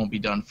 which it won't be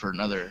done for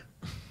another...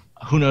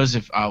 Who knows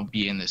if I'll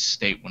be in this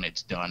state when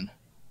it's done.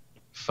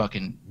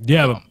 Fucking...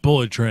 Yeah, but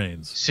bullet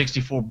trains.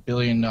 $64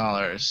 billion.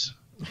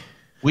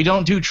 We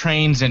don't do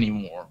trains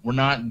anymore. We're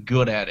not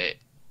good at it.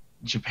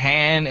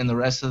 Japan and the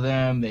rest of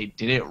them, they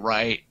did it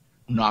right.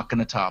 I'm not going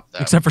to top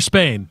them. Except for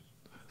Spain.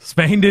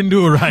 Spain didn't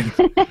do it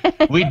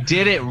right. We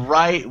did it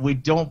right. We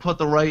don't put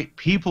the right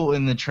people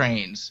in the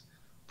trains.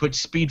 Put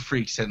speed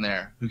freaks in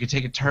there who could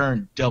take a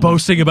turn.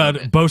 Boasting about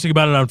it on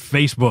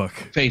Facebook.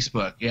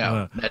 Facebook,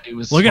 yeah. That dude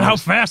was look at how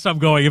fast I'm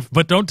going.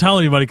 But don't tell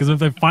anybody because if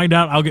they find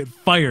out, I'll get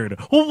fired.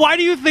 Well, why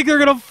do you think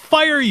they're going to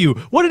fire you?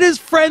 What did his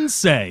friends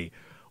say?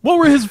 What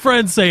were his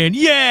friends saying?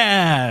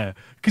 Yeah,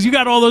 because you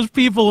got all those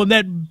people and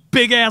that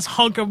big ass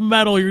hunk of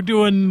metal you're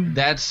doing.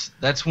 That's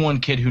one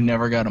kid who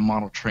never got a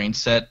model train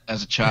set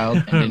as a child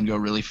and didn't go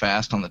really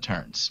fast on the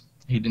turns.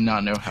 He did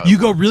not know how. You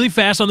go really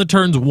fast on the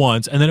turns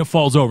once and then it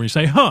falls over. And you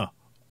say, "Huh,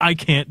 I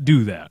can't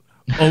do that."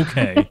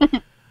 Okay.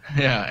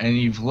 Yeah, and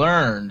you've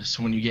learned.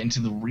 So when you get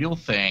into the real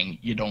thing,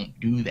 you don't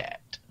do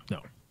that.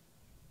 No.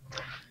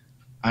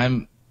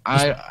 I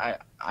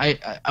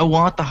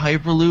want the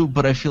Hyperloop,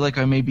 but I feel like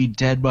I may be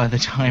dead by the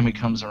time it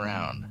comes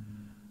around.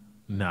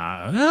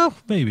 Nah, well,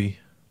 maybe.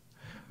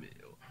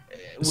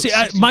 See,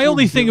 my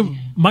only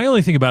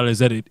thing about it is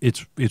that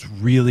it's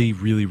really,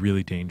 really,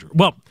 really dangerous.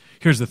 Well,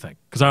 here's the thing,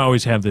 because I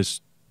always have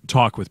this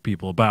talk with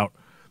people about.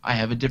 I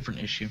have a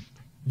different issue.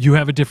 You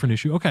have a different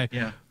issue, okay?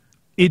 Yeah.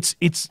 It's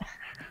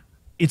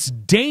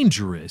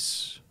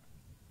dangerous,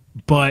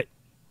 but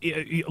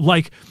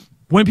like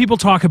when people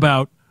talk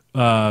about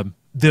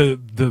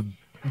the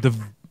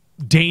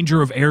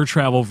danger of air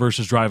travel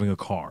versus driving a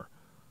car,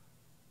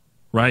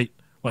 right?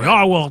 Like,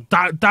 oh, well,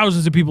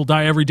 thousands of people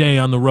die every day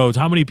on the roads.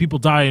 How many people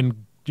die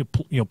in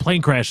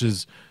plane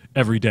crashes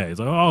every day? It's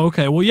like, oh,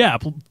 okay, well, yeah,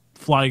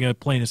 flying a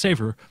plane is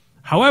safer.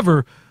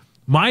 However,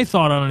 my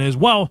thought on it is,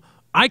 well,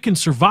 I can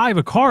survive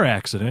a car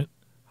accident.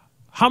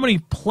 How many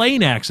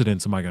plane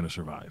accidents am I going to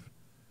survive?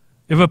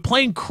 If a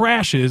plane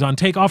crashes on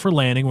takeoff or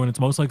landing when it's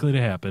most likely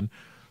to happen,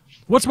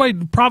 what's my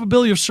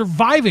probability of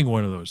surviving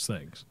one of those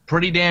things?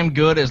 Pretty damn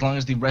good as long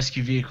as the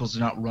rescue vehicles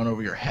do not run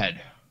over your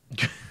head.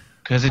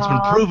 Because it's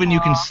been proven you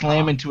can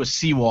slam into a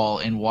seawall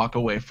and walk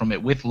away from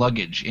it with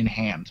luggage in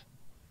hand.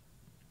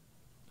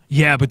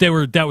 Yeah, but that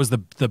was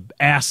the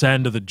ass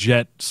end of the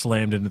jet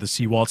slammed into the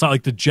seawall. It's not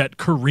like the jet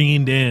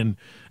careened in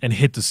and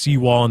hit the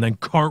seawall and then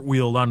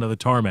cartwheeled onto the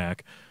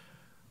tarmac.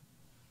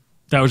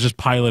 That was just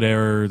pilot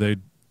error. They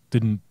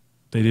didn't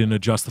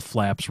adjust the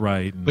flaps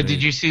right. But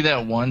did you see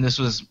that one? This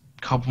was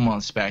a couple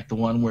months back. The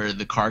one where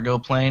the cargo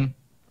plane.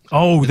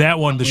 Oh, that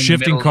one, the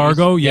shifting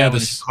cargo? Yeah,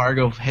 the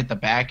cargo hit the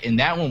back, and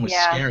that one was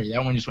scary.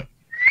 That one just went,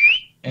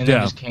 and then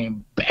just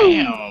came,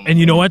 bam. And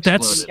you know what?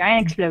 That's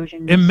giant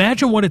explosion.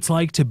 Imagine what it's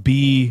like to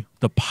be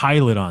the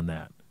pilot on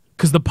that,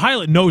 because the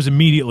pilot knows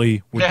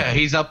immediately.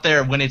 He's up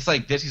there when it's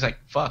like this. He's like,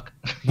 "Fuck."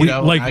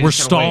 We're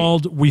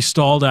stalled. Wait. We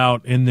stalled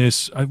out in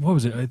this. What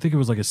was it? I think it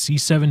was like a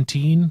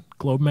C-17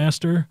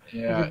 Globemaster.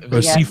 Yeah, or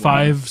a C-5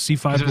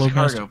 Globemaster. It was a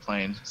cargo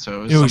plane,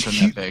 so it was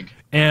something that big.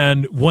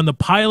 And when the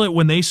pilot,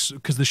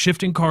 because the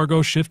shifting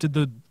cargo shifted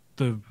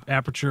the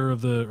aperture of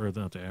the, or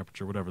not the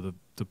aperture, whatever,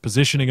 the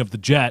positioning of the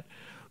jet,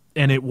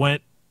 and it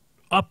went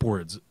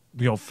upwards,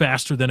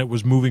 faster than it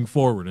was moving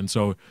forward. And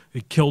so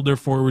it killed their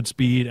forward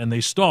speed and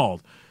they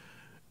stalled.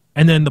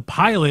 And then the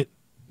pilot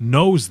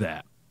knows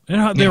that.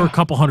 And they were a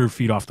couple hundred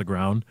feet off the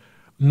ground.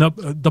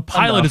 The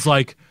pilot is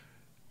like,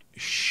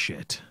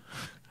 shit.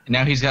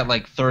 Now he's got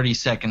like 30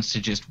 seconds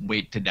to just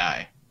wait to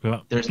die.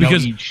 Yeah. There's no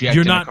eject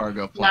in a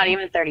cargo plane. Not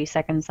even 30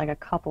 seconds, like a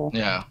couple.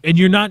 Yeah. And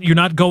you're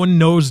not going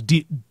nose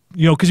deep,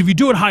 because if you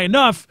do it high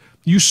enough,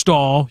 you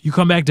stall, you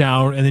come back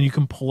down, and then you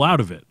can pull out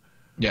of it.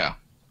 Yeah.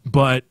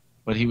 But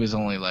he was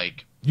only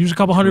like... He was a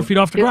couple hundred feet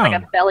off the ground.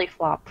 Like a belly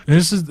flop. And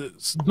this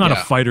is not a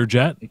fighter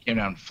jet. It came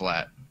down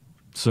flat.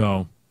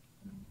 So...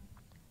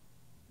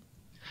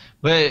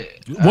 But...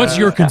 What's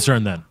your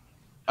concern then?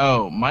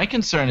 Oh, my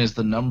concern is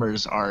the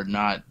numbers are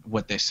not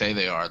what they say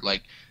they are.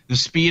 Like, the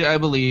speed, I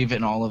believe,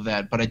 and all of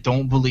that, but I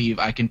don't believe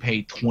I can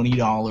pay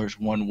 $20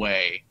 one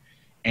way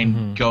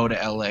and go to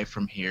LA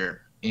from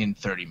here in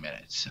 30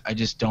 minutes. I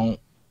just don't.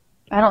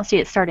 I don't see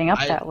it starting up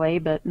that way,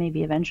 but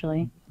maybe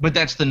eventually. But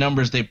that's the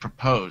numbers they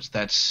proposed.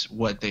 That's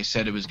what they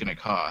said it was going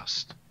to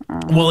cost.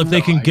 Well, if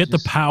they can get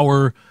the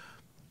power,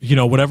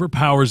 whatever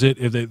powers it,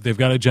 if they've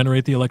got to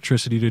generate the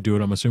electricity to do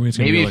it, I'm assuming it's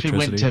going to be electricity.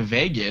 Maybe if it went to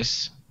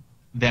Vegas,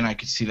 then I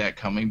could see that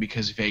coming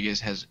because Vegas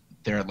has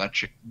their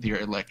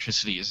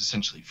electricity is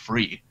essentially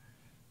free.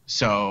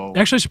 So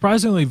actually,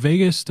 surprisingly,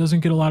 Vegas doesn't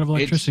get a lot of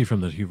electricity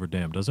from the Hoover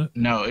Dam, does it?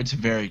 No, it's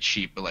very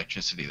cheap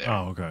electricity there.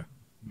 Oh, okay.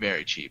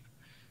 Very cheap.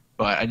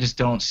 but I just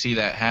don't see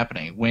that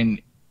happening.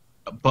 When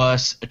a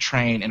bus, a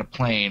train, and a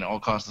plane all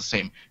cost the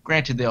same.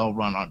 Granted, they all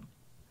run on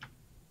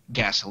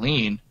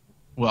gasoline.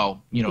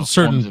 Well,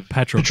 certain forms of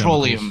petrochemicals,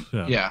 petroleum.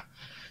 yeah.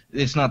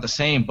 It's not the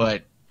same,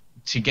 but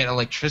to get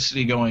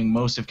electricity going,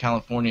 most of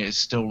California is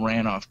still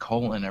ran off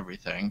coal and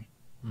everything.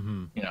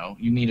 Mm-hmm.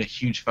 You need a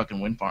huge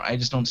fucking wind farm. I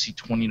just don't see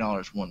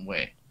 $20 one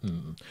way.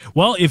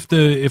 Well,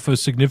 if a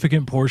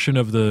significant portion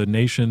of the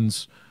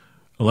nation's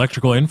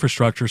electrical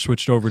infrastructure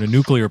switched over to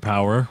nuclear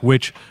power,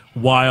 which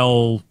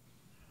while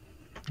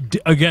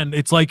again,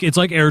 it's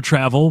like air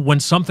travel. When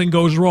something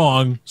goes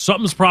wrong,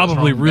 something's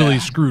probably really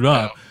screwed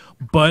up. Yeah.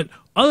 But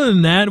other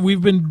than that,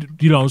 we've been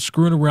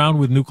screwing around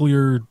with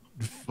nuclear.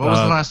 What was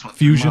the last one?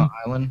 Fusion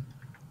Island.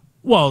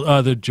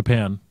 Well, the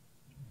Japan.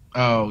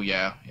 Oh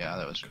yeah,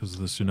 that was because of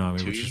the tsunami,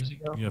 2 which years is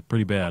ago?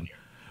 Pretty bad.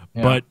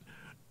 Yeah.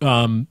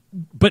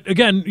 But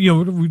again,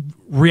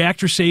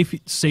 reactor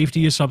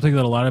safety is something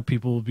that a lot of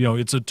people,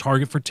 it's a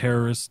target for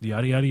terrorists,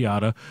 yada yada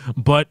yada.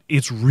 But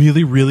it's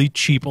really, really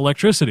cheap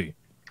electricity,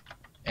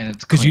 and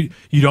it's because you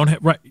don't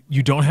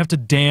have to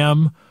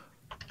dam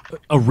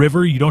a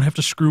river, you don't have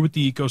to screw with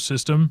the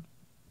ecosystem,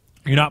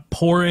 you're not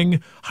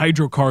pouring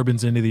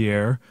hydrocarbons into the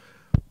air.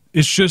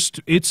 It's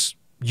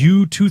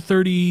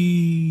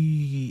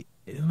U-230.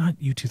 Not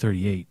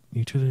U-238,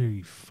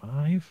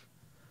 U-235?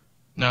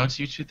 No, it's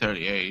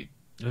U-238.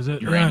 Is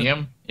it?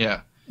 Uranium?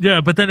 Yeah. Yeah,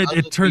 but then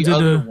it turns the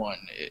into... other one,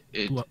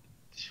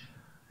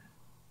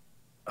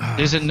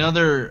 there's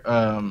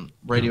another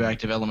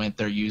radioactive element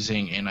they're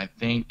using in, I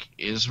think,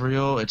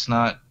 Israel. It's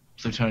not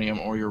plutonium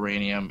or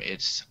uranium.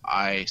 It's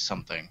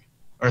something.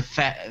 Or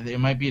it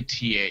might be a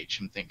TH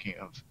I'm thinking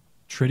of.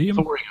 Tritium?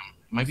 Thorium.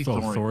 It might be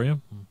thorium.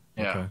 Thorium?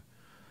 Yeah. Okay.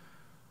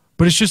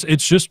 But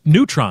it's just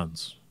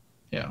neutrons.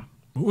 Yeah.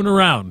 Moving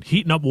around,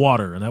 heating up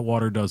water, and that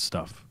water does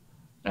stuff.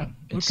 No,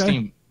 it's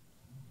steam.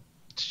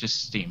 It's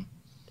just steam.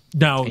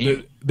 Now,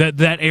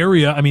 that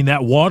area,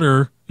 that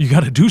water, you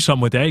got to do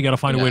something with that. You got to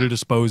find a way to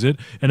dispose it.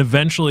 And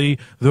eventually,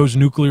 those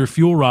nuclear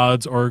fuel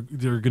rods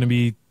they're going to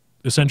be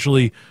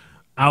essentially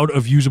out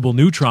of usable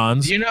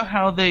neutrons. Do you know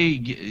how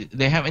they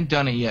haven't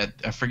done it yet?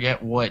 I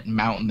forget what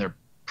mountain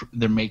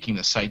they're making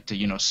the site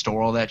to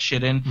store all that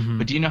shit in. Mm-hmm.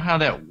 But do you know how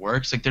that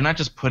works? Like, they're not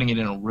just putting it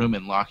in a room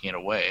and locking it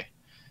away.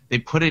 They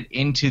put it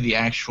into the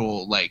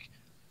actual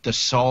the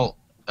salt.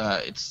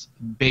 It's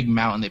big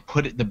mountain. They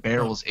put the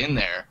barrels in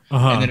there,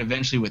 and then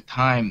eventually with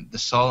time, the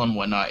salt and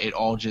whatnot, it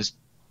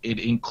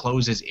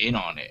encloses in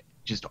on it,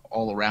 just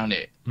all around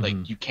it. Mm-hmm.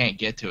 Like you can't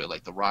get to it,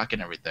 like the rock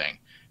and everything,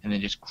 and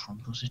then just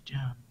crumbles it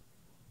down.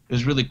 It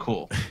was really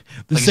cool.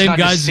 The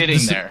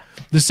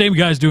same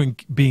guy's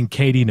being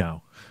Katie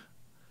now.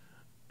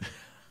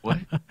 What?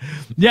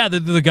 Yeah,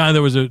 the guy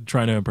that was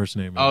trying to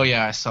impersonate me. Oh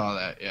yeah, I saw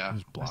that. Yeah,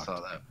 I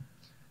saw that.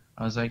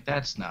 I was like,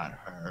 that's not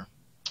her.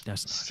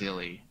 That's not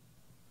silly. Her.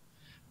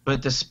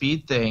 But the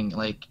speed thing,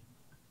 I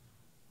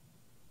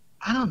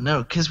don't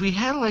know, because we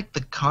had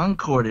the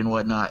Concorde and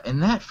whatnot,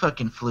 and that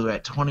fucking flew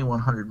at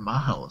 2,100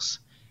 miles,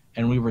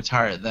 and we were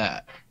tired of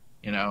that,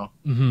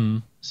 Mm-hmm.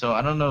 So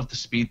I don't know if the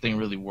speed thing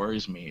really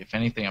worries me. If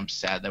anything, I'm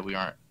sad that we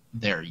aren't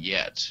there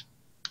yet.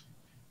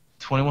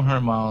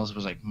 2,100 miles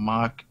was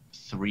Mach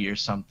 3 or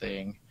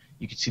something.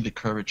 You could see the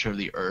curvature of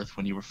the Earth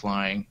when you were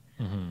flying.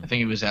 Mm-hmm. I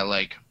think it was at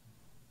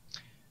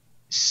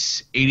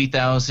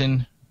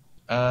 80,000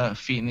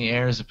 feet in the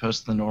air as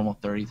opposed to the normal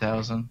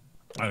 30,000.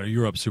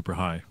 You're up super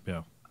high,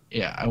 yeah.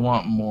 Yeah, I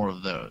want more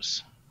of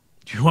those.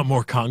 Do you want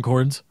more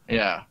Concords?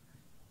 Yeah.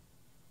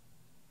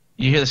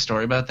 You hear the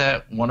story about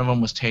that? One of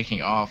them was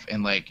taking off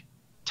and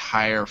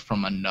tire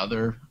from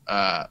another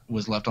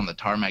was left on the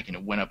tarmac and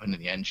it went up into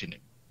the engine.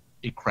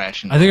 It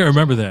crashed. I think I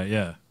remember that,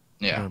 yeah.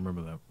 Yeah. I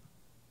remember that.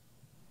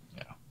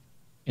 Yeah.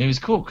 And it was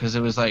cool because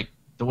it was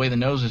the way the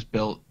nose was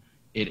built,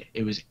 it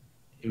was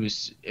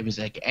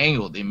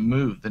angled. It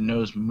moved. The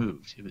nose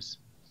moved. It was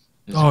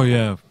oh cool.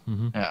 yeah.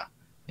 Mm-hmm. Yeah.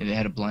 And they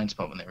had a blind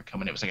spot when they were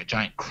coming. It was like a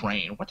giant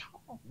crane. What?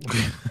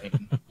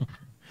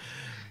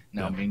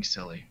 No, I'm being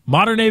silly.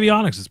 Modern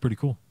avionics is pretty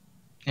cool.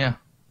 Yeah.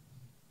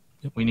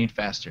 Yep. We need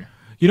faster.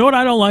 You know what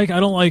I don't like? I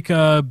don't like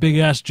big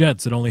ass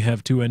jets that only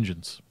have 2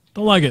 engines.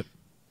 Don't like it.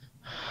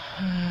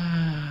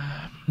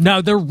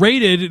 Now they're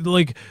rated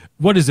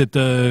what is it?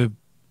 The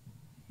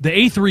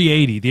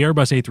A380, the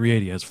Airbus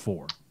A380 has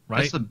 4. Right?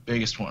 That's the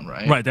biggest one,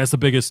 right? Right, that's the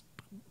biggest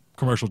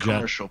commercial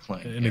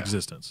plane in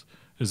existence.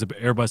 Is the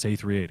Airbus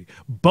A380.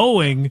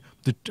 Boeing,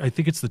 I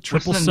think it's the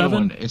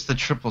 777. It's the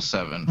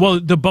 777. Well,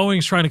 the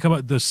Boeing's trying to come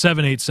up the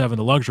 787,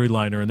 the luxury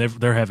liner, and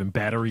they're having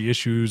battery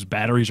issues.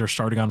 Batteries are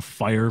starting on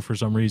fire for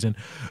some reason.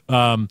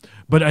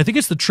 But I think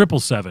it's the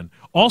 777.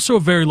 Also a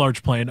very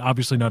large plane,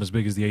 obviously not as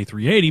big as the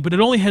A380, but it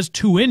only has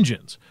 2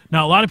 engines.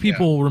 Now a lot of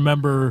people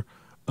remember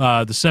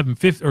the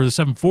 750 or the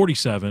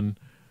 747,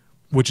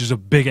 which is a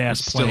big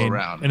ass plane, still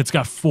around. and it's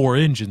got 4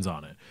 engines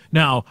on it.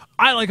 Now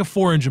I like a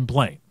 4-engine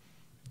plane.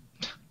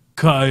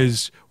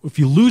 Because if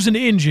you lose an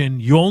engine,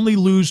 you only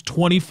lose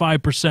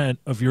 25%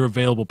 of your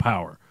available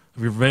power,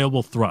 of your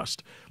available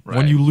thrust. Right.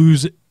 When you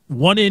lose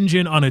 1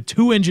 engine on a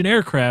 2-engine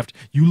aircraft,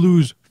 you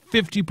lose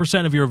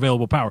 50% of your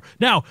available power.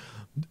 Now,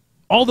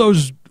 all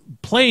those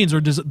planes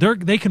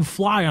they can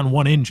fly on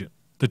one engine.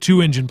 The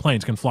 2-engine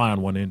planes can fly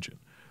on one engine.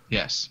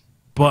 Yes.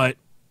 But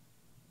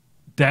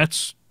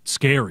that's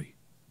scary.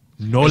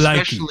 No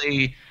likey.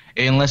 Especially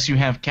unless you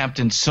have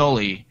Captain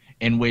Sully,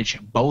 in which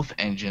both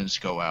engines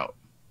go out.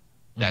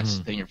 Then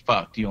you're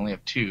fucked. You only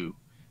have 2.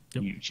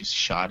 Yep. You just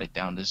shot it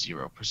down to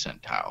 0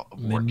 percentile of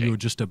and working. then you're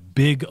just a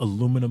big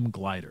aluminum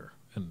glider,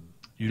 and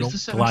you don't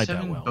glide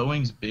that well. Is the 777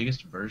 Boeing's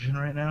biggest version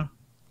right now?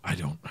 I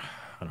don't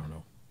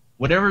know.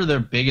 Whatever their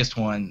biggest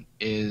one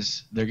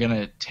is, they're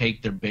gonna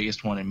take their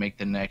biggest one and make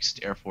the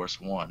next Air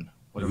Force One,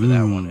 whatever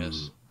that one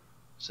is.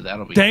 So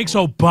that'll be. Thanks,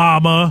 cool.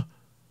 Obama.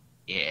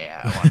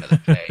 Yeah, I want another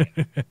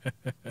plane.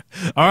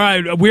 All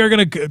right, we are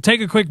going to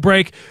take a quick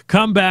break,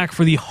 come back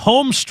for the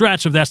home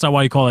stretch of That's Not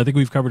Why You Call. I think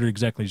we've covered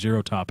exactly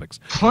 0 topics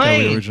that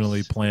we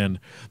originally planned.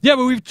 Yeah,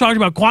 but we've talked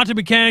about quantum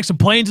mechanics and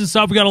planes and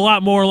stuff. We got a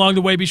lot more along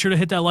the way. Be sure to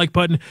hit that like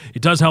button.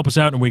 It does help us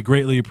out, and we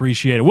greatly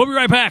appreciate it. We'll be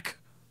right back.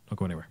 Don't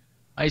go anywhere.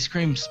 Ice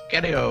cream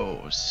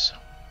spaghettios.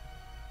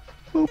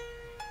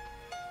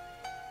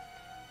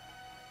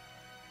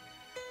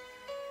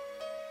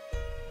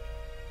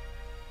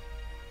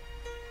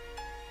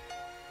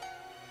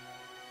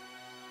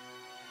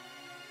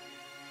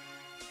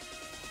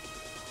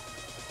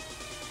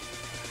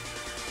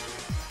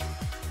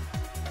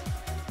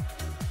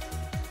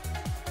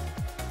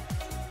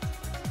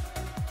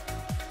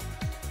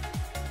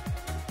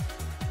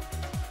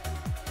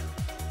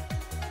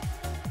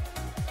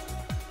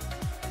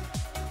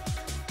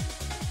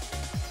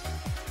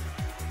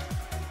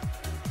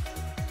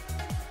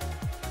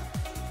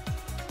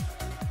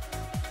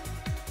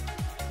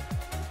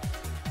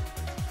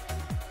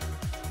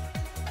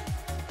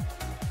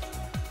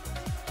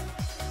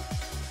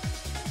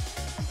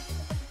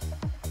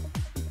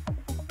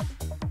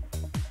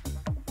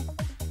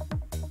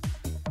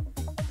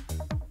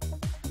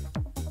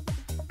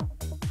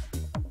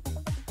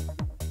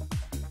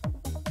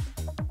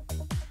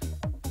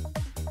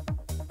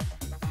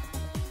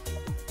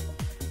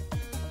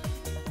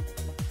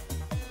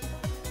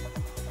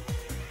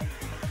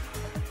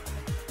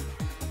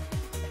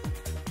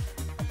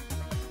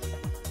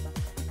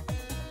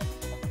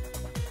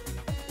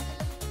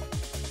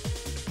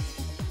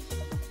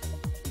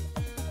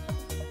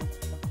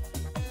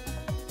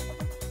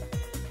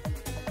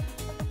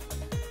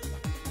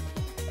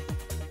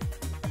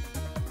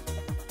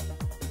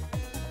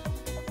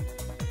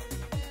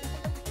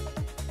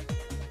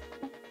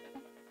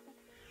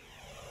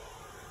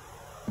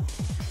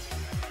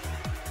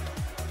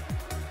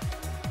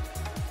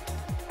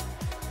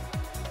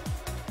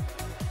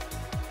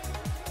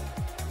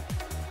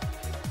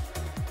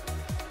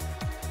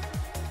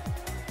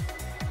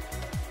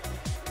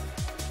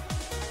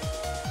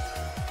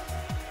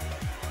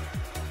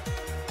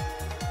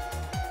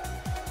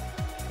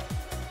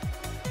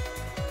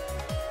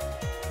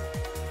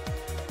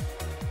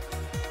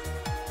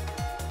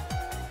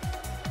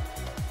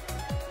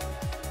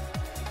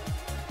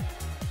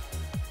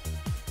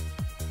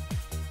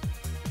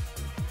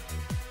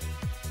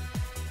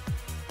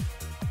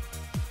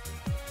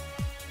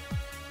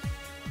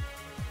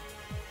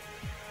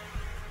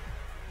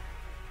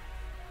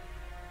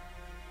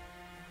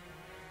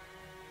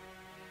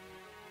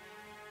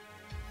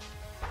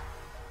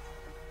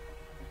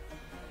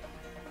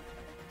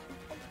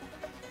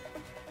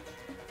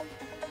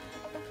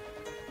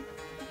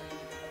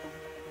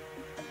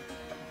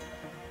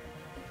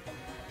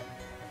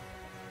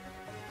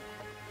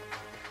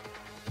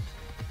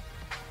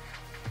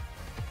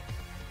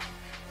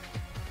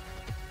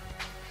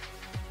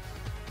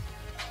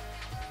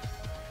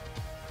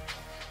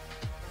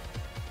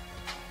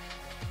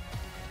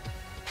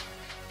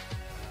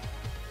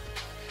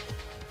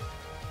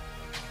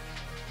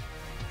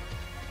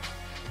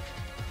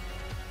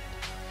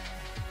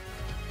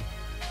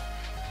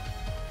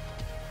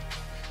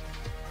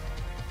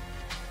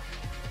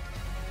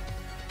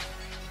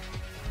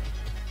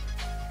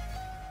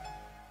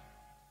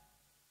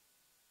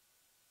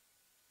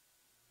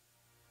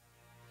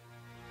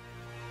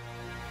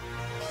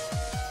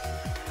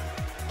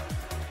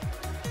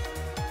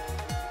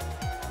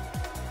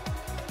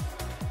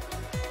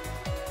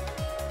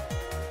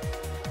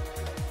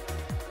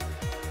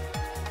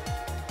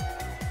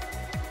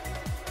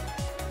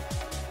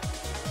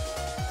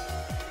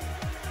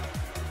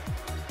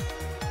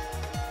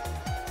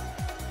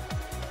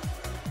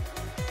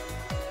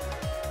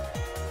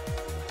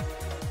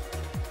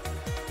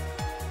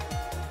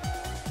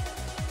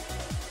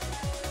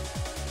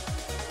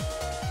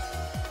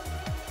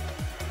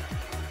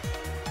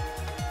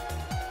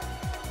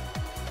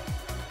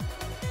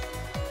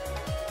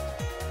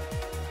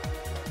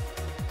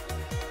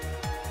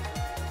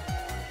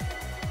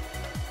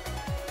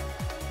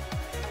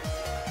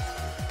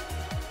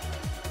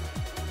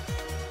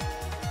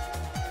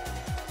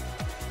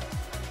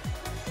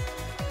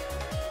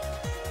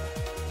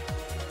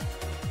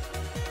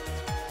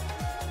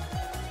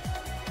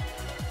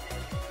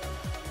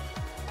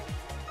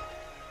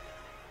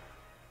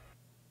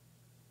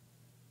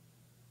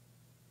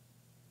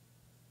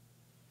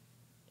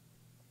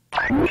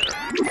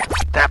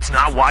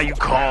 not why you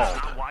called.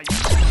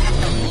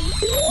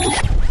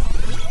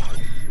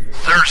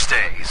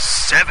 Thursdays,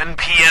 7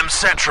 p.m.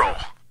 Central.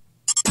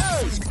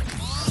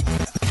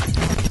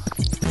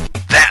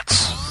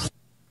 That's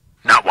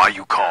not why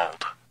you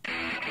called.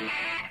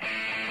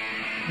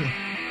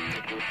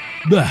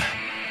 Blah.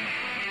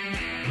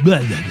 Blah,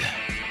 blah, blah.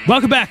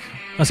 Welcome back.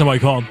 That's not why you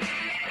called.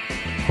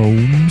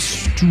 Home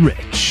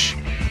stretch.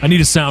 I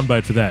need a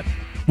soundbite for that.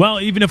 Well,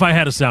 even if I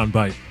had a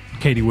soundbite,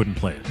 Katie wouldn't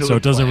play it, so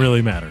it doesn't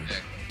really matter.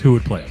 Who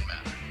would play it?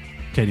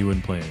 Katie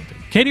wouldn't play anything.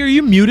 Katie, are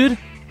you muted?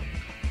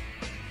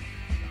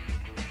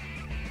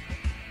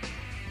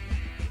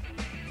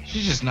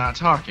 She's just not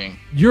talking.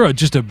 You're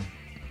just a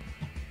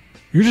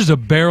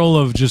barrel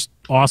of just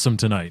awesome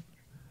tonight.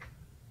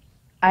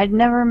 I'd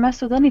never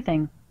mess with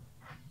anything.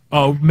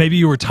 Oh, maybe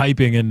you were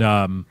typing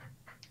and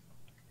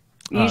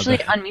Usually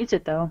it unmutes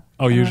it though.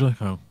 Oh, usually?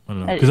 Oh, I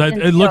don't know. It Because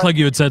didn't it looked show. like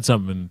you had said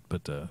something,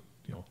 but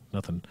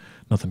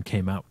nothing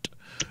came out.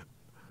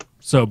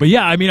 So, but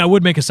yeah, I mean, I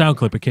would make a sound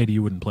clip, but Katie,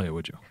 you wouldn't play it,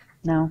 would you?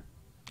 No.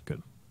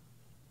 Good.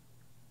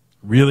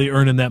 Really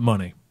earning that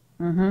money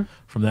Mm-hmm.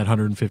 from that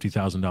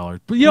 $150,000.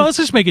 But let's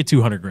just make it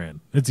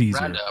 $200,000. It's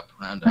easier.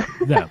 Round up.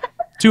 Yeah,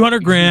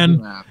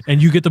 $200,000,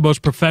 and you get the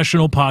most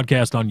professional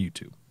podcast on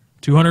YouTube.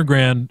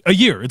 $200,000 a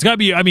year. It's got to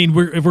be. I mean,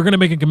 if we're gonna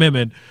make a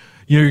commitment,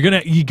 you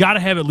got to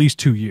have at least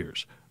 2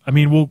 years. I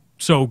mean,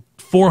 so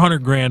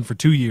 $400,000 for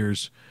 2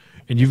 years,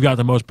 and you've got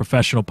the most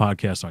professional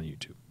podcast on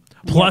YouTube.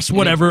 Plus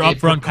whatever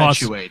upfront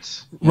costs.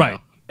 Right. know.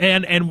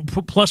 And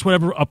plus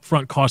whatever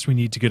upfront costs we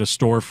need to get a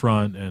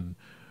storefront and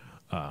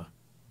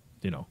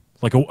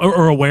like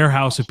a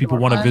warehouse if people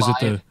want to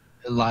visit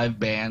live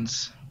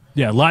bands.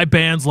 Yeah, live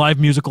bands, live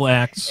musical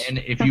acts. And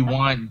if you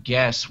want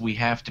guests, we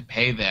have to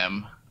pay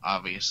them,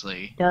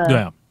 obviously.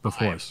 Yeah, of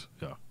course.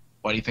 Yeah.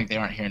 Why do you think they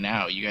aren't here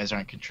now? You guys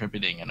aren't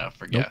contributing enough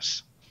for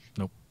guests.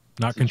 Nope.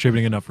 Not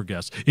contributing enough for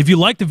guests. If you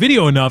like the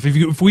video enough,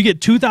 if we get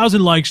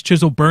 2,000 likes,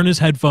 Chisel burn his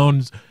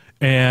headphones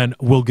and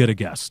we'll get a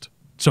guest.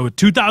 So at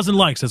 2,000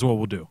 likes, that's what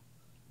we'll do.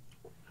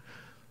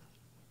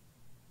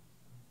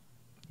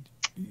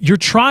 You're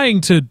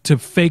trying to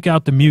fake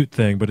out the mute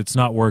thing, but it's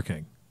not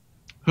working.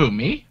 Who,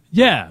 me?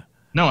 Yeah.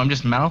 No, I'm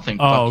just mouthing.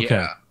 Oh, Fuck okay.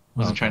 Yeah. I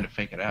wasn't trying to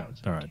fake it out.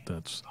 All right,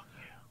 that's...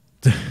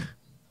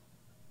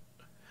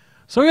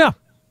 So, yeah.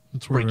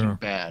 That's where we Breaking are.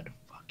 Bad.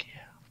 Fuck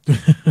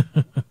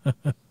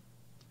yeah.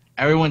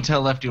 Everyone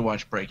tell Lefty to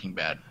watch Breaking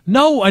Bad.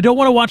 No, I don't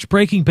want to watch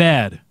Breaking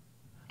Bad.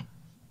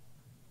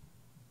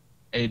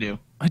 They do.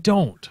 I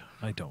don't.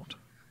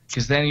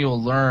 Because then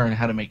you'll learn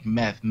how to make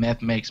meth.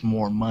 Meth makes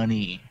more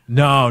money.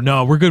 No,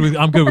 I'm good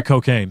with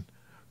cocaine.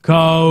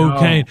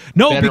 Cocaine.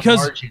 No, better because...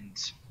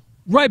 margins.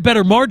 Right,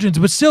 better margins,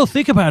 but still,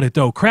 think about it,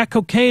 though. Crack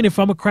cocaine, if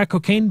I'm a crack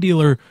cocaine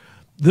dealer,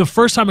 the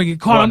first time I get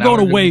caught, Well, I'm now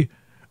going we're away.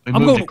 We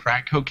I'm moved going to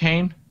crack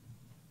cocaine?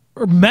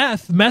 or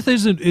meth. Meth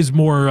is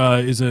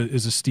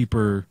a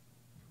steeper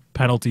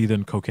penalty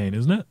than cocaine,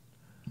 isn't it?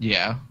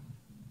 Yeah.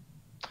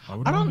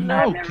 would I don't imagine. know.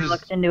 I've never 'cause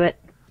looked into it.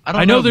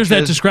 I know there's that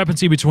because-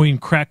 discrepancy between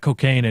crack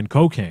cocaine and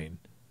cocaine.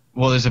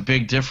 Well, there's a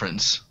big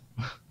difference.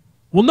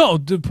 Well, no,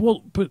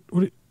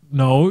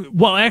 no.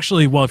 Well,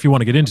 actually, if you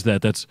want to get into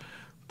that,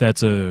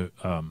 that's a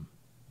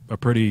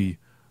pretty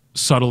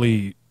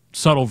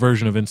subtle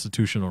version of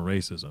institutional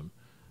racism.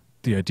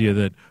 The idea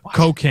that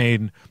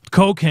cocaine,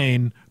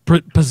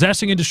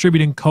 possessing and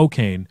distributing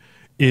cocaine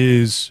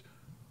is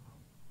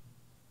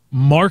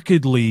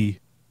markedly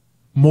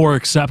more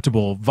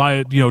acceptable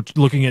via,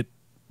 looking at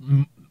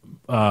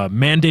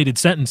mandated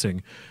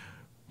sentencing,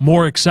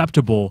 more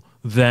acceptable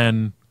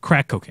than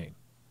crack cocaine.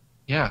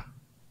 Yeah.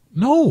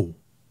 No,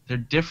 They're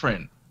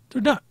different.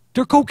 they're not.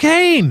 They're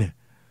cocaine,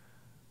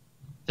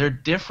 They're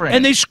different.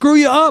 and they screw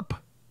you up.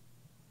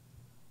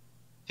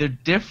 They're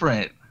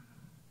different.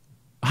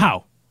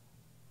 How?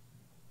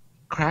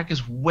 Crack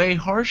is way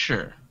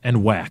harsher.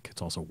 And whack.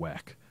 It's also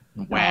whack.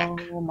 Whack.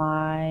 Oh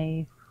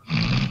my.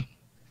 I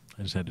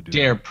just had to do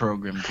Dare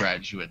program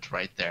graduates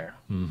right there.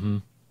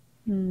 that.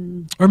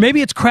 Or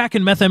maybe it's crack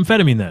and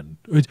methamphetamine then.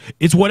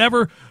 It's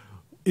whatever.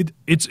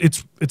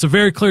 It's a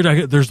very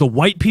clear. There's the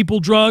white people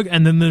drug,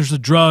 and then there's the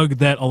drug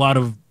that a lot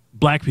of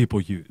black people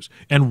use.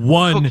 And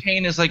one.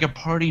 Cocaine is like a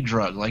party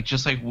drug,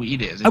 just like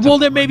weed is. Well,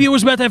 then maybe it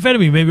was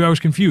methamphetamine. Maybe I was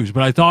confused,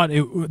 but I thought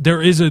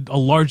there is a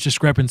large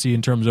discrepancy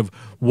in terms of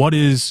what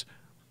is,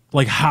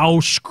 like, how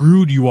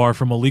screwed you are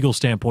from a legal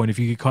standpoint if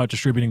you get caught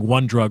distributing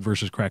one drug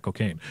versus crack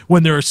cocaine,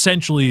 when they're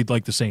essentially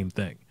like the same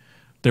thing.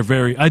 They're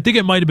very. I think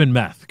it might have been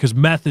meth, because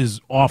meth is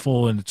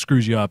awful and it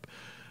screws you up.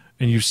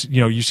 And you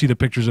see the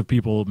pictures of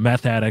people,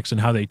 meth addicts, and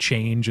how they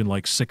change in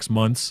like 6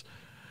 months,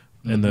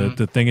 and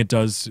the thing it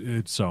does.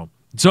 So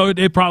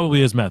it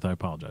probably is meth. I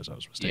apologize, I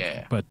was mistaken.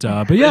 Yeah.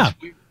 But yeah.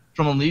 It's weird.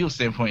 From a legal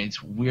standpoint,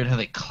 it's weird how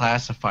they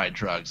classify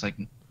drugs. Like,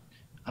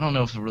 I don't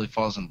know if it really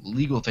falls in the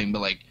legal thing, but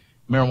like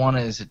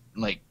marijuana is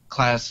like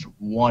class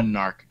 1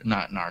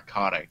 not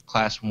narcotic,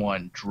 class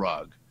 1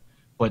 drug,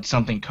 but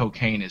something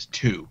cocaine is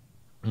 2,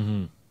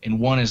 and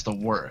 1 is the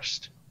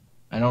worst.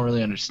 I don't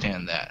really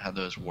understand that, how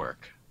those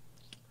work.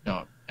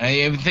 No, I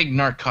even think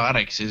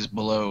narcotics is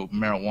below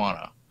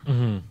marijuana.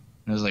 And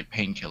And those are like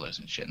painkillers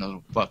and shit, and those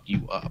will fuck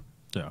you up.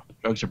 Yeah.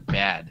 Drugs are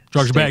bad.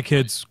 Drugs are bad,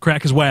 kids.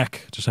 Crack is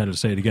whack. Just had to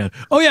say it again.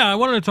 Oh, yeah, I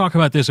wanted to talk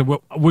about this. And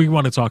we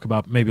want to talk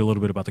about maybe a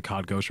little bit about the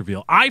COD Ghost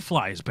reveal.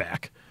 iFly is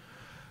back.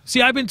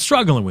 See, I've been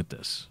struggling with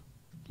this,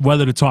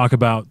 whether to talk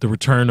about the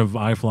return of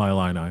iFly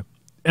Illini.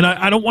 And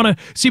I don't want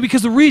to... See,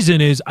 because the reason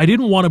is I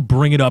didn't want to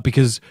bring it up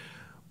because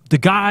the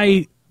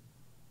guy,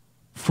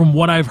 from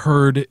what I've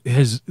heard,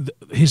 his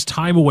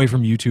time away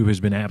from YouTube has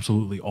been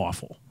absolutely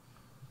awful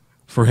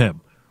for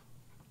him.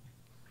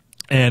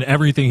 And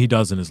everything he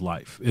does in his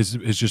life has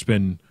just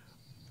been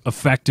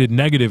affected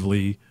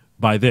negatively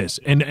by this.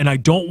 And I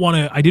didn't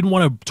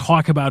want to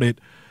talk about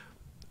it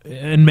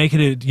and make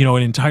it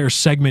an entire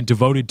segment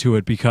devoted to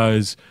it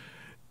because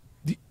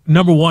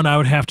number one, I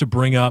would have to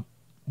bring up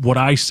what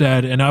I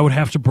said, and I would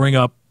have to bring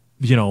up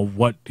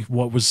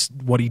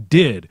what he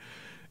did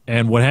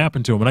and what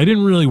happened to him, and I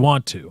didn't really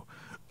want to.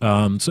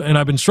 And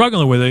I've been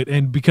struggling with it,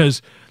 and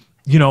because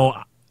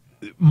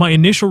my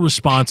initial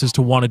response is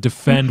to want to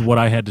defend what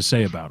I had to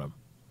say about him.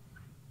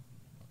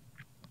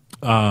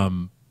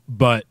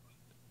 But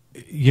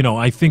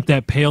I think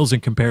that pales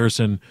in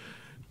comparison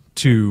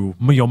to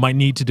my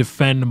need to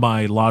defend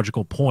my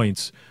logical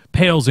points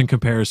pales in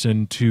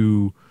comparison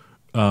to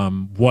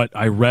what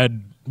I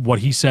read, what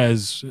he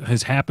says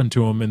has happened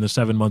to him in the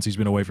 7 months he's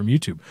been away from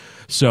YouTube.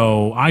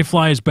 So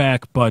iFly is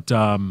back, but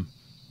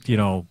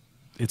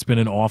it's been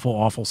an awful,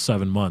 awful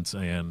 7 months,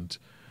 and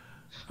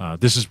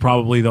this is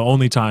probably the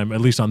only time, at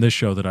least on this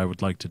show, that I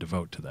would like to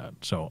devote to that.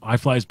 So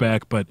iFly is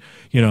back, but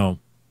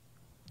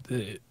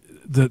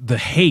the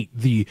hate,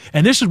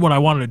 and this is what I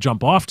wanted to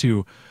jump off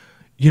to.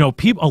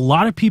 A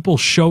lot of people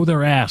show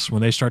their ass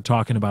when they start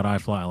talking about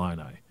iFly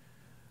Illini.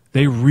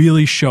 They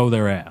really show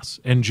their ass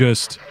and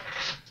just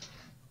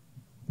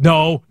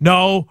no.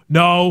 No?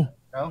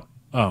 Oh,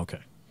 okay.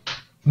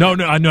 No.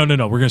 We're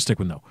gonna stick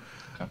with no,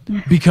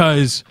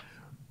 because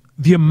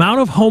the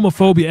amount of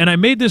homophobia, and I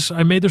made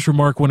this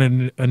remark when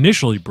it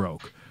initially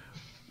broke,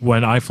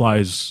 when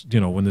iFly's,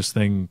 when this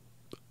thing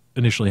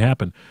initially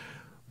happened.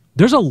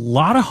 There's a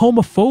lot of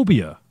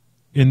homophobia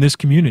in this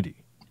community.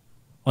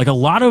 Like a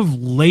lot of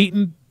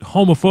latent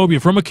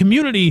homophobia from a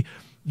community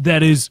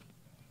that is,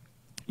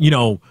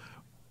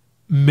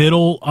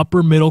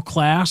 upper middle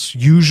class,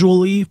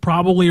 usually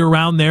probably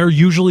around there,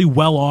 usually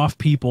well-off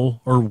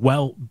people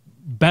or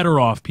better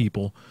off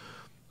people.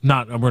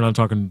 We're not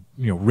talking,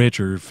 rich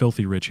or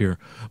filthy rich here,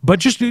 but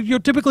just,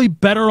 typically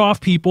better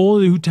off people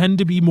who tend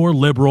to be more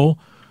liberal.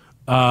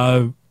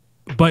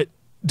 But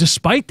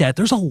despite that,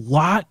 there's a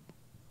lot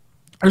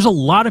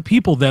of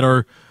people that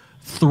are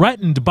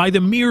threatened by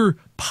the mere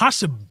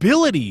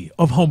possibility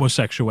of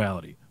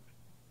homosexuality.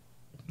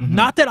 Mm-hmm.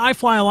 Not that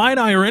iFly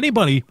Illini or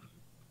anybody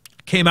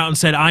came out and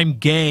said, I'm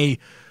gay,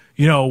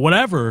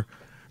 whatever.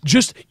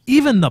 Just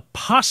even the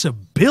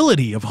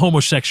possibility of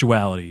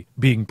homosexuality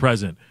being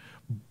present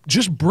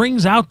just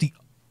brings out the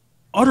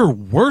utter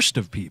worst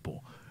of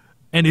people.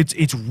 And it's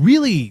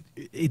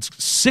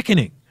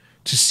sickening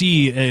to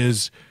see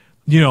as,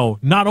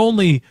 not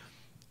only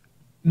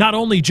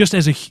just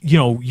as a,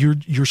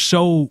 you're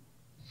so,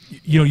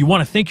 you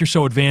want to think you're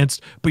so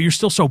advanced, but you're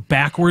still so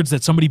backwards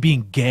that somebody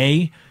being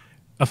gay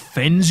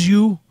offends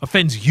you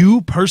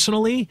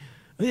personally.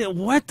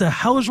 What the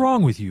hell is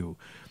wrong with you?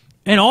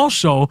 And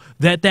also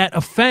that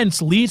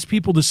offense leads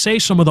people to say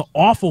some of the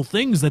awful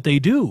things that they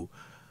do.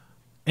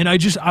 And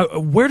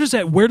where does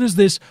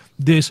this,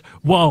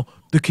 well,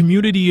 the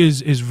community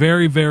is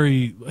very,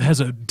 very, has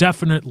a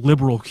definite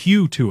liberal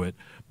hue to it,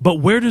 but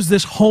where does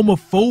this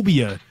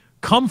homophobia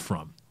come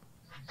from?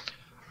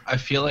 I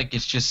feel like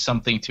it's just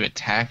something to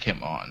attack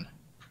him on,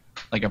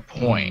 like a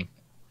point.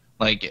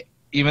 Like,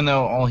 even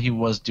though all he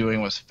was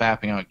doing was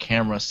fapping on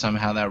camera,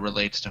 somehow that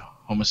relates to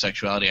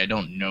homosexuality. I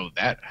don't know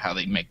how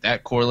they make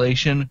that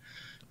correlation,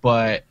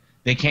 but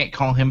they can't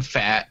call him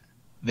fat.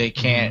 They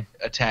can't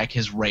attack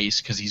his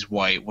race because he's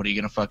white. What are you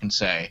going to fucking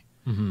say?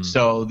 Mm-hmm.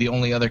 So the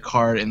only other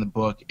card in the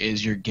book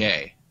is you're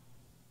gay.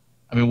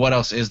 I mean, what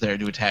else is there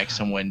to attack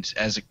someone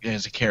as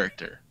a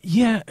character?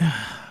 Yeah,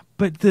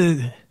 but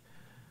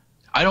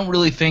I don't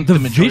really think the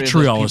majority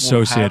vitriol of those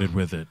people associated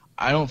with it.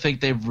 I don't think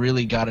they've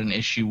really got an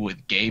issue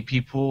with gay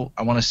people.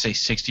 I want to say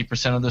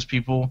 60% of those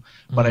people,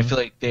 but I feel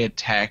like they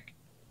attack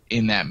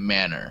in that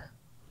manner.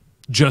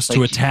 Just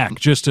to attack.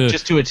 Just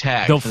to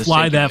attack. They'll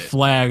fly that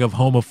flag of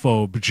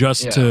homophobe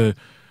just to...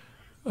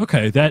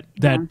 Okay,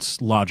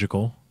 that's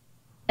logical.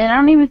 And I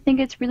don't even think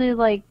it's really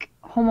like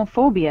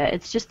homophobia.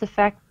 It's just the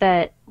fact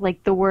that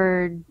like the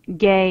word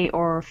gay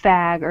or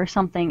fag or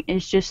something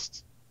is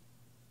just...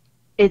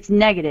 It's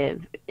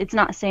negative. It's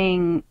not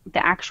saying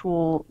the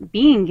actual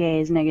being gay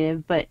is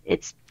negative, but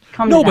it's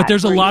come to that. No, but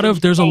there's a lot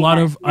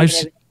of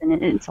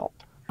an insult.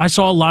 I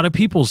saw a lot of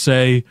people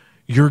say,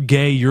 you're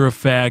gay, you're a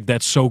fag,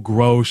 that's so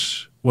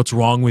gross, what's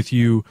wrong with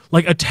you?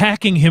 Like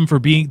attacking him for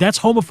being, that's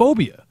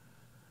homophobia.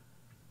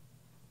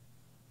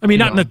 I mean,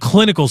 You not know. in a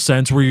clinical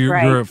sense where you're,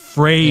 Right. you're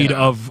afraid Yeah.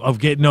 of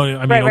getting. No, I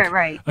mean, Right, okay, right,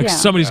 right. like Yeah.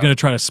 somebody's going to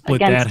try to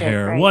split Against that it,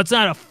 hair. right. Well, it's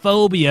not a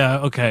phobia,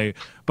 okay,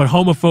 but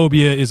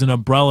homophobia is an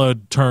umbrella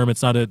term.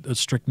 It's not a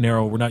strict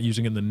narrow. We're not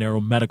using it in the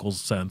narrow medical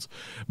sense,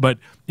 but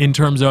in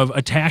terms of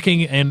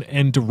attacking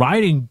and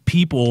deriding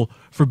people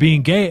for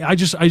being gay, I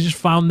just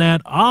found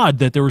that odd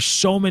that there were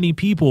so many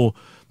people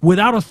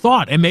without a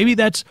thought. And maybe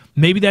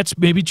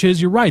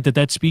Chiz, you're right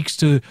that speaks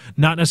to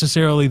not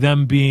necessarily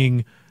them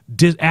being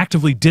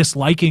actively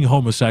disliking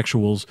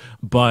homosexuals,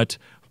 but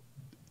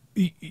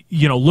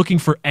looking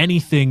for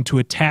anything to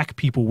attack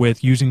people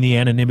with using the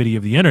anonymity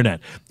of the internet.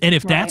 And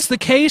if that's the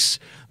case,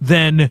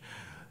 then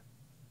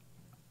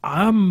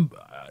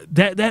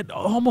that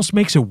almost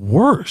makes it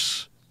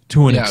worse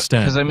to an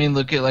extent. Because I mean,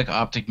 look at like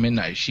Optic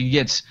Midnight. She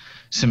gets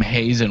some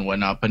haze and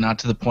whatnot, but not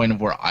to the point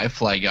of where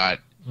iFly got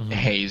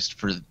hazed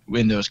for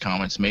in those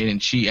comments made.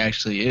 And she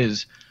actually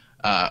is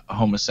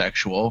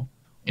homosexual,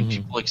 and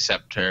people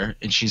accept her,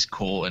 and she's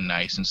cool and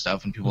nice and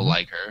stuff, and people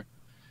like her.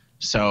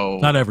 So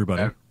Not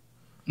everybody.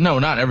 No,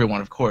 not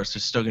everyone, of course.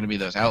 There's still going to be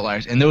those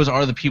outliers, and those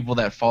are the people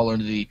that fall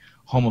under the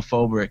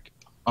homophobic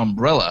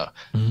umbrella.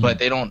 But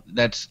they don't.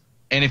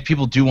 And if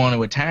people do want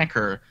to attack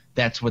her,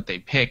 that's what they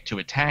pick to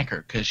attack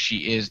her, because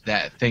she is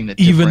that thing that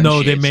even though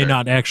they differentiates may her.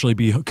 not actually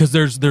be, because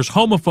there's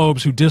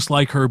homophobes who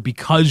dislike her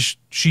because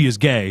she is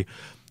gay,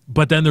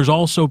 but then there's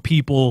also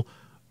people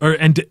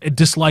and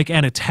dislike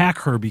and attack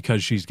her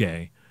because she's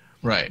gay.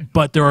 Right.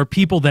 But there are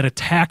people that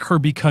attack her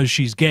because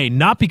she's gay,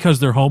 not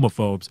because they're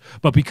homophobes,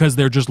 but because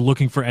they're just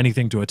looking for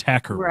anything to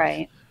attack her with.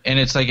 Right. And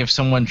it's like if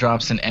someone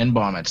drops an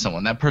N-bomb at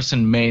someone, that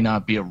person may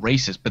not be a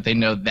racist, but they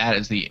know that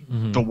is the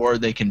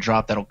word they can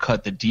drop that'll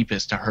cut the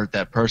deepest to hurt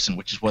that person,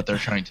 which is what they're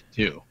trying to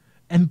do.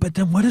 But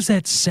then what does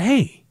that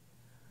say?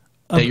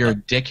 That you're a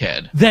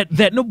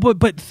dickhead. No,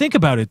 but think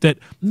about it. That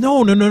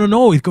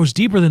no. It goes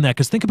deeper than that,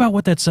 because think about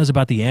what that says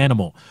about the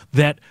animal.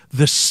 That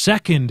the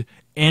second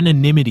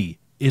anonymity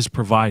is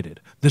provided,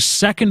 the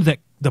second that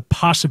the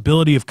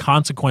possibility of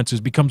consequences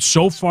becomes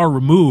so far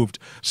removed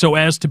so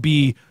as to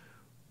be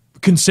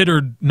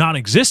considered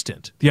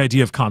non-existent, the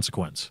idea of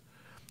consequence.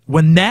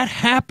 When that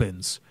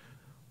happens,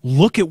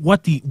 look at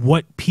what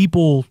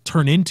people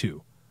turn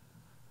into.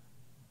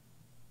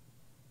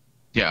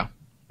 Yeah.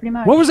 Pretty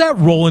much. What was that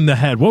roll in the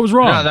head? What was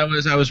wrong?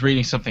 No, I was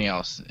reading something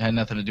else. It had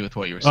nothing to do with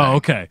what you were saying. Oh,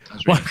 okay. I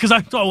was reading- Because I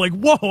thought, like,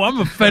 whoa, I'm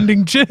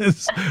offending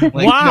Chiz. Like,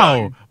 wow,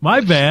 no,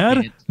 my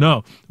bad. shit.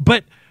 No,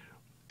 but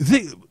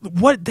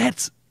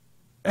that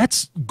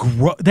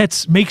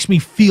makes me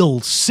feel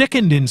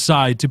sickened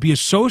inside to be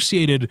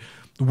associated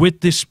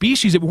with this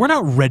species. We're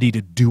not ready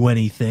to do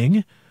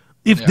anything.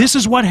 If this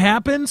is what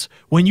happens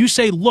when you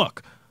say,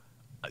 look,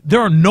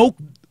 there are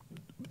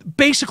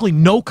basically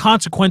no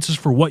consequences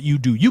for what you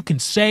do. You can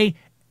say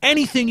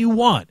anything you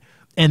want,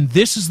 and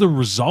this is the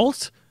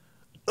result.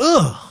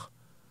 Ugh.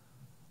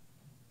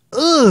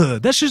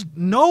 That's just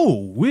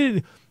no.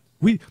 We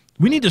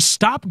need to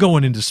stop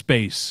going into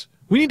space.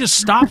 We need to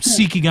stop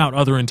seeking out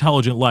other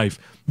intelligent life.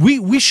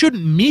 We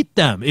shouldn't meet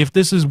them if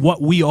this is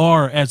what we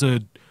are as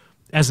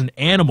an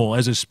animal,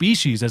 as a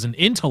species, as an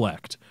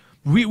intellect.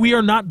 We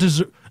are not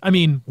I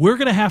mean, we're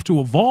going to have to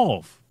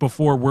evolve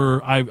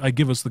before I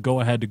give us the go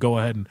ahead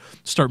and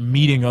start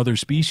meeting other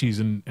species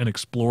and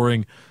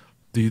exploring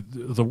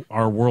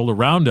our world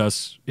around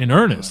us in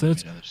earnest. I wanna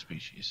That's meet other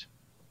species.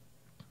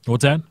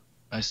 what's that?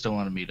 I still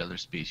want to meet other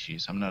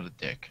species. I'm not a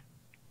dick.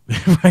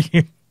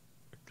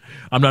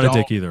 I'm not a Don't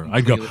dick either.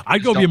 I'd completely-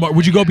 go be a don't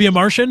Would you go be a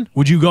Martian?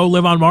 Would you go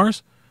live on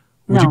Mars?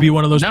 Would you No. be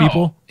one of those No.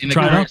 people? In the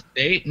Try it current out?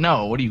 state?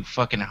 No. What are you,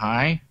 fucking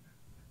high?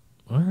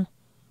 What?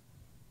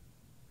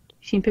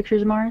 Seen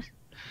pictures of Mars?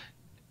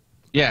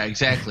 Yeah,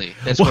 exactly.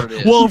 That's what it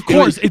is. Well, of It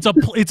course,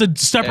 was- it's a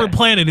separate Yeah.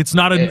 planet. It's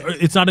not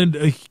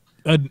an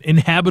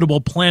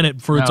inhabitable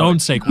planet for its No. own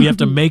sake. We have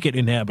to make it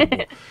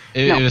inhabitable.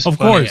 It was Of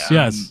funny, course,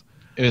 yes.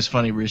 It was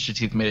funny. Rooster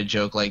Teeth made a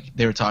joke, like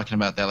they were talking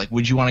about that. Like,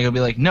 would you want to go be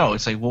like, no?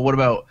 It's like, well, what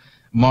about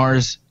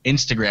Mars,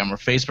 Instagram, or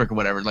Facebook, or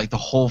whatever? Like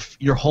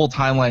your whole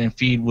timeline and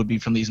feed would be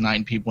from these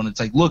 9 people, and it's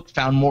like, look,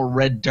 found more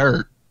red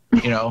dirt.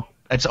 You know,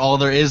 that's all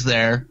there is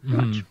there.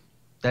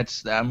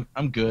 That's I'm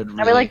good.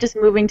 Really. I would like just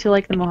moving to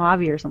like the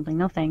Mojave or something.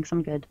 No thanks,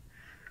 I'm good.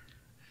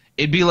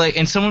 It'd be like,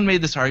 and someone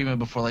made this argument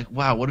before, like,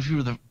 wow, what if you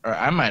were or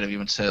I might have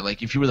even said it,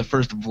 like, if you were the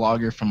first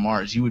vlogger from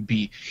Mars, you would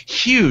be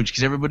huge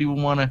because everybody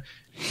would want to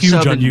Huge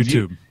on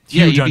YouTube.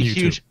 Yeah, Huge you'd on be YouTube.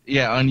 huge.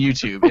 Yeah, on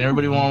YouTube, and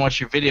everybody want to watch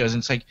your videos. And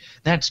it's like,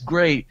 that's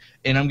great,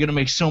 and I'm gonna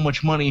make so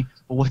much money.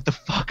 But what the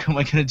fuck am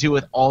I gonna do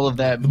with all of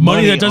that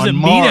Money that doesn't on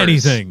mean Mars?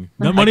 anything.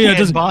 That I money that can't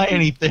doesn't buy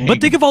anything. But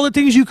think of all the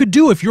things you could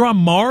do. If you're on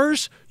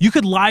Mars, you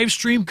could live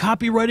stream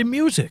copyrighted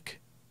music.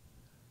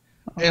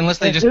 Unless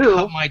they just Who?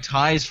 cut my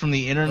ties from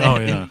the internet Oh,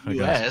 yeah, in I the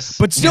guess. US.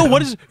 But still,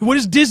 what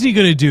is Disney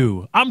going to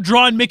do? I'm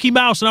drawing Mickey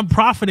Mouse and I'm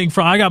profiting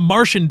from. I got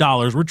Martian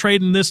dollars. We're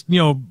trading this,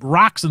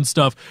 rocks and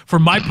stuff for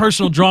my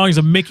personal drawings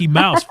of Mickey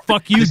Mouse.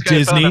 Fuck you, This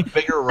guy found Disney. a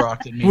bigger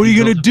rock than me. What are He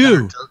you built gonna a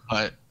better do? dirt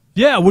putt.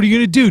 Yeah, what are you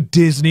going to do,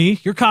 Disney?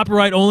 Your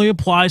copyright only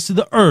applies to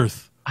the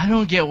Earth. I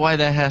don't get why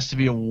that has to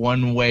be a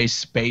one-way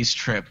space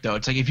trip, though.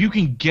 It's like, if you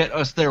can get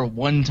us there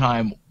one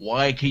time,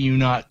 why can you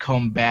not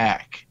come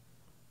back?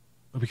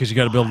 Because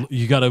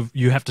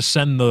you have to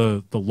send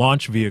the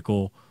launch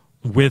vehicle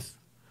with,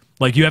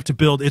 like, you have to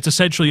build, it's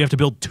essentially you have to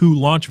build 2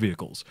 launch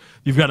vehicles.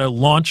 You've got to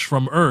launch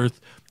from Earth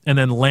and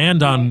then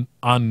land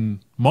on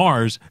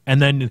Mars,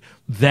 and then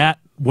that,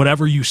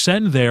 whatever you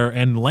send there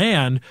and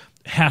land,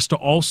 has to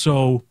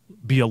also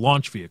be a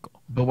launch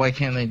vehicle. But why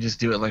can't they just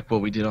do it like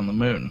what we did on the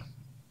moon?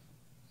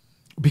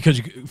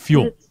 Because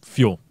fuel.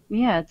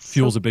 Yeah, it's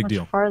fuel's so a big much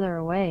deal. farther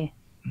away.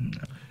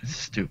 No, it's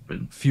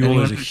stupid. Fuel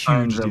Anyone is a who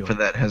signs huge up deal. for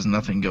that has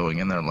nothing going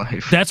in their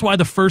life. That's why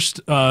the first,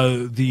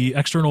 the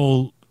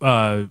external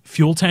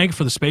fuel tank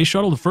for the space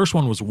shuttle, the first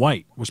one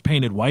was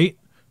painted white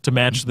to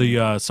match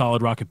the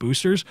solid rocket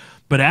boosters.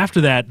 But after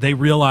that, they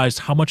realized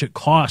how much it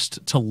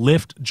cost to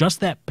lift just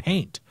that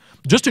paint,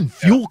 just in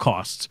fuel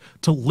costs,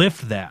 to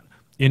lift that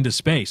into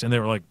space. And they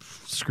were like,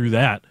 screw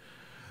that.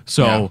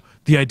 So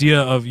the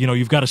idea of,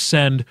 you've got to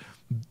send,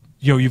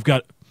 you've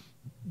got,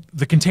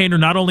 the container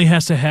not only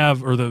has to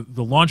have, or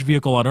the launch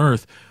vehicle on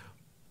Earth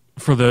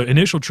for the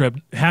initial trip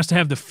has to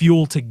have the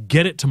fuel to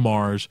get it to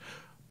Mars,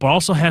 but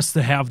also has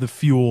to have the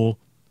fuel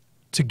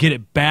to get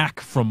it back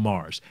from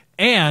Mars.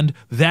 And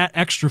that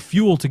extra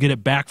fuel to get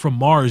it back from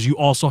Mars, you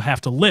also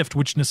have to lift,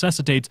 which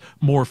necessitates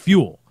more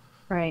fuel.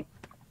 Right.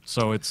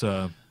 So it's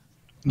You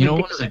know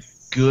what was a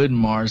good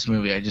Mars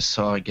movie I just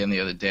saw again the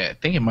other day? I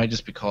think it might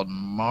just be called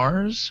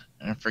Mars,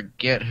 and I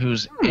forget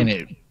who's in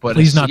it. But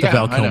please not the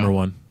Val I know. Kilmer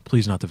one.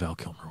 Please not the Val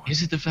Kilmer one.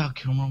 Is it the Val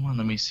Kilmer one?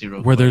 Let me see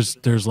real Where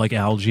quick. there's like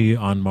algae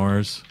on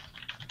Mars,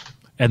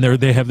 and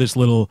they have this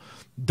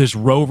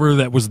rover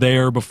that was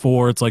there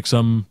before. It's like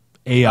some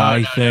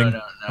AI thing.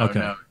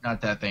 No,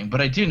 not that thing.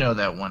 But I do know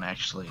that one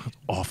actually.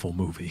 Awful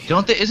movie.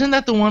 Isn't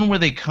that the one where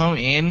they come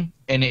in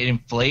and it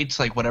inflates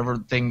like whatever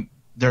thing,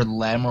 their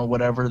em or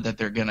whatever that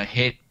they're gonna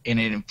hit, and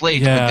it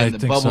inflates, Yeah, but then I the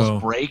think bubbles so.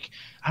 break?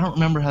 I don't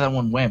remember how that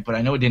one went, but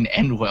I know it didn't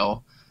end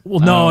well. Well,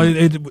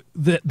 no,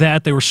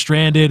 that they were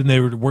stranded and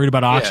they were worried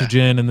about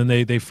oxygen, and then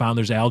they found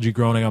there's algae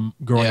growing on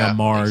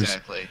Mars.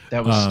 Exactly.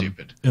 That was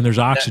stupid. And there's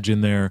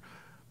oxygen there.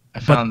 I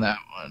found that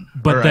one.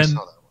 But Or I then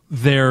saw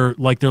that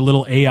one. their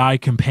little AI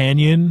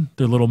companion,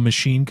 their little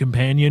machine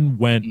companion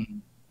went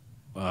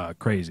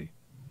crazy.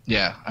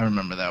 Yeah, I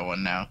remember that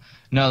one now.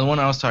 No, the one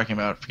I was talking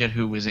about, I forget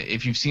who was it.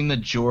 If you've seen the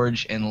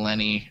George and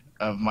Lenny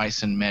of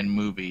Mice and Men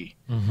movie,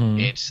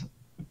 it's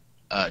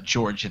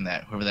George in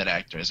that, whoever that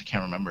actor is, I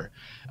can't remember.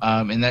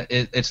 And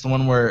it's the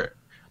one where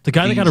The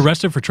guy that got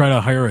arrested for trying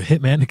to hire a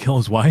hitman to kill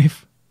his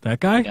wife? That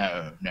guy?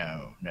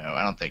 No,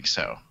 I don't think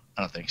so.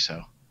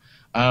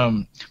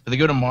 But they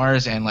go to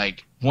Mars, and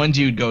like one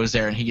dude goes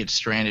there and he gets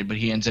stranded, but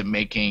he ends up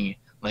making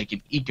like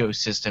an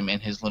ecosystem in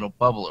his little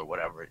bubble or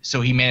whatever.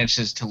 So he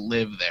manages to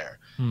live there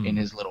in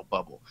his little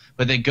bubble.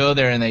 But they go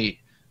there and they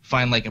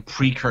find like a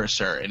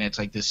precursor, and it's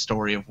like this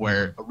story of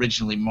where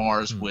originally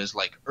Mars was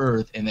like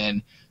Earth, and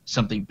then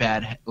something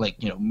bad,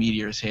 like,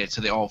 meteors hit,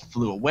 so they all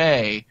flew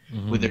away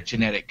with their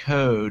genetic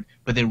code.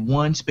 But then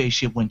one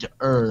spaceship went to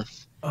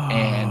Earth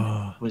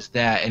and was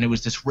that, and it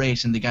was this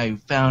race, and the guy who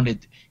found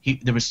it,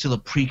 there was still a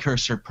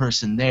precursor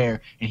person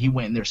there, and he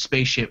went in their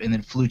spaceship and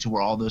then flew to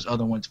where all those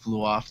other ones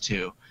flew off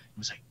to. It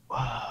was like,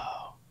 whoa.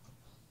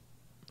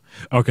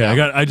 Okay,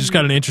 I just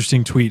got an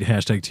interesting tweet,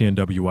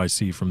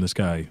 #TNWYC, from this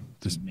guy,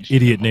 this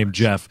idiot named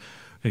Jeff.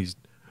 He's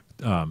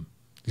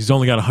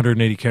only got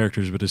 180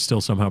 characters, but has still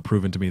somehow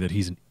proven to me that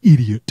he's an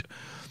idiot.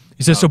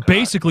 He says,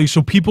 basically,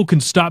 so people can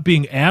stop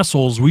being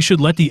assholes, we should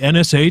let the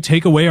NSA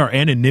take away our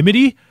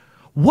anonymity?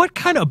 What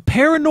kind of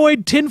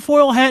paranoid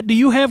tinfoil hat do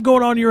you have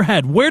going on in your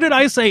head? Where did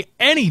I say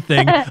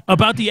anything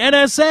about the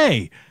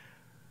NSA?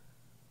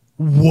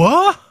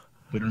 What?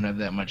 We don't have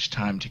that much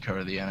time to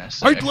cover the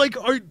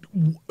NSA.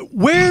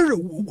 Where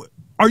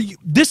are you?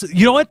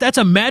 You know what? That's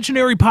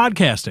imaginary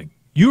podcasting.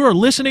 You are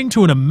listening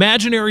to an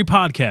imaginary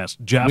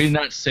podcast, Jeff. We did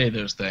not say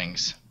those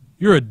things.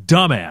 You're a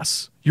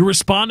dumbass. You're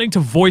responding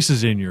to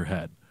voices in your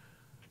head.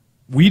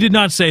 We did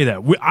not say that.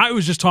 I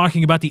was just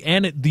talking about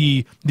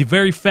the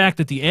very fact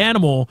that the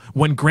animal,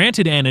 when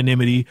granted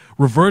anonymity,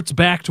 reverts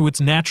back to its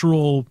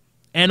natural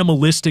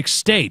animalistic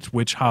state,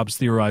 which Hobbes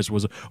theorized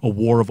was a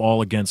war of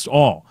all against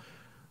all.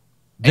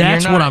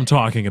 That's what I'm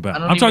talking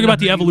about. I'm talking about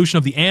the evolution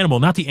of the animal,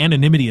 not the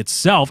anonymity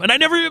itself. And I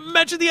never even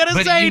mentioned the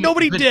NSA.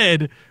 Nobody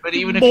did. But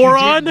even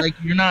moron. if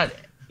you did, like,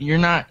 you're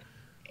not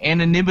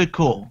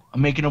anonymical.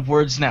 I'm making up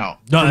words now.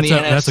 No,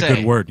 that's a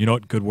good word. You know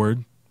what? Good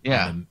word.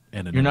 Yeah.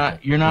 Anonymical.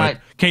 You're not. Right.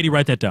 Katie,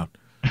 write that down.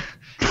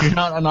 You're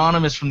not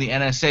anonymous from the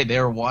NSA. They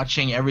are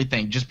watching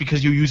everything. Just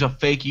because you use a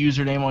fake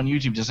username on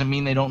YouTube doesn't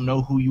mean they don't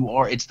know who you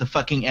are. It's the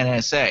fucking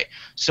NSA.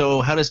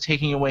 So how does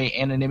taking away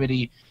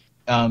anonymity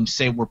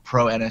say we're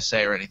pro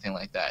NSA or anything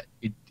like that?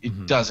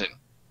 It doesn't.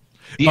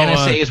 The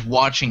NSA is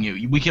watching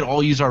you. We can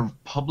all use our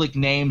public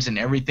names and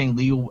everything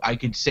legal. I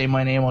could say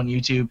my name on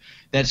YouTube.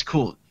 That's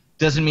cool.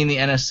 Doesn't mean the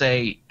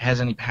NSA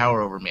has any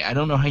power over me. I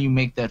don't know how you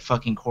make that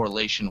fucking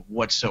correlation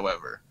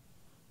whatsoever.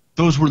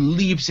 Those were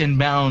leaps and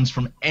bounds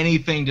from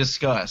anything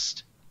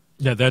discussed.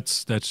 Yeah,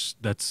 that's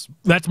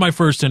my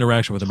first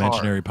interaction with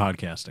imaginary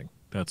podcasting.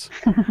 That's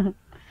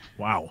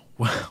wow.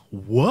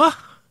 What?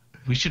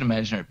 We should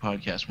imaginary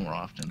podcast more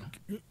often.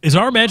 Is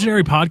our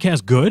imaginary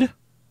podcast good?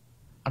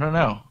 I don't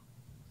know.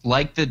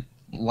 Like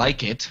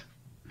it,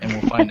 and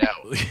we'll find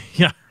out.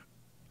 Yeah.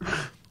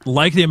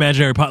 Like the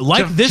imaginary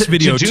podcast. This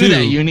video to do too.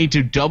 That, you need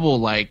to double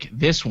like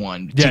this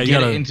one to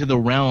get it into the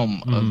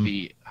realm of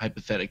the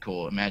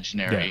hypothetical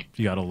imaginary. Yeah,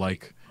 you gotta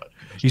like.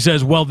 He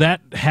says, "Well, that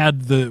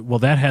had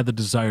the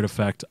desired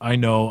effect. I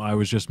know. I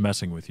was just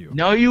messing with you."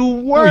 No, you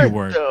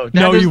weren't.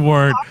 No, you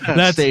weren't.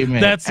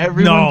 That's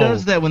everyone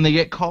does that when they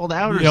get called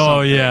out or something.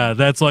 Oh yeah,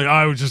 that's like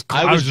I was just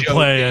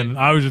playing.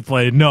 I was just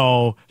playing.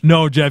 No,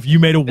 Jeff, you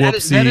made a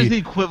whoopsie. That is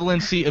the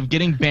equivalency of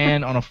getting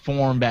banned on a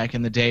forum back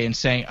in the day and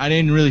saying, "I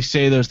didn't really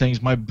say those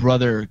things. My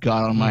brother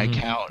got on my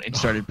account and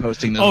started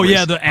posting those." Oh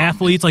yeah, the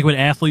athletes, like when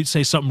athletes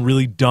say something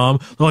really dumb,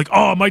 they're like,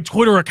 "Oh, my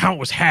Twitter account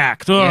was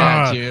hacked."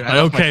 Yeah, dude.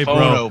 I left my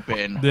phone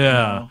open.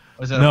 Yeah. I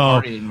was at a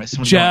party and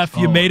Jeff,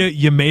 you made a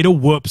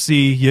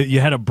whoopsie. You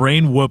had a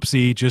brain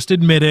whoopsie. Just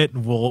admit it.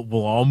 We'll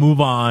all move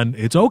on.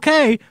 It's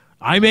okay.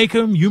 I make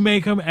them. You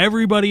make them.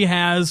 Everybody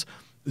has.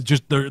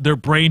 Just their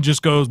brain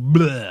just goes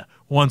bleh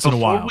once in a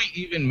while. Before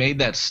we even made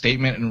that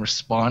statement in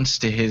response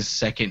to his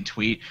second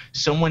tweet,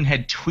 someone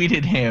had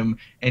tweeted him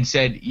and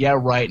said, "Yeah,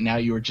 right. Now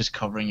you were just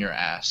covering your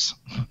ass."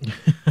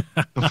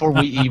 Before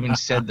we even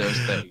said those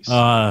things.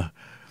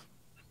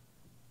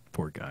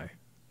 Poor guy.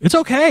 It's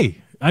okay.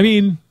 I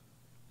mean,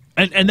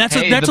 and that's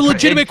a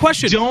legitimate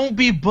question. Don't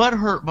be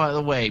butthurt, by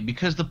the way,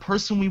 because the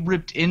person we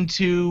ripped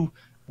into,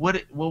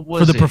 what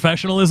was it? For the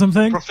professionalism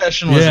thing?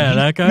 Professionalism. Yeah,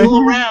 that guy. He's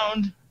still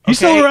around. He's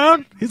still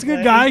around. He's a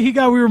good guy.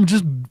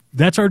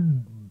 That's our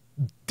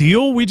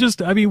deal. We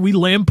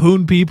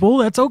lampoon people.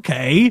 That's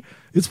okay.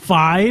 It's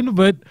fine.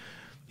 But,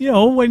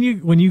 when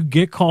you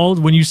get called,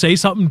 when you say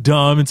something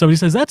dumb and somebody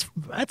says,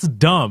 that's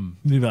dumb.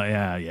 You're like,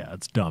 yeah,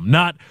 it's dumb.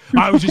 Not,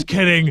 I was just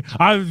kidding.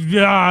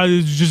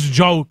 It's just a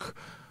joke.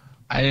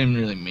 I didn't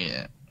really mean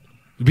it.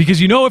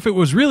 Because if it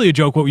was really a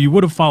joke, what you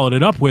would have followed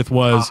it up with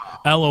was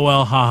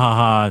LOL, ha ha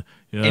ha.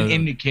 An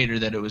indicator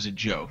that it was a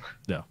joke.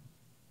 Yeah.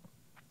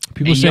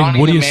 People saying,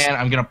 "What do you?" Man,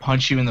 I'm gonna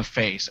punch you in the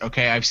face.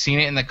 Okay, I've seen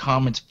it in the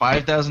comments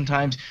 5,000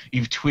 times.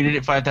 You've tweeted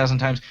it 5,000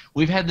 times.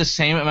 We've had the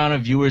same amount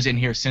of viewers in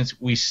here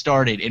since we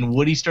started, and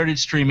Woody started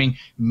streaming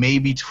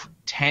maybe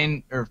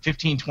 10 or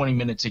 15, 20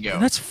 minutes ago.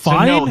 That's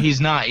fine. So no,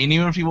 he's not. And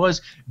even if he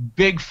was,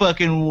 big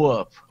fucking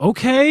whoop.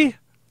 Okay.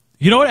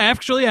 You know what?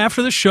 Actually,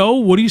 after the show,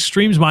 Woody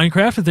streams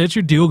Minecraft. If that's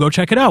your deal, go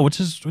check it out.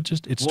 It's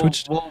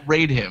Twitch. We'll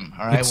raid him.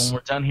 All right. When we're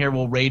done here,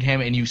 we'll raid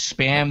him, and you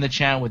spam the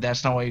chat with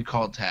 "That's not why you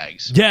called"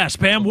 tags. Yeah,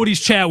 spam Woody's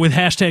chat with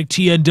hashtag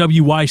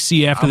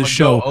TNWYC after the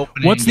show.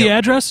 What's the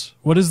address?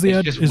 What is the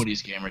address? Just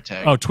Woody's gamer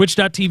tag. Oh,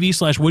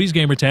 twitch.tv/Woody's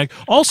gamer tag.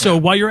 Also,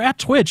 while you're at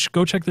Twitch,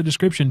 go check the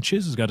description.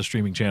 Chiz has got a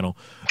streaming channel.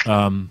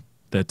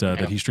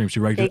 That he streams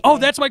to regularly. Oh,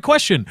 that's my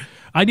question.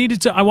 I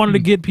wanted to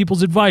get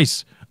people's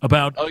advice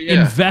about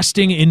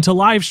investing into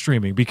live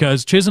streaming,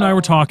 because Chiz and I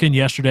were talking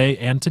yesterday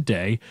and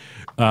today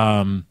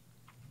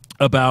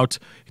about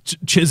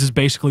Chiz has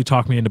basically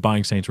talked me into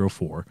buying Saints Row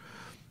 4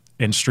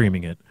 and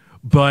streaming it.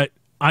 But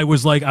I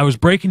was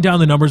breaking down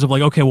the numbers of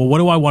like, okay, well, what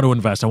do I want to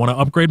invest? I want to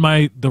upgrade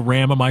the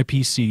RAM of my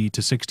PC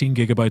to 16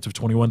 gigabytes of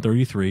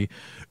 2133.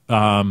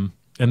 And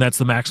that's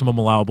the maximum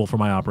allowable for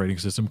my operating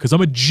system, because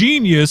I'm a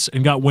genius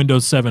and got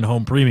Windows 7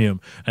 Home Premium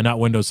and not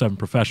Windows 7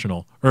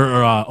 Professional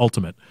or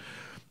Ultimate.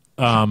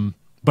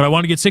 But I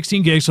want to get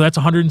 16 gigs, so that's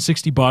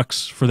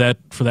 $160 for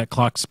that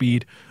clock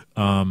speed,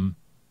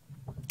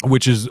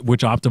 which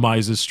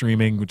optimizes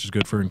streaming, which is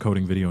good for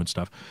encoding video and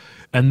stuff.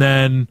 And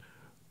then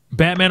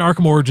Batman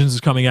Arkham Origins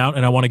is coming out,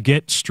 and I want to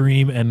get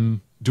stream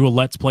and do a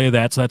Let's Play of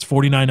that, so that's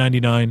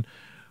 $49.99.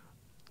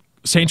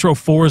 Saints Row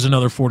 4 is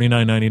another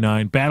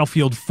 $49.99.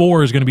 Battlefield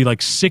 4 is going to be like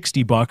 $60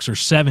 or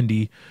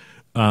 $70,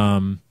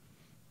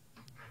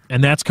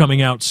 and that's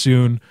coming out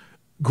soon.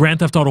 Grand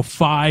Theft Auto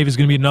 5 is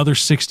going to be another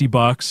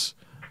 $60.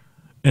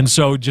 And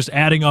so, just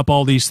adding up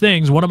all these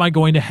things, what am I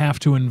going to have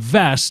to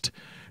invest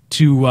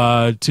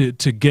to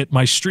get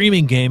my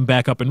streaming game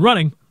back up and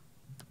running?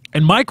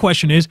 And my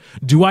question is,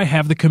 do I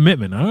have the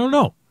commitment? I don't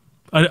know.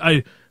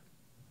 I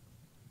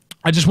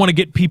just want to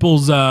get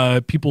people's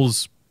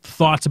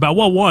thoughts about,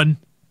 well, one,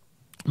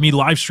 me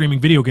live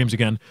streaming video games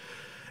again,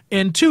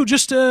 and two,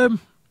 just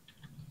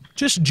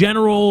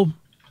general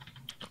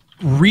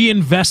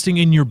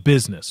reinvesting in your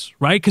business,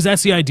 right? Because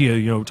that's the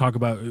idea. Talk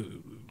about.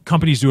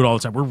 Companies do it all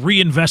the time. We're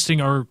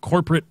reinvesting our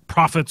corporate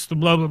profits,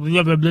 blah, blah,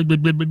 blah, blah, blah,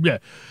 blah, blah, blah.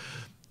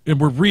 And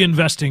we're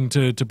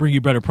reinvesting to bring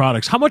you better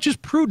products. How much is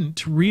prudent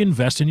to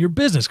reinvest in your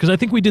business? Because I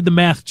think we did the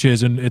math,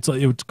 Chiz, and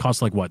it costs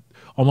like what?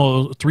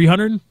 Almost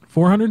 $300,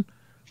 $400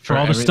 for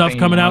all the stuff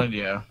coming out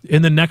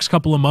in the next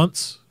couple of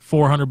months.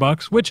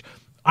 $400, which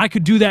I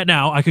could do that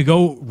now. I could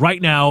go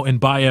right now and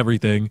buy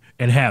everything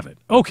and have it.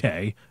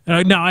 Okay,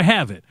 now I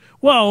have it.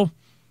 Well,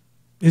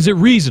 is it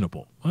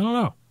reasonable? I don't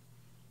know.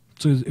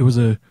 So it was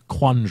a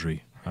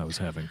quandary I was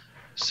having.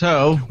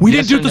 So we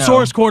didn't do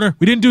Thesaurus Corner.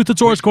 We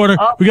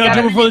got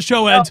to do it before the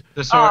show ends.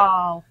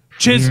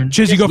 Chiz,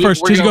 you go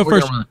first. Chiz, you go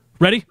first.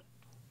 Ready?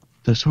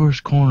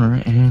 Thesaurus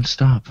corner and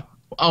stop.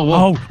 Oh,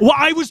 well, Oh, well,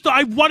 I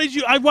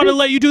want to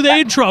let you do the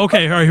intro.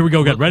 Okay, all right, here we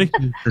go again. Ready?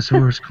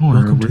 Thesaurus corner.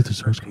 Welcome to with the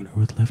Source Corner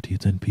with Lefty.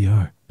 It's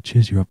NPR.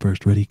 Chiz, you're up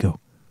first. Ready? Go.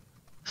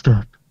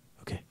 start.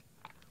 Okay.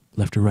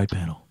 Left or right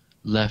panel?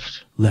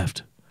 left,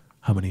 Left.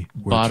 How many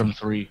words? bottom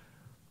 3.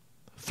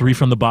 3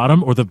 from the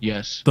bottom or the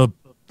Yes.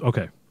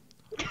 okay.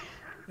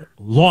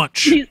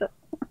 Launch.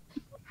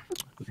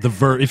 The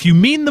verb. If you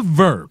mean the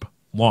verb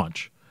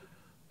launch,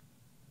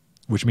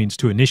 which means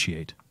to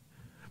initiate,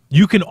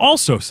 you can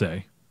also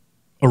say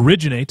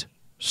originate,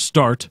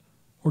 start,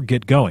 or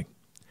get going.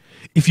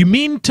 If you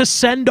mean to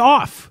send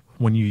off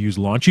when you use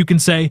launch, you can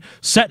say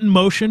set in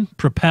motion,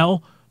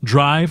 propel,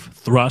 drive,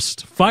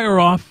 thrust, fire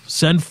off,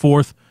 send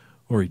forth,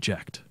 or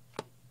eject.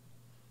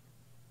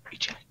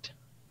 Eject.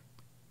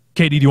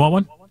 Katie, do you want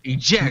one?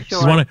 Eject.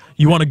 Sure.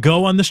 You want to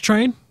go on this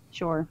train?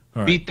 Sure.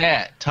 All right. Beat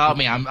that. Taught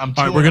me. I'm All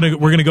right, we're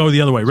gonna go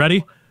the other way.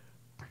 Ready?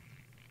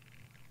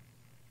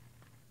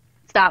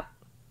 Stop.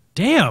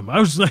 Damn, I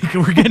was like,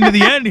 we're getting to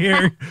the end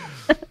here.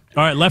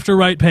 All right, left or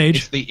right It's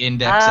page? the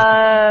index.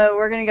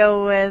 We're gonna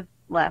go with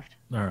left.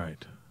 All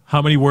right.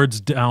 How many words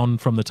down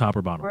from the top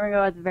or bottom? We're gonna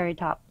go at the very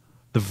top.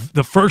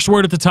 The first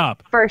word at the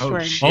top. First Oh,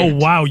 word. shit. Oh,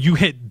 wow, you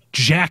hit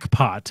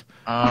jackpot.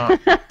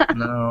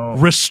 No.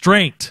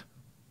 Restraint.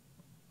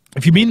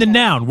 If you mean the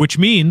noun, which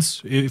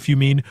means if you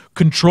mean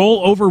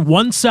control over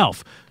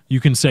oneself, you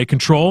can say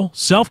control,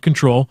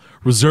 self-control,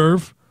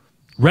 reserve,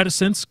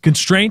 reticence,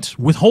 constraint,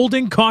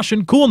 withholding,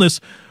 caution, coolness,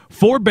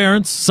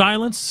 forbearance,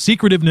 silence,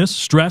 secretiveness,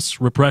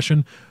 stress,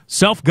 repression,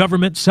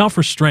 self-government,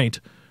 self-restraint,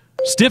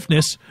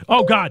 stiffness.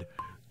 Oh, God.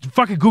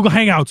 Fucking Google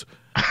Hangouts.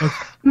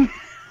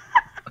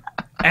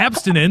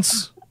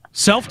 Abstinence,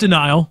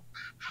 self-denial,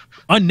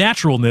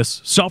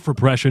 unnaturalness,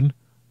 self-repression,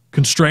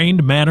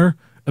 constrained manner,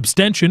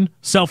 abstention,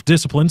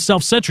 self-discipline,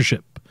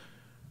 self-censorship.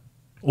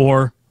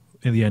 Or,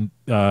 in the end,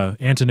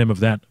 antonym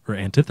of that, or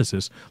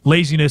antithesis,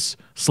 laziness,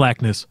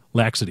 slackness,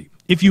 laxity.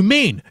 If you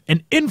mean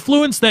an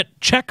influence that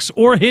checks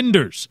or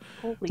hinders,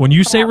 when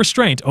you say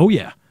restraint, oh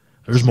yeah,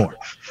 there's more.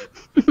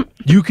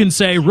 You can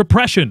say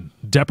repression,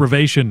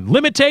 deprivation,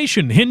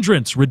 limitation,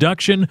 hindrance,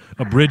 reduction,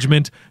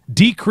 abridgment,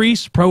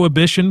 decrease,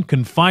 prohibition,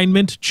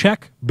 confinement,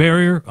 check,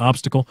 barrier,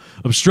 obstacle,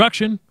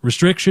 obstruction,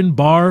 restriction,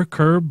 bar,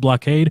 curb,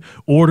 blockade,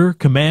 order,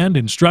 command,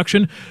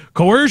 instruction,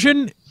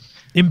 coercion,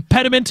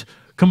 impediment,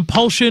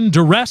 compulsion,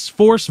 duress,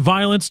 force,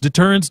 violence,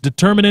 deterrence,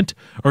 determinant,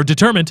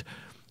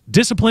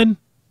 discipline,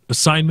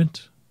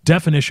 assignment,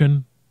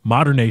 definition,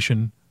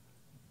 moderation,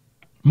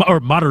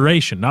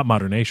 not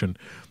modernation,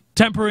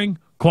 tempering,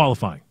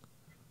 qualifying,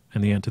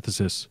 and the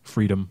antithesis,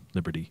 freedom,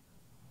 liberty,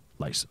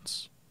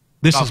 license.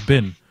 This has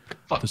been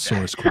Fuck the that.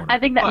 Source Corner. I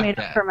think that Fuck made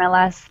that. up for my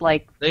last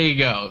There you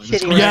go. The Shitty.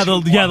 score Yeah, is the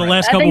 2-1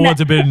 last I couple think ones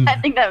have been I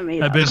think that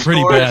made up. pretty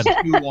Score is bad.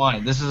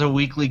 2-1. This is a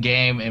weekly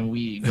game, and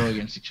we go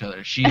against each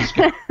other.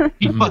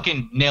 You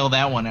fucking nailed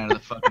that one out of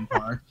the fucking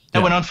park.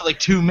 That went on for like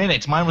 2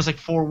 minutes. Mine was like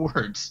 4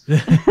 words. What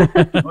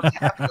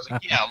happened? I was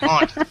like, yeah,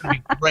 launch. It's gonna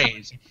be great.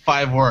 It's like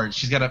 5 words.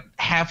 She's got a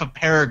half a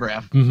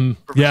paragraph.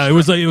 Yeah, it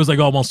was like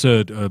almost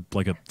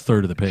like a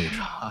third of the page.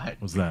 God.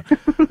 Was that?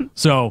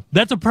 So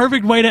that's a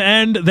perfect way to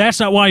end. That's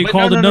not why you But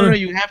called no, another.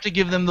 you have to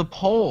give them the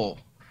poll.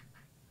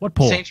 What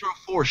poll? Saints Row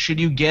 4, should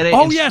you get it?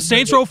 Oh yeah,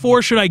 Saints Row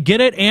 4. Should I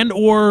get it and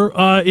or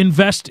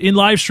invest in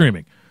live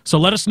streaming? So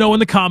let us know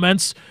in the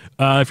comments.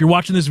 If you're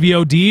watching this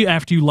VOD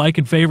after you like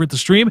and favorite the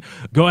stream,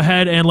 go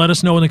ahead and let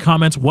us know in the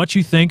comments what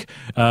you think.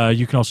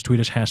 You can also tweet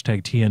us,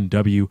 hashtag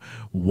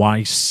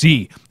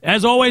TNWYC.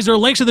 As always, there are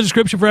links in the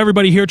description for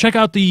everybody here. Check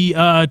out the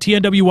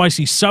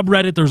TNWYC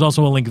subreddit. There's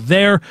also a link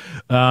there.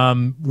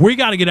 We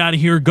got to get out of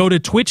here. Go to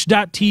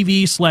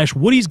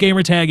twitch.tv/Woody's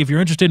Gamertag. If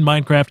you're interested in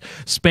Minecraft,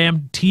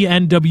 spam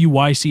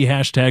TNWYC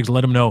hashtags.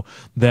 Let them know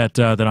that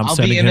I'm I'll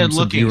sending be in him it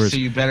some looking, viewers. so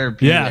you better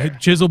be Yeah, there.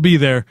 Chiz will be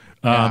there.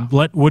 Yeah.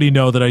 Let Woody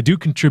know that I do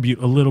contribute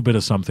a little bit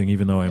of something,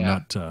 even though I'm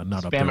not up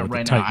Spam there it with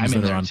right the now. Titans I'm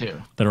in that there are on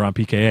too. that are on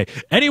PKA.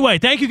 Anyway,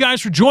 thank you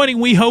guys for joining.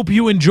 We hope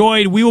you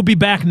enjoyed. We will be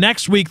back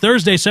next week,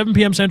 Thursday, 7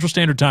 p.m. Central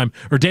Standard Time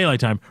or Daylight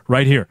Time,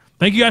 right here.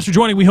 Thank you guys for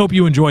joining. We hope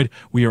you enjoyed.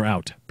 We are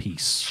out.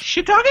 Peace.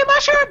 Shiitake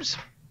mushrooms.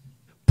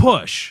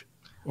 Push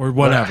or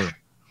whatever.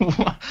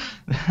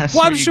 That's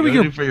Why what you should we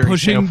go go to for your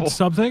pushing example.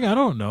 something? I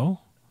don't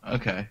know.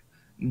 Okay.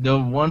 The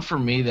one for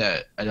me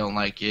that I don't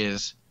like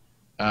is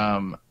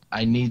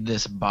I need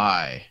this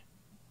by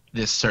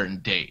this certain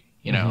date,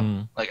 you know?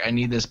 Mm-hmm. Like, I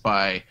need this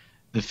by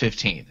the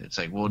 15th. It's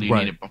like, well, do you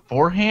Right. need it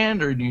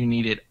beforehand or do you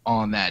need it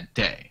on that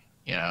day?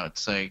 You know,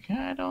 it's like,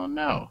 I don't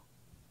know.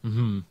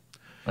 Mm-hmm.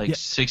 Like, Yeah.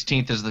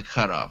 16th is the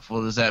cutoff.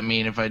 Well, does that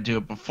mean if I do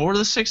it before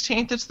the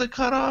 16th, it's the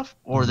cutoff?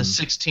 Or the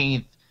Mm-hmm.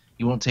 16th,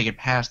 you won't take it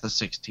past the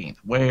 16th?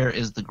 Where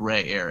is the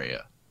gray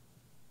area?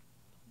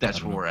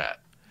 That's where we're at.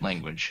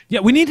 Language.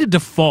 Yeah, we need to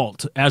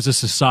default as a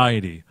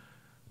society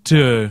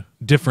to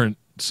different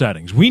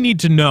settings. We need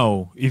to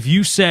know if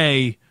you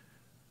say,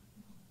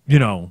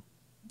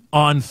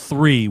 on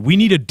 3, we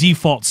need a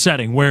default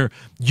setting where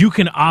you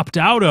can opt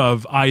out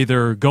of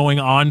either going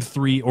on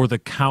 3 or the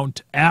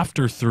count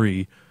after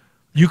 3.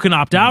 You can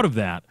opt out of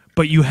that,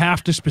 but you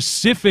have to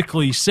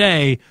specifically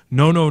say,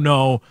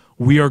 no,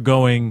 we are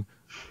going,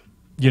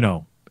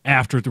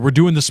 after we're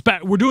doing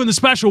the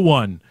special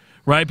one,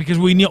 right? Because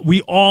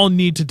we all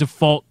need to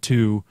default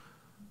to,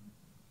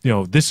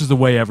 this is the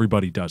way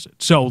everybody does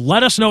it. So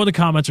let us know in the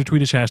comments or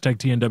tweet us hashtag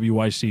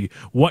TNWYC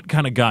what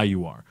kind of guy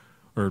you are.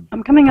 Or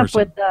I'm coming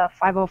person. up with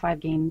 505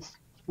 games.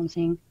 I'm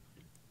seeing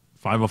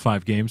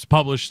 505 games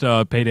published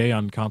Payday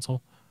on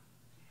console.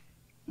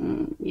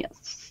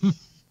 Yes.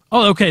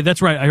 Oh, okay,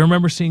 that's right. I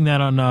remember seeing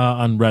that on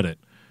Reddit.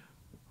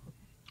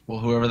 Well,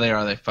 whoever they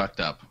are, they fucked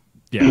up.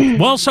 Yeah.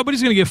 Well,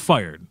 somebody's gonna get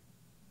fired.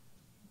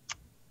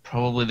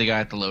 Probably the guy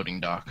at the loading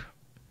dock.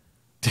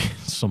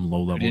 Some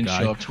low-level He didn't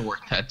guy. show up to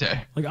work that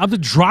day. Like, I'm the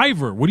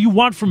driver. What do you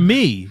want from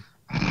me?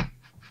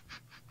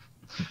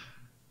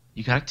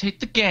 You gotta take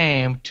the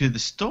game to the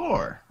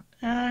store.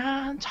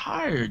 I'm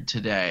tired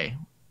today.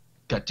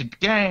 Got to the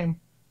game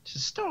to the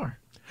store.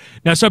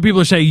 Now, some people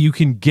are saying you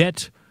can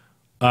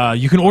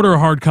order a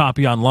hard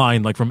copy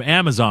online, like from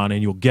Amazon,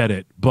 and you'll get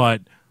it.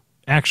 But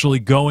actually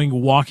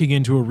walking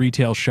into a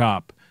retail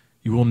shop,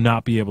 you will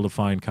not be able to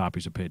find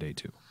copies of Payday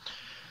 2.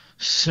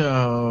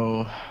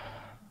 So,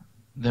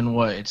 then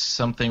what? It's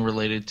something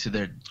related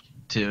to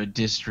a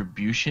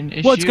distribution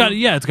issue? Well, it's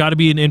got to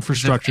be an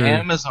infrastructure. If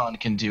Amazon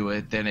can do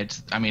it, then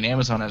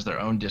Amazon has their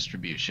own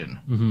distribution.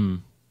 Mm-hmm.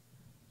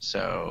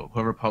 So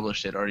whoever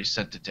published it already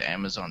sent it to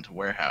Amazon to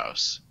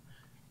warehouse.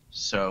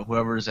 So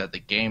whoever's at the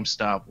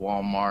GameStop,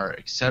 Walmart,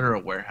 etc.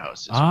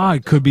 warehouse.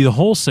 It could be the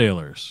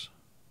wholesalers.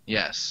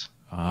 Yes.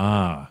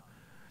 You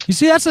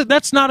see,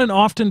 that's not an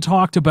often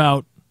talked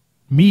about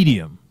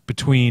medium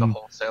between the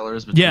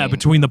wholesalers.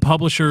 Between the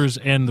publishers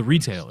and the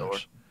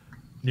retailers.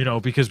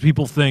 Because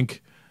people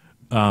think,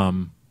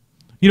 for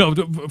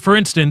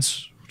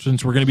instance,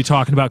 since we're going to be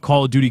talking about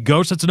Call of Duty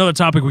Ghosts, that's another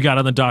topic we got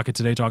on the docket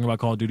today, talking about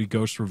Call of Duty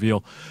Ghosts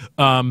reveal.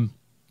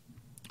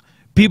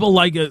 People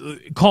like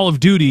Call of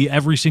Duty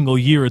every single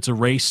year. It's a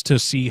race to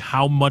see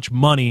how much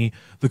money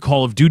the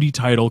Call of Duty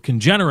title can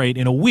generate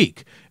in a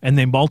week, and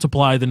they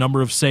multiply the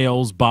number of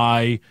sales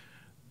by,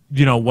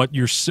 what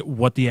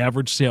the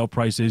average sale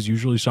price is,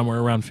 usually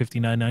somewhere around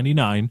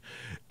 $59.99,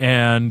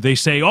 and they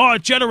say, oh,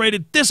 it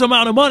generated this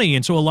amount of money,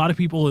 and so a lot of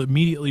people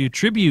immediately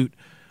attribute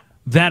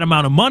that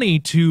amount of money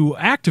to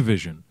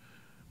Activision,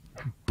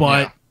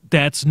 but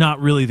that's not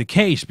really the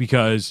case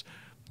because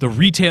the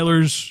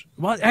retailers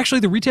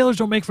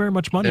don't make very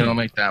much money. They don't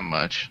make that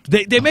much.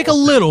 They make a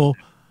little,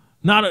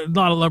 not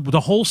a lot. The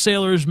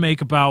wholesalers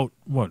make about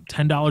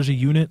 $10 a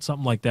unit,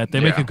 something like that. They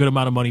make a good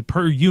amount of money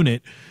per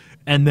unit,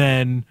 and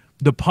then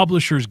the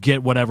publishers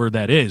get whatever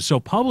that is.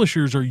 So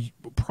publishers are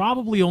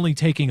probably only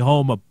taking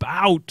home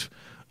about,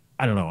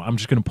 I don't know, I'm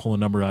just going to pull a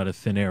number out of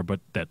thin air, but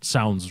that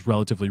sounds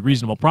relatively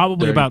reasonable.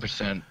 Probably 30%. about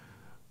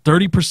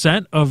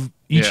 30% of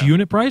each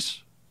unit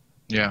price?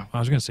 Yeah. I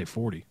was going to say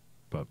 40,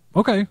 but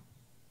okay.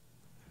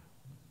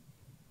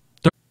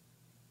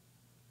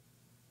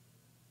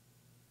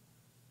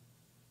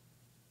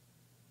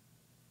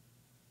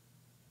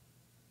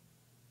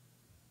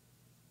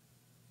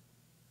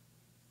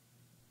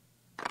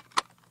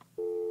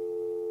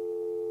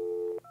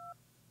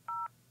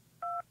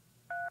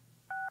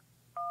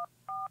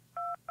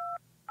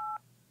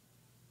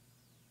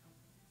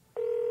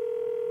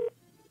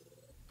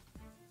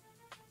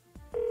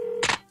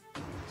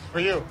 For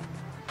you,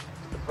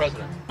 the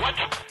president.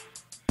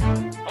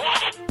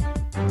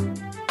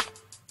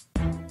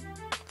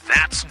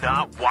 That's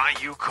not why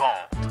you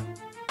called.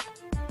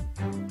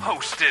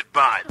 Hosted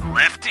by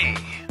Lefty,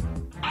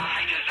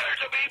 I deserve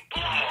to be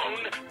blown.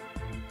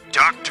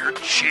 Dr.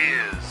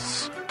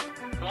 Chiz.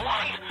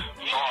 One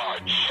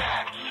yard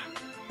checks.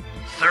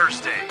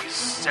 Thursdays,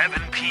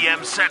 7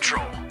 p.m.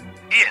 Central.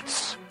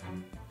 It's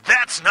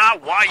That's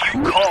Not Why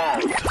You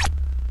Called.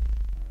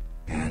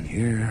 And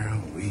here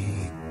we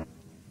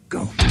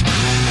go.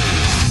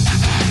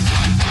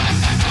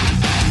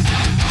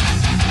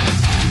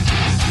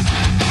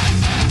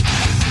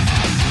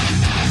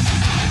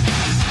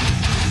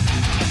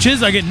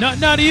 Chiz, I get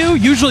nothing out of you.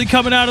 Usually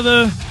coming out of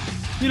the,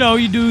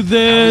 you do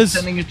this. I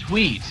was sending a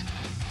tweet.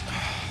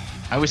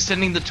 I was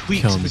sending the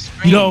tweet to the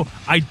screen.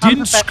 I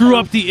didn't screw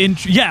up the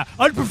intro. Yeah,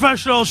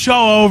 unprofessional,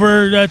 show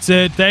over. That's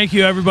it. Thank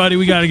you, everybody.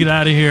 We got to get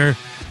out of here.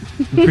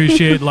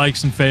 Appreciate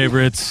likes and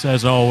favorites,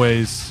 as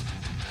always.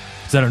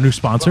 Is that our new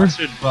sponsor?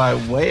 Sponsored by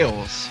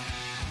Wales.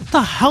 What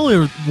the hell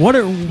are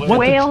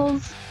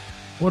Whales?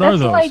 What are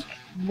those? Like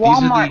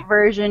Walmart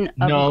version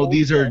of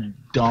these are goldfish.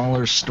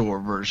 dollar store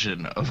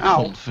version of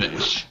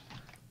goldfish.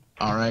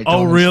 All right.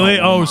 Oh, don't really?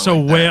 insult Oh, Walmart so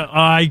like that. whale.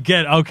 I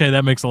get. Okay,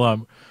 that makes a lot.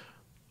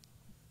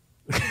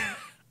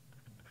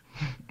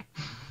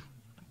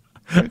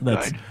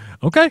 That's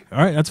okay.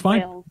 All right, that's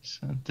fine. Whales.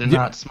 They're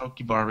not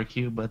smoky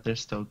barbecue, but they're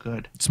still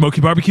good.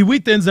 Smoky barbecue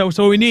wheat thins. That's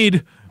what we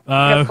need.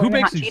 Got Who Flamin'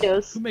 makes Hot these?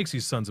 Cheetos. Who makes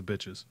these sons of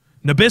bitches?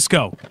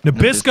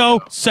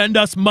 Nabisco, send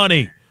us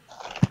money.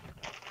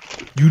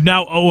 You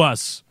now owe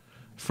us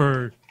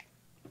for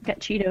Got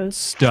Cheetos.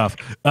 stuff.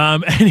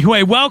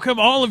 Anyway, welcome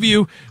all of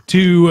you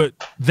to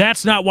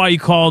That's Not Why You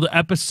Called,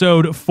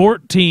 episode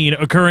 14,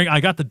 occurring.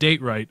 I got the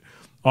date right.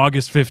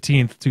 August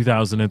 15th,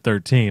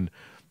 2013.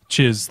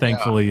 Chiz,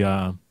 thankfully,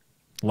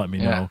 let me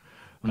know.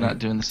 I'm not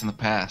doing this in the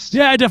past.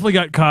 Yeah, I definitely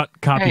got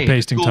caught copy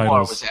pasting the toolbar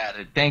titles. was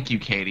added. Thank you,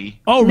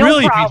 Katie. Oh, No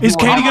really? problem. Is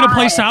Katie going to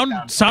play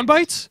Sound sound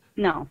bites?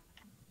 No.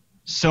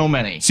 So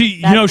many. See,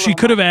 That's a she little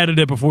could have added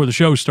it before the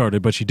show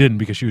started, but she didn't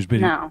because she was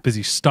No.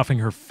 busy stuffing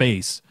her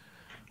face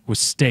with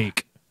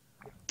steak.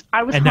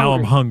 I was And now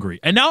I'm hungry.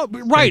 And now,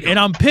 right, and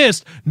I'm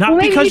pissed, not Well,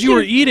 maybe because we you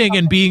were should- eating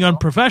and being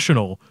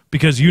unprofessional,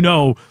 because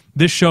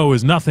this show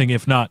is nothing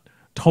if not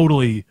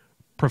totally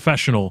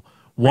professional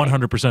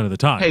 100% of the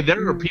time. Hey,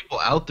 there are people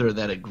out there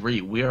that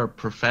agree. We are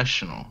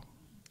professional.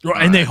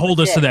 And they hold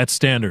us to that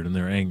standard, and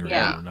they're angry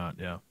Yeah. or not,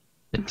 yeah.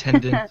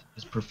 Attendance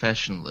is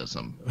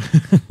professionalism.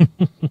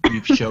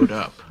 You've showed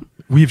up.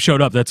 We've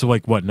showed up. That's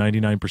like, what,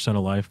 99%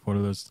 of life? One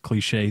of those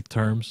cliche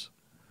terms?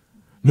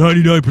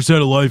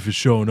 99% of life is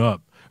showing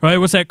up. Right?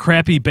 What's that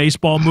crappy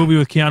baseball movie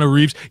with Keanu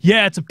Reeves?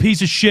 Yeah, it's a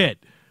piece of shit.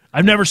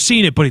 I've never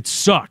seen it, but it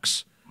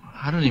sucks.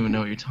 I don't even know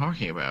what you're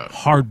talking about.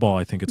 Hardball,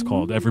 I think it's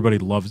called. Everybody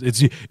loves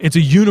it. It's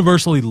a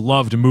universally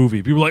loved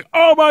movie. People are like,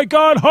 oh my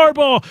God,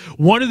 Hardball.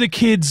 One of the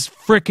kids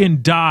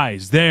frickin'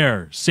 dies.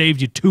 There.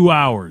 Saved you 2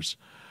 hours.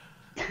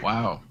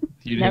 Wow.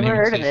 You Never even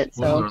heard say of it,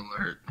 so- spoiler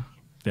alert.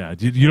 Yeah,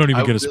 you don't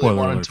even get a spoiler I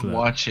really alert wanted for to that.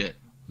 watch it.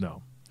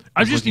 No.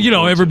 I just, looking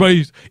forward to it.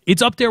 everybody's,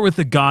 it's up there with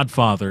The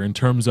Godfather in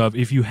terms of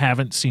if you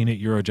haven't seen it,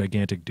 you're a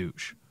gigantic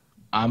douche.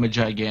 I'm a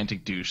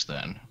gigantic douche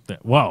then.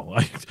 Well,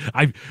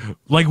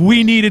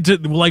 we needed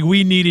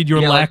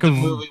your Yeah, lack the of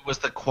movie was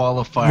the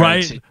qualifier.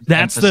 right. To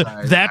That's the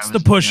emphasize I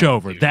was a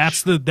pushover. douche.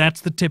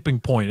 That's the tipping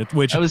point at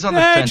which I was on the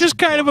fence just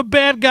kind of before. a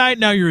bad guy.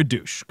 Now you're a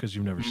douche because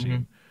you've never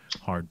seen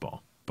Hardball.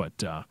 But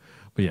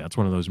yeah, it's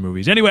one of those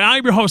movies. Anyway,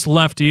 I'm your host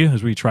Lefty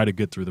as we try to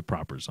get through the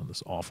propers on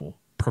this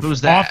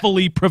Who's that?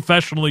 awfully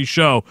professionally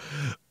show.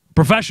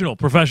 Professional.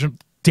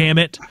 Damn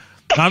it!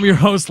 I'm your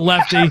host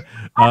Lefty.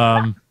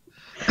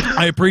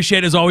 I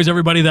appreciate, as always,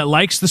 everybody that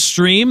likes the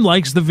stream,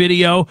 likes the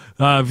video,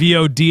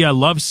 VOD. I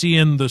love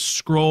seeing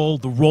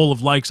the roll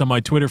of likes on my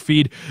Twitter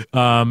feed.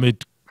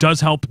 It does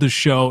help the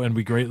show, and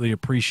we greatly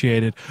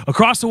appreciate it.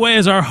 Across the way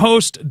is our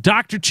host,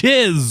 Dr.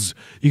 Chiz.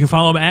 You can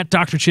follow him at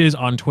Dr. Chiz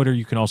on Twitter.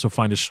 You can also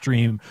find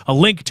a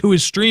link to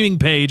his streaming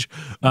page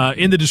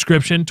in the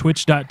description,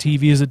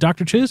 twitch.tv. Is it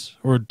Dr. Chiz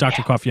or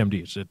Dr. Coffee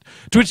MD? Is it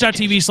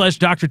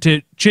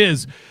twitch.tv/Dr.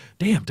 Chiz?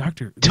 Damn,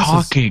 Doctor.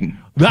 Talking.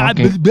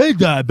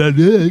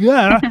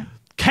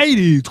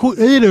 Katie,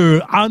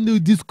 Twitter on the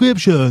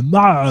description.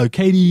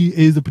 Katie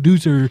is the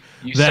producer.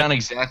 You sound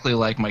exactly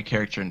like my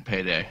character in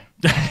Payday.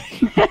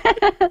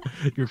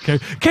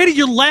 Katie,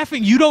 you're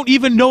laughing. You don't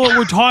even know what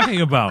we're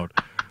talking about.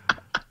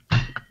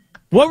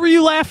 What were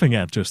you laughing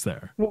at just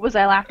there? What was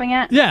I laughing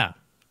at? Yeah.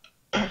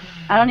 I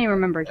don't even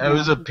remember. That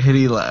was a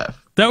pity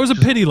laugh. That was a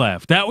pity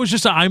laugh. That was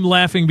just I'm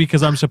laughing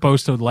because I'm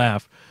supposed to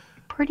laugh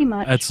Pretty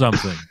much. at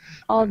something.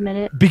 I'll admit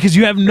it. Because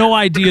you have no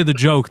idea the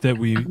joke that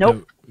we...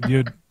 Nope.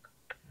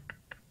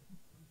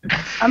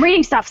 I'm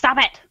reading stuff. Stop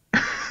it.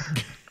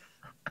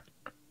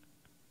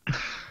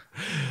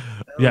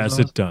 Yes,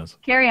 it does.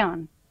 Carry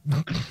on.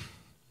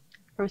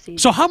 Proceed.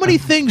 So how many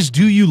things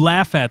do you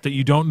laugh at that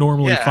you don't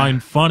normally Yeah.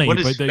 find funny, What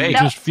is but that you fake?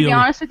 just To feel... be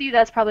honest with you,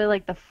 that's probably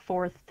like the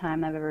 4th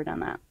time I've ever done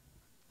that.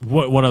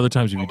 What other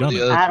times have you What were done the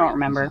that? other I don't three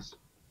remember. instances?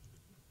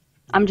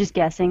 I'm just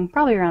guessing.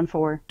 Probably around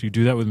 4. Do you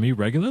do that with me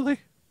regularly?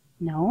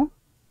 No.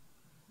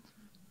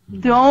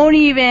 Don't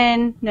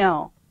even.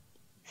 No.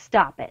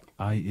 Stop it.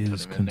 I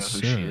is Don't even know who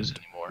she is concerned.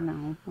 anymore.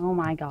 No. Oh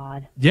my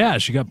God. Yeah,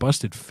 she got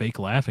busted fake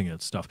laughing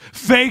at stuff.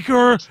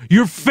 Faker!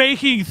 You're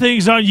faking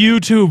things on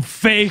YouTube,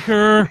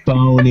 faker!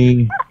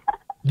 Phony.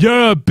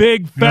 You're a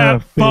big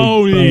fat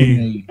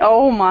phony!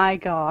 Oh my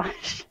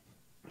gosh.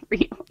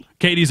 Really?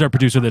 Katie's our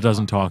producer that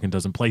doesn't talk and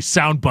doesn't play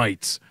sound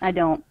bites. I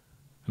don't.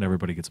 And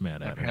everybody gets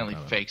mad at Apparently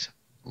her. fakes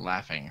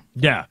laughing.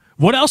 Yeah.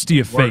 What else do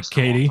you fake, Worst of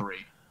all Katie?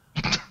 three.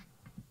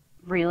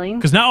 Really?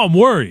 Because now I'm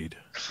worried.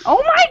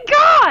 Oh my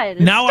God.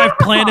 Now I've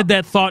planted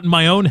that thought in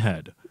my own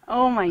head.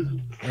 Oh my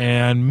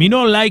And me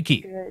no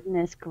likey.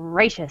 goodness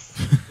gracious.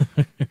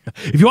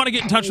 If you want to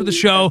get in touch with the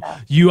show,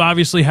 you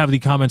obviously have the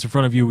comments in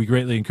front of you. We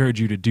greatly encourage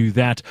you to do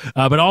that.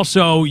 But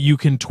also, you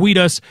can tweet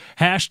us,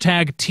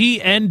 hashtag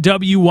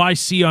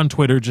TNWYC on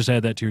Twitter. Just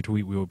add that to your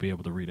tweet. We will be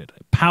able to read it.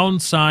 #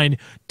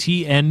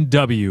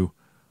 TNWYC.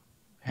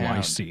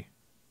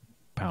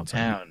 Pound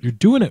sign. Pound. You're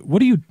doing it.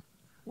 What are you...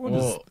 What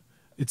is... Whoa.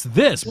 It's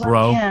this,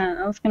 bro. Yeah,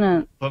 I was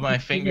gonna. Put my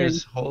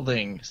fingers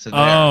holding. So there.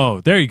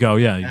 Oh, there you go.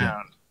 Yeah,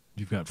 Pound.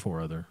 you've got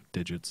 4 other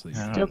digits.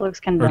 Pound. Still looks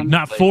kind Or of.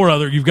 not 4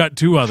 other. You've got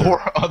 2 other.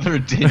 4 other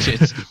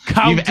digits.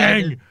 Counting. You've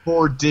added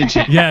 4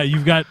 digits. Yeah,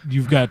 you got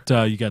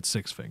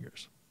 6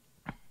 fingers.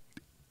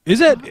 Is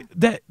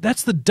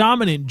that's the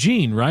dominant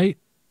gene, right?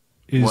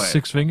 Is What?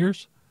 6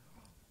 fingers?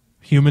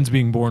 Humans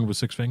being born with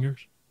 6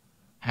 fingers?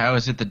 How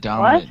is it the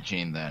dominant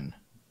gene then?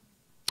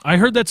 I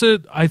heard that's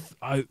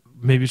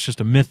maybe it's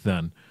just a myth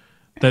then.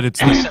 That it's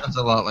That sounds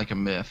a lot like a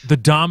myth. the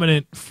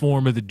dominant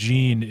form of the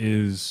gene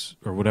is,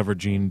 or whatever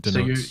gene So,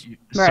 denotes.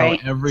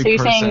 Right. so every So you're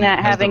saying person that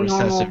has having the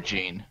recessive normal-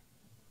 gene.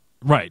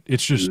 Right.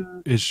 It's just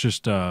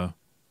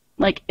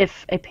Like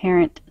if a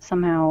parent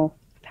somehow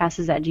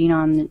passes that gene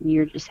on, then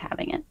you're just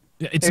having it.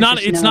 It's There's not.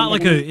 just It's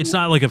no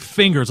not like a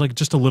finger. It's like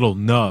just a little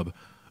nub.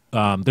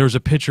 There was a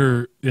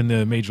pitcher in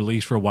the major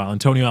leagues for a while,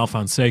 Antonio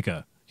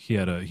Alfonseca. He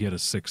had a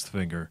sixth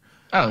finger.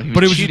 Oh, he was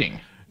But it was cheating.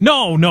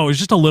 No, it was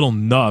just a little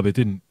nub. It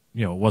didn't.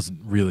 It wasn't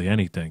really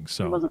anything.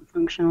 So It wasn't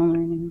functional or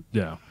anything.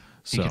 yeah.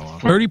 So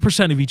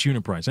 30% of each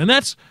unit price, and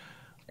that's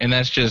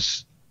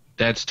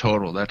that's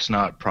total. That's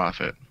not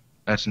profit.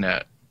 That's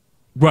net.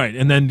 right.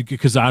 And then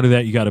because out of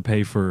that, you got to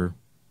pay for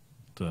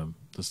the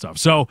stuff.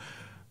 So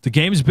the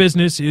games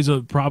business is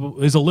a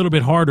little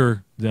bit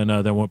harder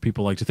than what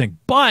people like to think.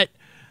 But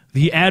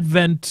the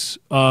advent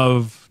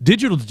of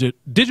digital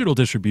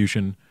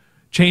distribution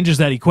changes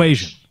that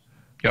equation.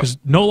 Because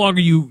no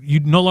longer you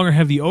no longer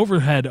have the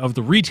overhead of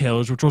the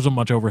retailers, which wasn't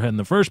much overhead in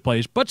the first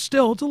place, but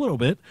still it's a little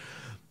bit.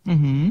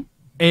 Mm-hmm.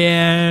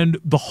 And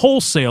the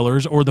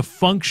wholesalers, or the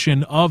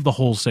function of the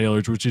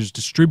wholesalers, which is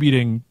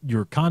distributing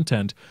your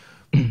content,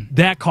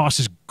 that cost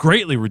is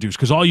greatly reduced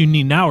because all you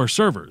need now are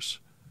servers.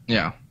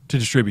 Yeah. To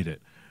distribute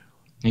it.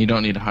 You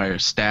don't need to hire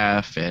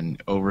staff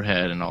and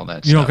overhead and all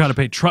that You stuff. don't got to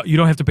pay you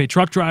don't have to pay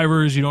truck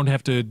drivers. You don't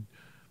have to,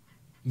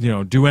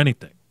 do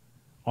anything.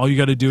 All you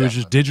got to do is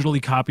just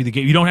digitally copy the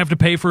game. You don't have to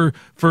pay for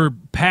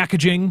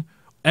packaging.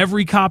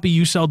 Every copy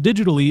you sell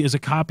digitally is a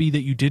copy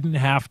that you didn't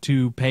have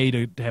to pay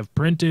to have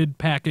printed,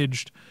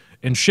 packaged,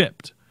 and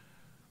shipped.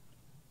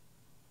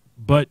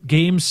 But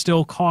games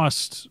still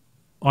cost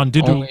on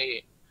digital.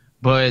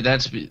 But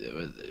that's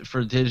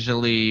for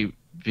digitally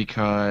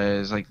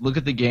because, like, look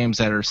at the games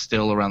that are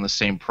still around the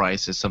same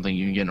price as something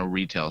you can get in a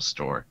retail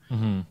store,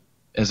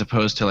 as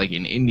opposed to like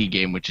an indie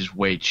game, which is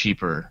way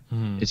cheaper.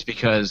 It's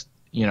because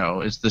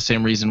it's the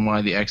same reason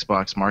why the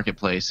Xbox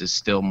Marketplace is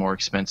still more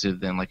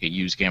expensive than like a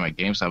used game at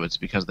GameStop. It's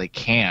because they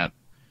can't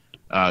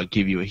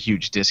give you a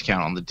huge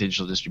discount on the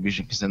digital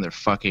distribution because then they're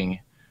fucking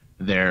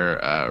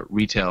their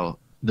retailers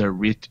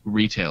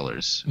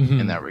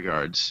in that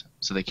regards.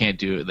 So they can't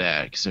do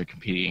that because they're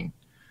competing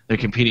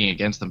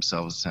against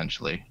themselves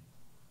essentially.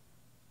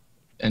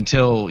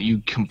 Until you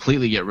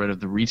completely get rid of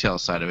the retail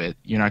side of it,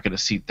 you're not going to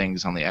see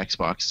things on the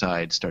Xbox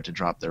side start to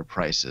drop their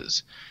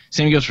prices.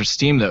 Same goes for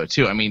Steam, though,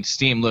 too. I mean,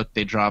 Steam, look,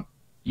 they drop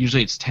 –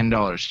 usually it's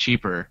 $10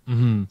 cheaper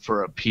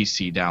for a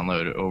PC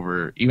download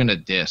over – even a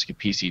disc. A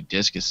PC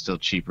disc is still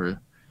cheaper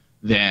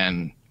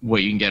than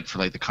what you can get for,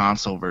 like, the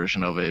console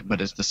version of it, but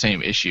it's the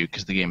same issue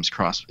because the game's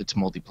it's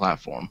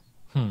multi-platform.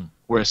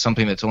 Whereas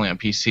something that's only on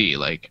PC,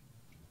 like,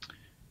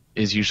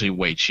 is usually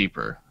way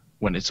cheaper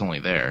when it's only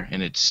there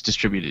and it's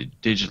distributed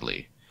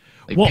digitally.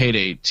 Like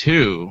Payday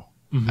 2,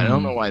 I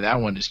don't know why that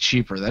one is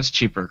cheaper. That's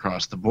cheaper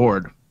across the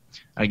board.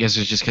 I guess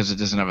it's just because it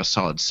doesn't have a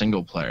solid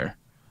single player.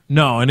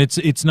 No, and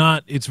it's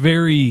not. It's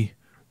very.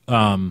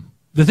 The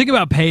thing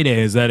about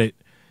Payday is that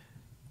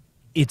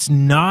it's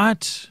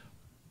not.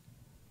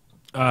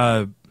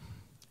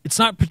 It's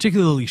not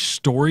particularly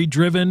story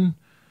driven.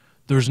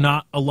 There's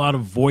not a lot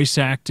of voice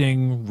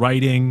acting,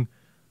 writing,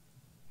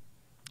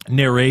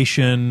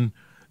 narration,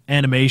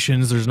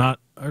 animations. There's not.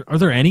 Are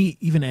there any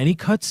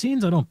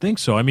cutscenes? I don't think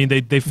so. I mean,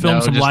 they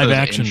filmed some live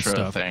action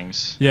stuff.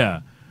 Things. Yeah,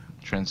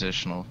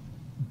 transitional.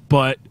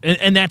 But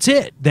and that's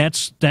it.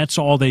 That's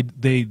all they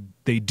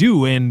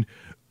do. And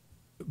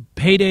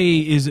Payday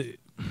is,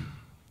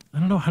 I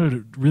don't know how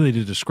to really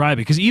describe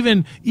it because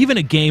even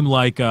a game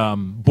like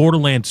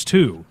Borderlands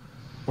 2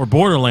 or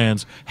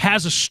Borderlands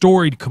has a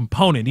storied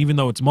component, even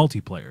though it's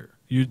multiplayer.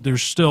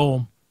 There's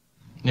still.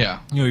 Yeah.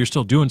 You're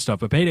still doing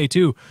stuff. But Payday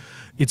 2,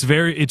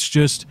 it's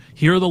just,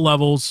 here are the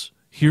levels,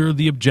 here are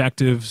the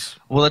objectives.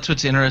 Well, that's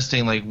what's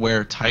interesting, like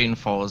where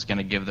Titanfall is going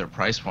to give their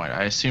price point.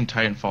 I assume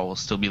Titanfall will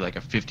still be like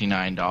a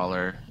 $59,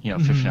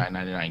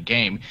 $59.99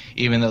 game,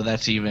 even though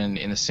that's even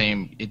in the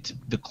same, it's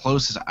the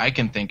closest I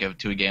can think of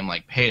to a game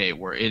like Payday,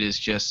 where it is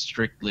just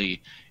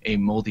strictly a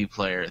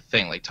multiplayer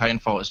thing. Like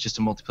Titanfall is just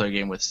a multiplayer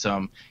game with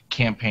some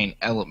campaign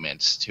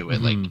elements to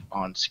it, like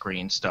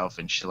on-screen stuff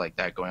and shit like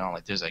that going on.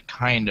 Like there's a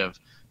kind of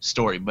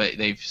story, but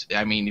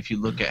if you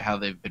look at how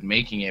they've been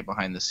making it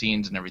behind the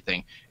scenes and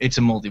everything, it's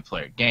a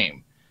multiplayer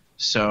game.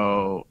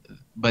 So,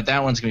 but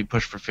that one's gonna be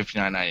pushed for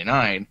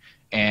 $59.99,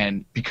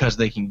 and because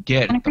they can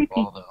get the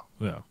ball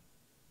though. Yeah.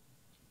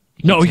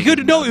 No,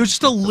 it was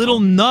just a little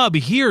nub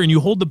here, and you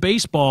hold the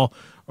baseball,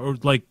 or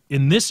like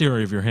in this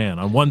area of your hand,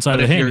 on one side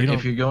of the hand.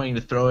 If you're going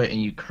to throw it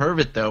and you curve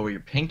it though, where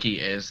your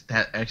pinky is,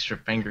 that extra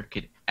finger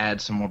could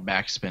add some more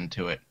backspin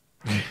to it.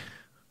 It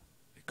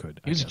could.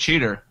 He's a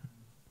cheater.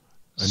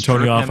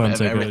 Antonio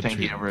Alfonseca everything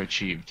he ever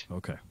achieved.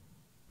 Okay.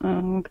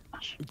 Oh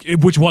gosh.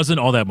 Which wasn't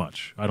all that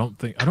much. I don't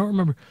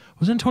remember.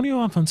 Was Antonio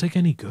Alfonseca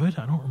any good?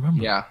 I don't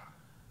remember. Yeah.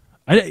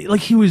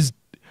 He was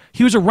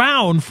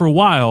around for a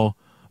while,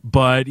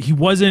 but he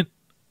wasn't.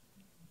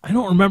 I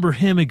don't remember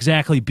him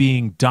exactly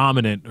being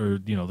dominant or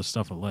the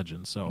stuff of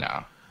legends. So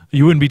no.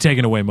 You wouldn't be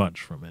taking away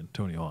much from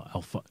Antonio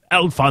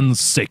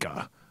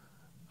Alfonseca.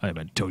 I'm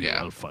Antonio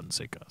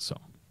Alfonseca. So,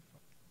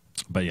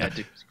 but yeah, that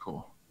dude was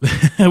cool.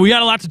 We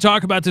got a lot to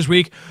talk about this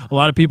week. A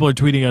lot of people are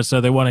tweeting us.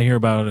 They want to hear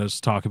about us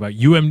talk about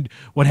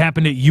what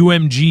happened at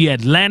UMG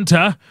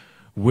Atlanta,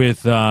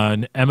 with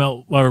an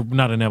ML, or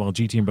not an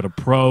MLG team, but a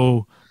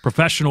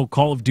professional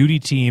Call of Duty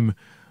team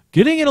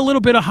getting in a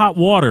little bit of hot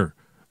water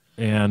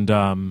and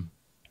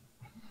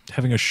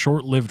having a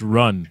short-lived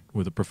run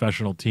with a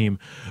professional team.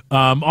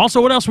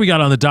 Also, what else we got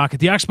on the docket?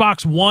 The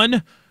Xbox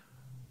One.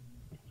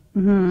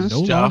 No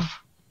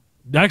Stuff.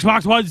 The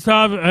Xbox One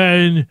stuff,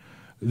 and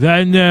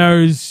then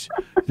there's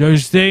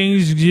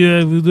things.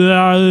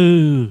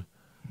 The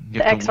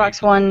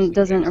Xbox One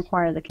doesn't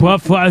require the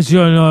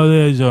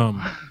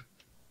Professionalism.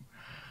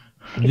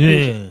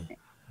 Yeah.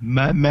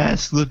 My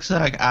mask looks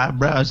like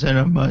eyebrows and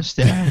a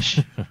mustache.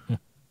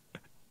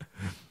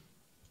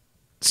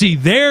 See,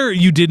 there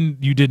you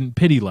didn't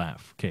pity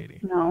laugh, Katie.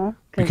 No,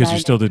 Because you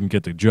still didn't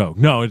get the joke.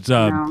 No, it's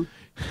No.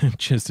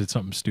 just did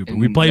something stupid.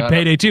 We played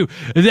Payday 2.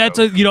 That's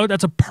a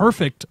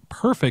perfect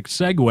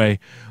segue,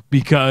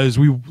 because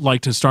we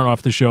like to start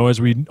off the show as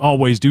we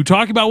always do,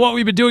 talk about what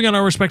we've been doing on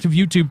our respective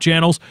YouTube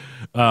channels.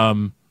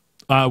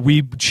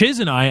 Chiz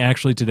and I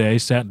actually today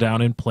sat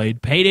down and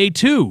played Payday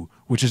 2,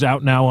 which is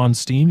out now on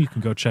Steam. You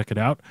can go check it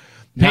out.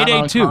 Payday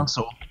Not on 2.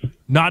 console.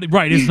 Not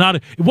right. It's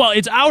not. Well,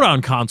 it's out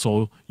on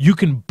console. You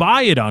can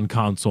buy it on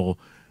console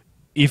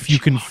if you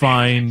can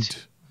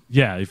find.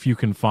 Yeah, if you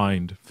can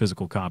find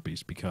physical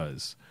copies,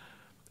 because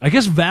I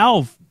guess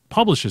Valve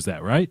publishes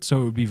that, right?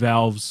 So it would be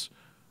Valve.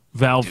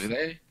 Do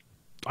they?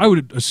 I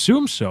would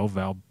assume so.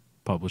 Valve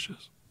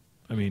publishes.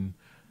 I mean,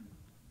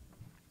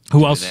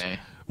 who else? They?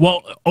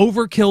 Well,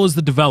 Overkill is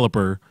the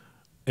developer,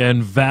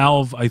 and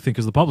Valve, I think,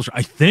 is the publisher.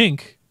 I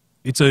think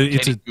it's a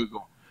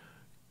Google.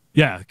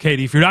 Yeah,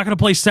 Katie, if you're not going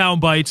to play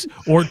sound bites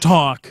or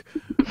talk,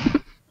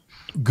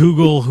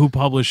 Google who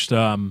published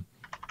or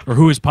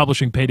who is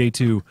publishing Payday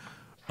 2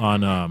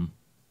 on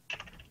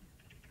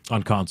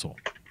console.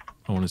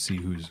 I want to see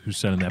who's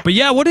sending that. But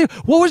yeah, what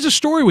was the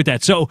story with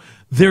that? So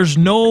there's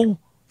no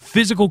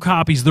physical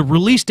copies. The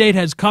release date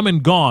has come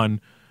and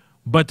gone,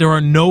 but there are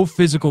no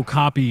physical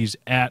copies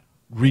at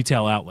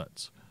retail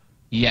outlets.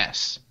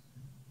 Yes,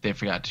 they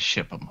forgot to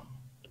ship them.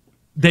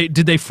 Did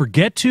they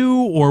forget to,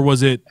 or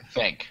was it? I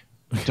think.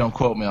 Don't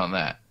quote me on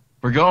that.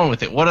 We're going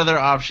with it. What other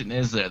option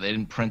is there? They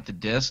didn't print the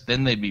disc,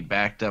 then they'd be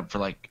backed up for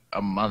like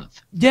a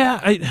month. Yeah,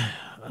 I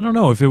don't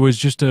know if it was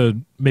just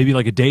maybe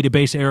like a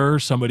database error.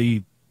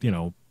 Somebody,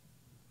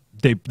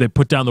 they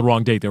put down the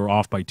wrong date. They were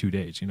off by 2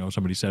 days.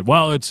 Somebody said,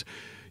 well, it's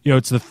the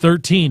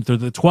 13th or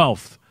the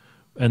 12th,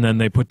 and then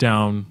they put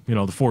down the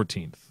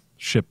 14th.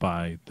 Ship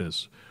by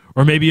this,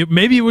 or maybe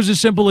it was as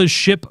simple as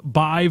ship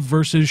by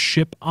versus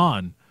ship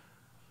on.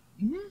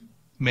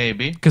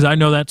 Maybe. Because I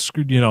know that's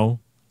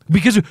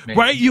because Maybe.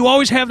 right, you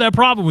always have that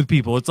problem with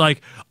people. It's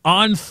like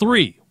on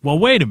 3. Well,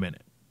 wait a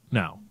minute.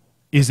 Now,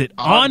 is it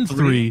on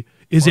 3?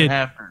 Is it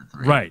after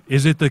 3? right?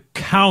 Is it the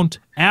count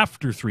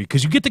after 3?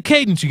 Because you get the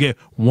cadence. You get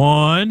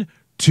 1,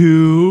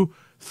 2,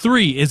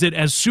 3. Is it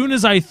as soon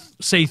as I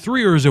say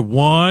 3, or is it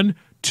 1,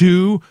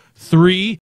 2, 3?